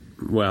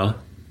 Well,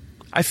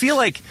 I feel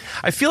like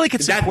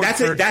it's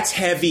important. That's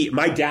heavy.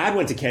 My dad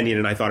went to Kenyon,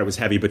 and I thought it was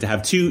heavy, but to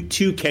have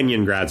two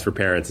Kenyon grads for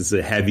parents is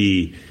a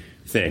heavy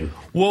thing.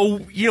 Well,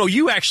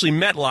 you actually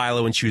met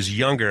Lila when she was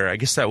younger. I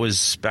guess that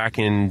was back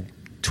in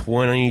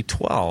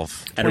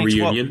 2012. At a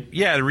reunion?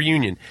 Yeah, at a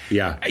reunion.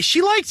 Yeah.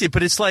 She liked it,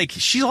 but it's like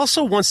she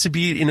also wants to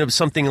be in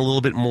something a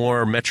little bit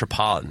more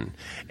metropolitan.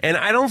 And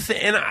I don't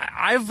think, and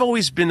I've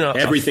always been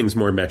everything's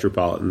more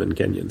metropolitan than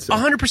Kenyon. So.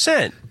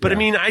 100%. But yeah. I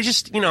mean, I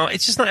just,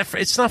 it's just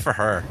not for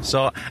her.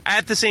 So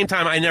at the same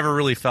time, I never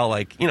really felt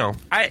like,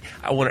 I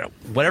want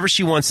whatever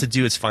she wants to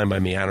do, it's fine by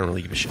me. I don't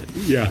really give a shit.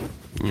 Yeah.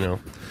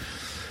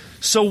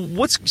 So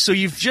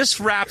you've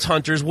just wrapped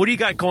Hunters. What do you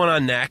got going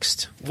on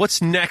next?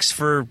 What's next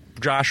for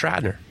Josh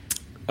Radnor?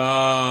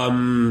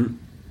 I'm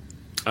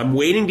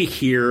waiting to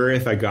hear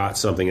if I got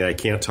something that I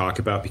can't talk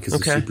about because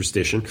of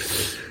superstition.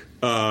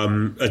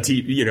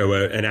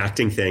 An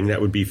acting thing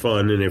that would be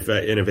fun, and if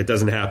it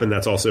doesn't happen,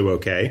 that's also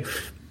okay.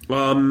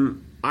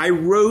 I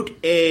wrote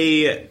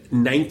a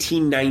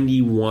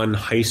 1991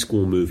 high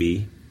school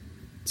movie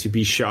to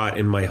be shot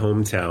in my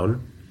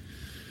hometown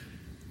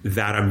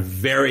that I'm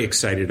very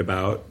excited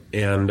about,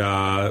 and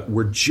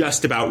we're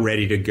just about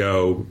ready to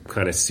go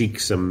kind of seek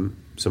some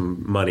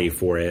money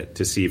for it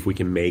to see if we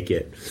can make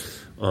it.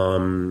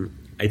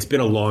 It's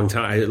been a long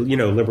time.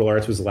 Liberal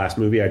Arts was the last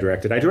movie I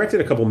directed. I directed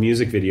a couple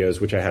music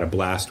videos, which I had a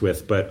blast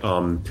with, but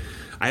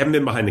I haven't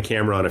been behind the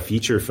camera on a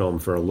feature film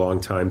for a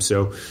long time,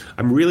 so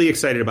I'm really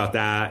excited about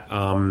that.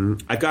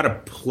 I've got a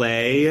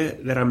play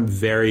that I'm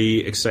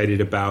very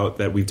excited about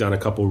that we've done a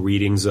couple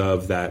readings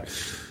of that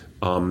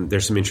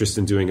there's some interest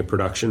in doing a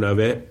production of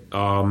it.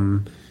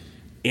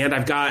 And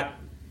I've got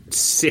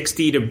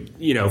 60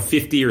 to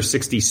 50 or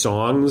 60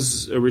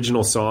 songs,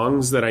 original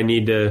songs that I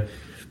need to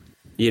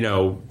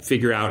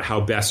figure out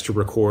how best to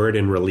record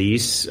and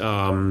release.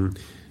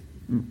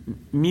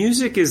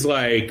 Music is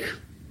like,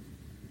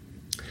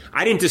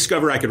 I didn't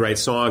discover I could write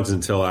songs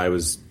until I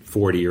was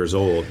 40 years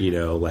old, so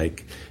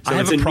I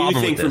have it's a problem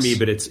new thing with for this.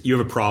 me, but you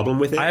have a problem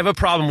with it? I have a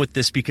problem with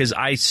this because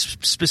I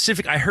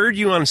heard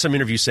you on some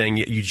interview saying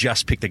you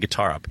just picked the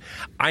guitar up.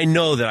 I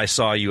know that I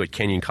saw you at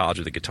Kenyon College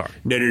with the guitar.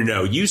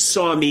 No. You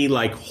saw me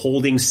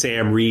holding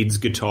Sam Reed's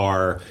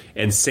guitar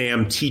and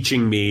Sam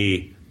teaching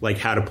me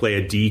how to play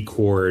a D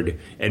chord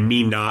and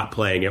me not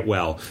playing it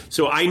well.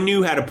 So I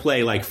knew how to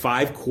play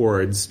 5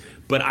 chords,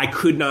 but I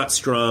could not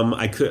strum.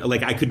 I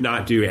could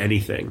not do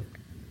anything.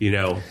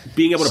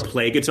 Being able to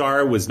play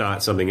guitar was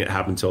not something that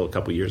happened until a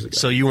couple years ago.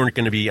 So you weren't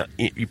going to be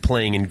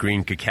playing in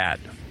Green Cat?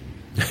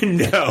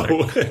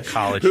 No.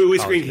 College. Who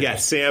was Green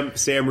Cat?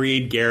 Sam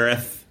Reed,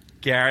 Gareth.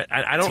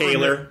 I don't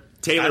Taylor. remember.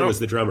 Taylor was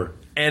the drummer.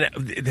 And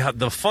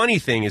the funny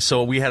thing is,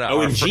 so we had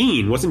and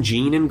Gene. Wasn't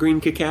Gene in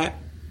Green Cat?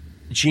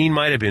 Gene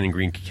might have been in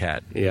Green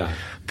Cat. Yeah.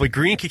 But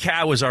Green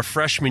Cat was our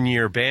freshman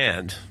year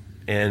band.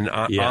 And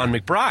on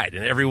McBride,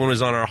 and everyone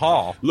was on our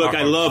hall. Look,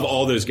 I love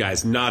all those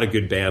guys. Not a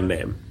good band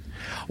name.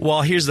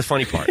 Well, here's the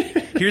funny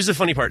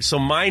part. So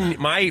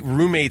my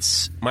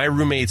roommates,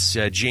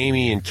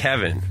 Jamie and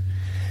Kevin,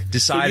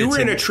 decided. So you were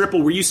in a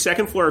triple. Were you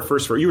second floor or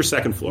first floor? You were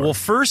second floor. Well,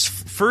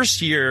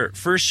 first year,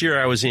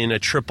 I was in a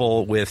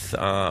triple with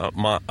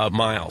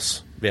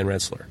Miles Van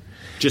Rensselaer.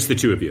 Just the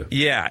two of you.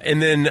 Yeah,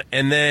 and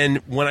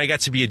then when I got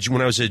to be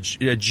when I was a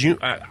junior,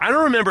 I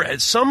don't remember. At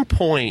some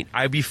point,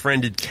 I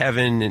befriended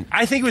Kevin, and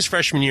I think it was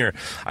freshman year.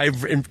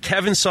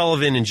 Kevin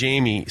Sullivan and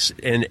Jamie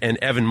and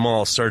Evan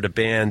Mull started a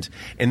band,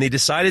 and they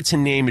decided to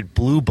name it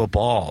Blue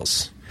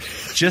Balls,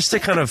 just to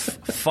kind of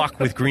fuck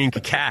with Green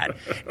Cat.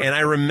 And I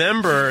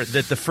remember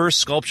that the first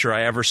sculpture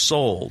I ever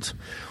sold.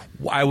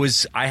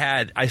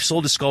 I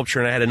sold a sculpture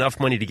and I had enough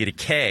money to get a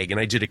keg,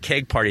 and I did a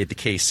keg party at the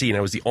KC, and I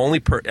was the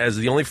only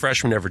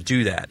freshman to ever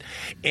do that,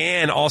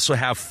 and also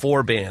have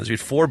 4 bands. We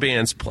had 4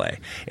 bands play,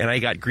 and I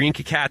got Green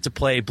Cat to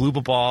play, Blue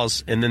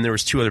Balls, and then there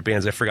was 2 other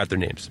bands. I forgot their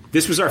names.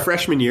 This was our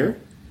freshman year?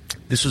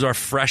 This was our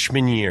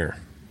freshman year.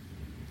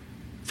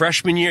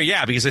 Freshman year,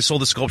 yeah, because I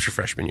sold the sculpture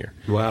freshman year.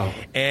 Wow.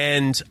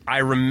 And I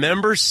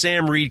remember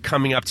Sam Reed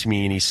coming up to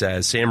me, and he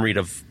says, Sam Reed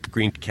of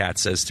Green Cat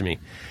says to me,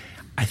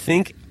 I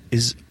think...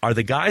 Are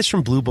the guys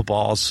from Blue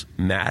Balls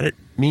mad at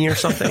me or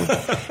something? And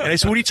I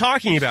said, what are you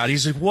talking about?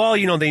 He's like, well,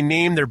 they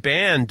named their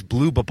band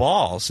Blue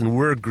Balls, and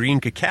we're Green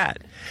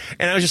Cat.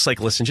 And I was just like,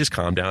 listen, just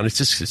calm down. It's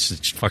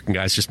just fucking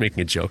guys just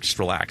making a joke. Just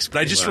relax. But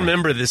I just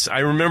remember this.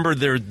 I remember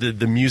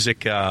the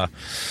music. Sam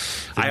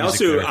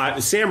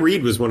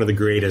Reed was one of the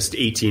greatest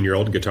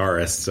 18-year-old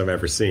guitarists I've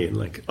ever seen.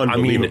 Like,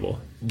 unbelievable.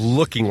 I mean,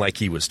 looking like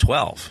he was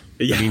 12.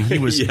 Yeah. I mean, he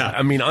was, yeah.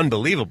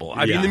 Unbelievable.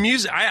 I mean, the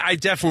music, I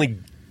definitely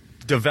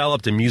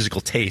developed a musical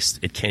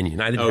taste at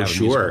Kenyon. I didn't have a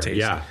musical taste.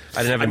 Yeah.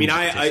 I didn't have a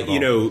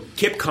musical taste.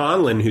 Kip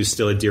Conlon, who's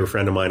still a dear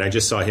friend of mine, I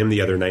just saw him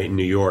the other night in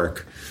New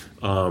York.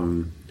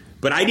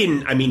 But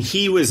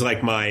he was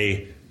like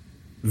my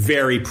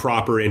very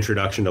proper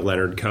introduction to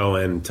Leonard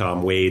Cohen,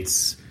 Tom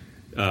Waits,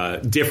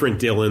 different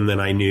Dylan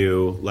than I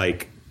knew.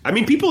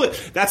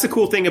 That's the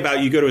cool thing about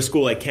you go to a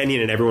school like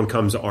Kenyon and everyone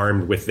comes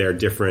armed with their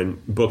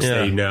different books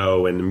they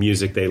know and the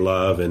music they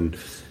love, and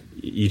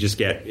you just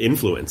get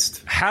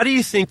influenced. How do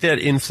you think that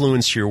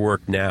influenced your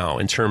work now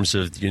in terms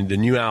of the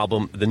new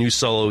album, the new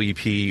solo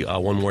EP,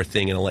 One More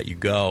Thing and I'll Let You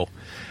Go?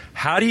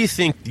 How do you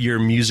think your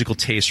musical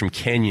taste from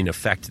Kenyon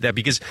affected that?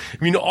 Because,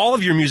 all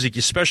of your music,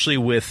 especially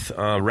with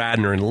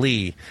Radner and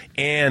Lee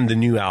and the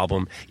new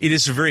album, it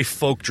is very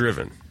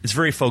folk-driven. It's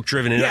very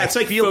folk-driven. And it's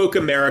like folk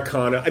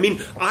Americana.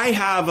 I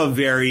have a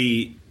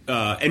very,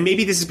 and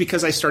maybe this is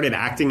because I started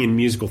acting in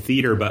musical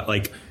theater, but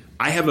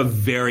I have a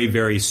very,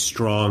 very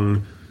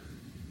strong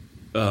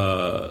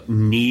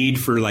need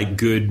for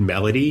good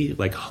melody,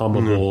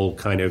 hummable,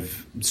 kind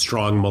of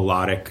strong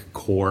melodic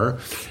core.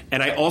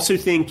 And I also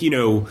think,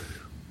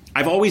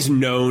 I've always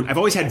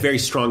had very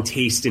strong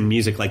taste in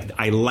music.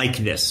 I like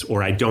this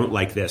or I don't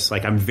like this.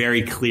 I'm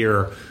very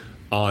clear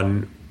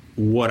on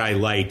what I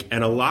like.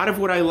 And a lot of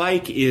what I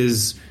like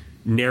is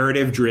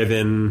narrative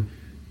driven,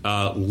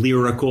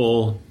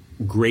 lyrical,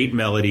 great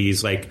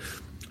melodies. Did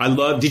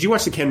you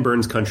watch the Ken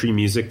Burns country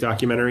music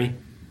documentary?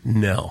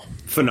 No.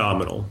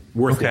 Phenomenal.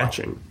 Worth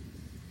watching.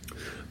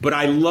 But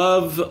I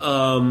love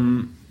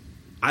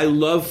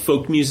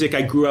folk music.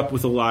 I grew up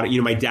with a lot of,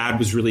 my dad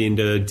was really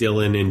into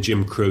Dylan and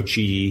Jim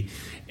Croce,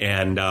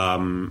 and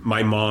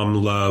my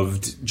mom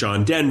loved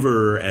John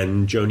Denver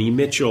and Joni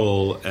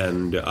Mitchell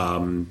and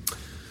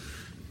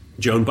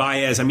Joan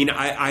Baez.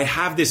 I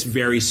have this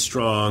very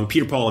strong,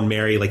 Peter, Paul, and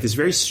Mary, this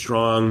very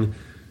strong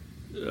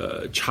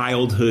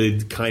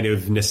childhood kind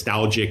of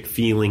nostalgic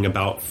feeling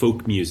about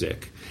folk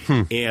music.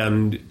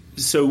 And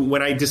so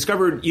when I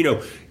discovered,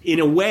 in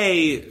a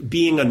way,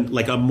 being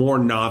a more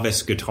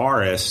novice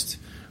guitarist,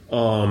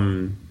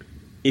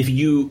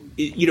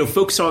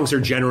 folk songs are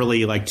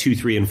generally 2,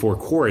 3, and 4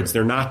 chords.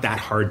 They're not that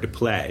hard to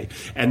play,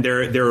 and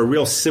they're a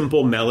real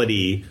simple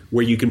melody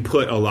where you can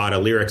put a lot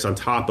of lyrics on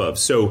top of.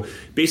 So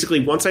basically,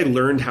 once I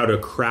learned how to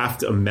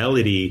craft a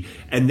melody,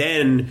 and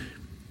then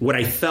what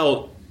I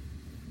felt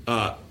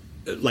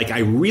I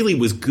really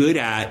was good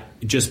at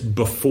just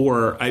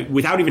before,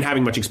 without even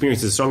having much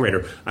experience as a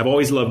songwriter, I've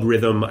always loved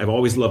rhythm. I've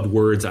always loved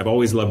words. I've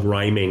always loved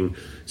rhyming.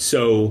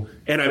 So,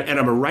 and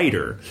I'm a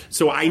writer.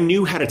 So I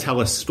knew how to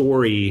tell a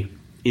story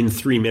in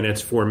 3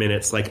 minutes, 4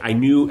 minutes. I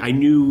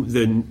knew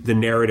the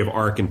narrative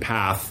arc and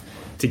path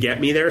to get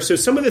me there. So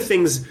some of the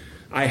things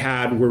I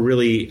had were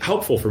really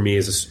helpful for me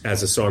as a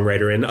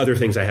songwriter, and other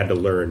things I had to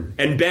learn.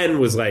 And Ben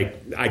was I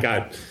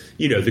got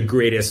the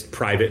greatest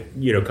private,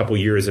 couple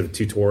years of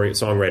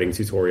songwriting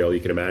tutorial you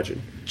can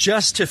imagine.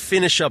 Just to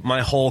finish up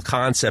my whole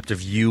concept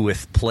of you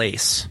with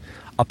Place,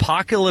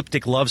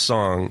 Apocalyptic Love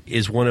Song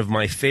is one of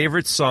my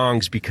favorite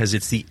songs because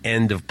it's the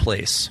end of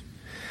Place.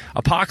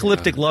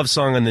 Apocalyptic Love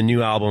Song on the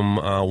new album,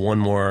 One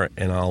More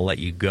and I'll Let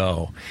You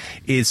Go,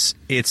 it's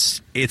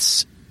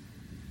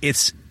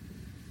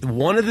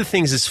one of the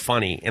things is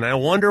funny, and I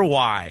wonder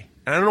why.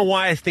 I don't know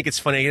why I think it's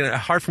funny. It's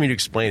hard for me to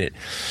explain it.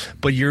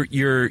 But you're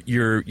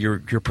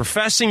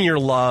professing your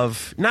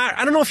love.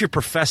 I don't know if you're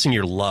professing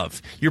your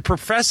love. You're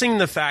professing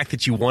the fact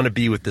that you want to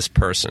be with this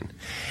person,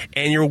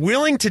 and you're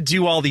willing to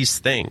do all these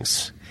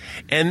things.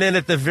 And then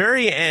at the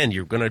very end,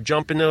 you're going to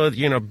jump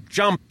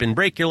and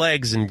break your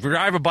legs and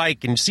drive a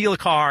bike and steal a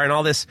car and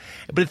all this.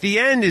 But at the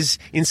end is,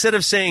 instead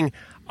of saying,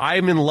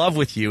 I'm in love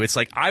with you, it's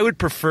like, I would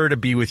prefer to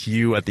be with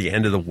you at the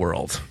end of the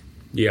world.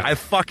 Yeah. I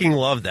fucking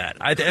love that.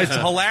 It's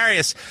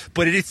hilarious.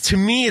 But to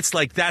me, it's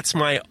like,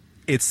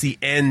 it's the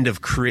end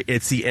of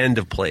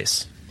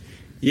place.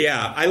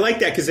 Yeah, I like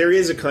that because there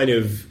is a kind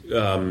of,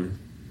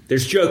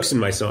 there's jokes in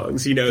my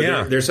songs.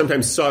 They're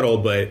sometimes subtle,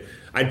 but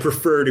I'd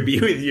prefer to be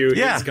with you.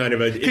 Yeah. It's kind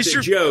of a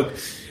joke,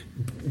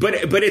 but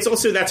it's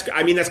also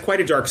that's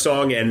quite a dark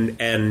song,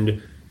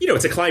 and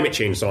it's a climate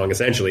change song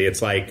essentially.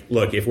 It's like,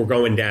 look, if we're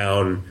going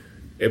down,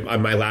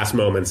 my last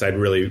moments, I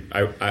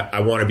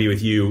want to be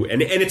with you,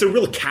 and it's a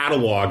real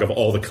catalog of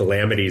all the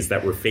calamities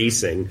that we're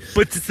facing.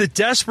 But the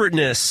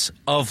desperateness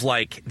of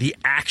like the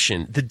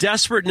action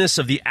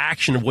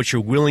of what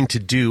you're willing to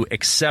do,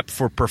 except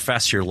for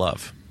profess your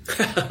love.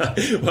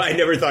 Well, I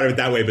never thought of it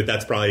that way, but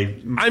that's probably.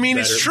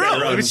 It's true.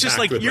 It's just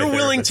like you're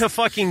willing to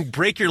fucking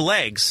break your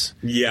legs.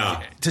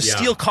 Yeah. To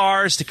steal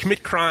cars, to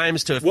commit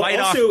crimes, to fight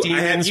off demons.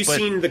 Have you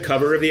seen the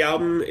cover of the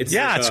album?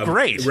 It's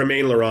great.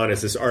 Romain Laurent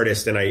is this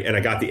artist, and I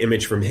got the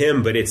image from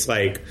him, but it's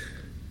like,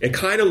 it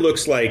kind of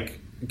looks like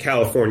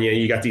California.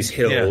 You got these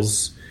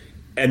hills,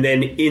 and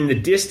then in the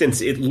distance,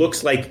 it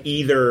looks like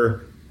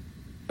either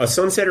a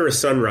sunset or a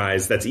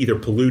sunrise that's either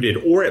polluted,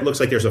 or it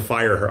looks like there's a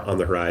fire on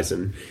the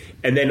horizon.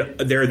 And then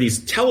there are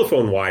these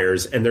telephone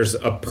wires, and there's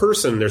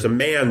a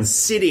man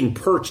sitting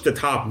perched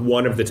atop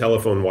one of the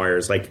telephone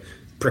wires, like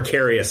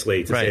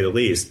precariously, to say the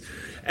least.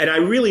 And I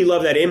really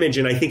love that image,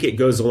 and I think it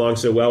goes along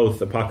so well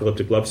with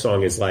Apocalyptic Love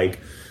Song, is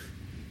like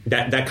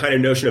that kind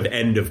of notion of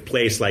end of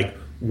place, like,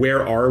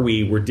 where are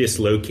we? We're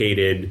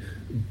dislocated.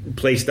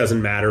 Place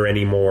doesn't matter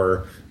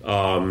anymore.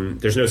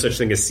 There's no such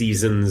thing as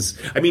seasons.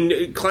 I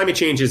mean, climate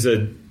change is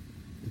a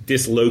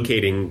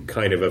dislocating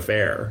kind of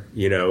affair.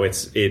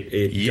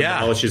 It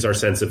demolishes our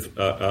sense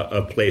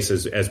of place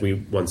as we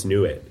once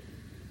knew it.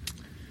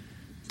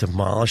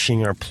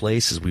 Demolishing our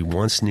place as we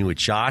once knew it.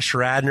 Josh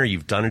Radnor,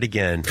 you've done it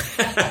again.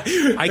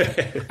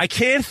 I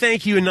can't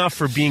thank you enough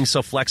for being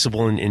so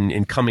flexible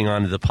in coming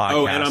onto the podcast.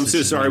 Oh, and I'm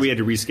so sorry we had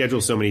to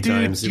reschedule so many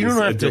times. You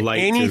don't have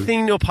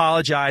to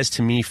apologize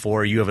to me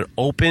for. You have an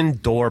open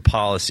door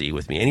policy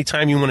with me.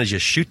 Anytime you want to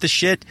just shoot the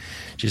shit,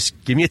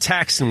 just give me a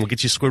text and we'll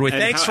get you squared away.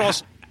 Thanks for all.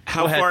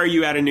 How far are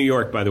you out of New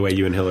York, by the way,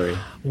 you and Hillary?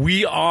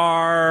 We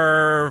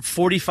are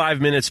 45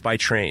 minutes by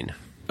train.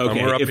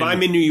 Okay. If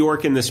I'm in New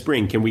York in the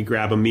spring, can we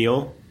grab a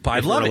meal?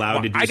 I'd love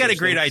it. I got a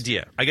great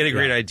idea.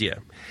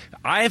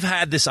 I've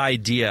had this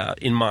idea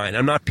in mind.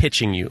 I'm not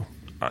pitching you.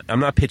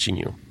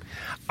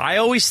 I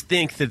always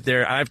think that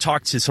I've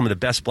talked to some of the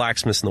best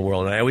blacksmiths in the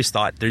world, and I always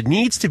thought there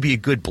needs to be a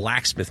good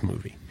blacksmith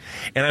movie.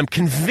 And I'm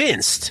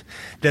convinced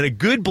that a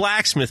good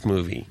blacksmith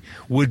movie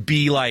would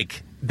be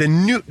like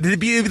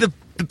the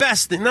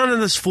best. None of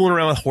this fooling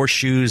around with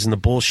horseshoes and the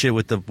bullshit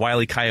with the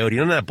Wile E. Coyote.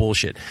 None of that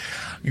bullshit.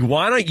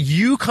 Why don't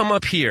you come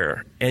up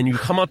here and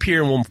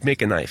we'll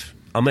make a knife.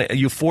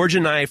 You forge a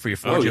knife, or you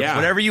forge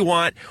whatever you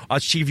want. I'll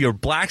achieve your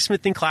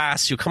blacksmithing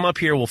class. You'll come up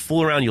here. We'll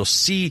fool around. You'll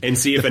see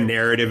if a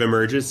narrative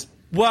emerges.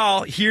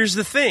 Well, here's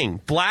the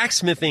thing: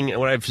 blacksmithing.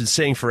 What I've been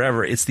saying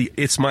forever.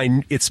 It's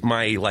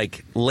my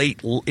like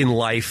late in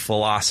life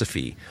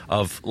philosophy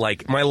of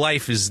like my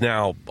life is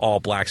now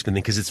all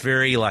blacksmithing, because it's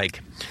very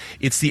like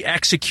it's the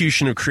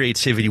execution of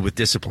creativity with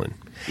discipline.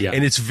 Yeah.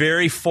 And it's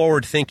very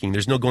forward thinking.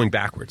 There's no going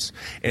backwards.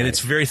 And it's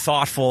very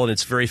thoughtful, and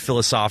it's very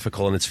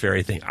philosophical, and it's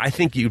very thing. I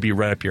think you'd be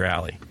right up your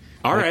alley.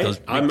 All right.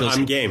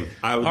 I'm game.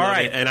 All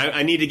right. And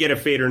I need to get a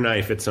fader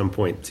knife at some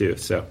point, too.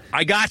 So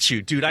I got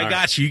you, dude. I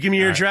got you. You give me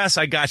your address.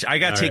 I got you. I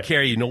got to take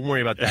care of you. Don't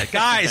worry about that.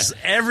 Guys,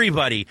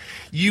 everybody,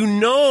 you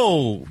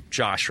know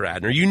Josh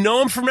Radnor. You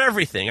know him from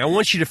everything. I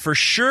want you to for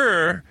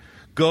sure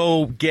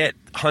go get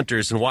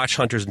Hunters and watch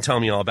Hunters and tell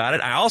me all about it.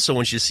 I also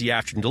want you to see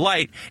Afternoon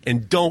Delight,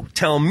 and don't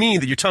tell me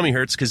that your tummy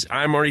hurts, because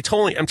I'm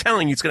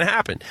telling you it's going to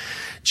happen.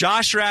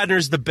 Josh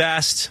Radnor's the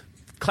best.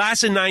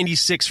 Class of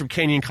 96 from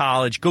Kenyon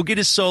College. Go get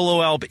his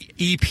solo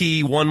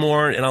EP, one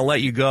more, and I'll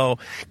let you go.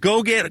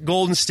 Go get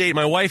Golden State.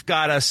 My wife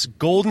got us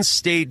Golden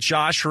State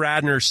Josh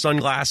Radnor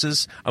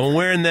sunglasses. I'm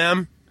wearing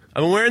them.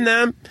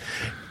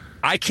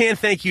 I can't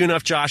thank you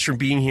enough, Josh, for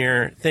being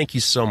here. Thank you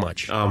so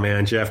much. Oh,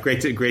 man, Jeff.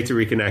 Great to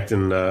reconnect,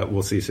 and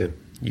we'll see you soon.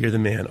 You're the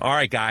man. All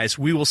right, guys.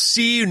 We will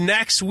see you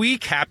next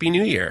week. Happy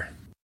New Year.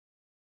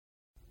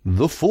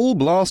 The Full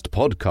Blast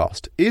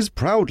podcast is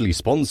proudly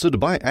sponsored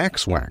by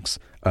Axe Wax,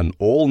 an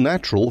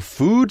all-natural,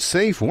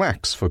 food-safe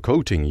wax for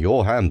coating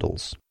your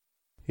handles.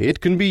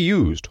 It can be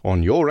used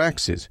on your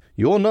axes,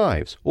 your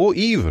knives, or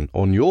even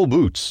on your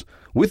boots,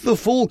 with the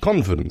full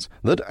confidence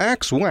that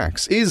Axe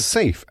Wax is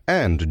safe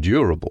and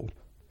durable.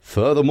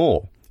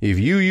 Furthermore, If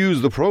you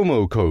use the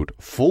promo code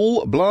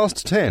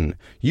FULLBLAST10,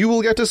 you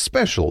will get a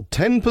special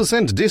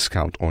 10%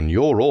 discount on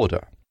your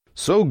order.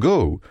 So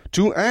go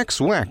to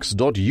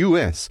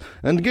axewax.us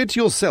and get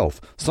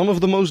yourself some of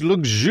the most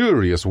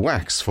luxurious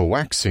wax for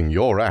waxing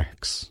your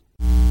axe.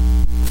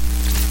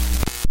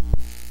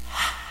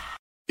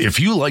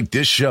 If you like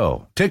this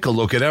show, take a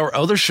look at our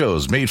other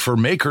shows made for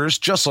makers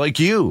just like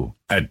you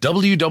at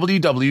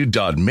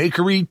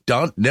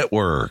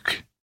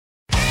www.makery.network.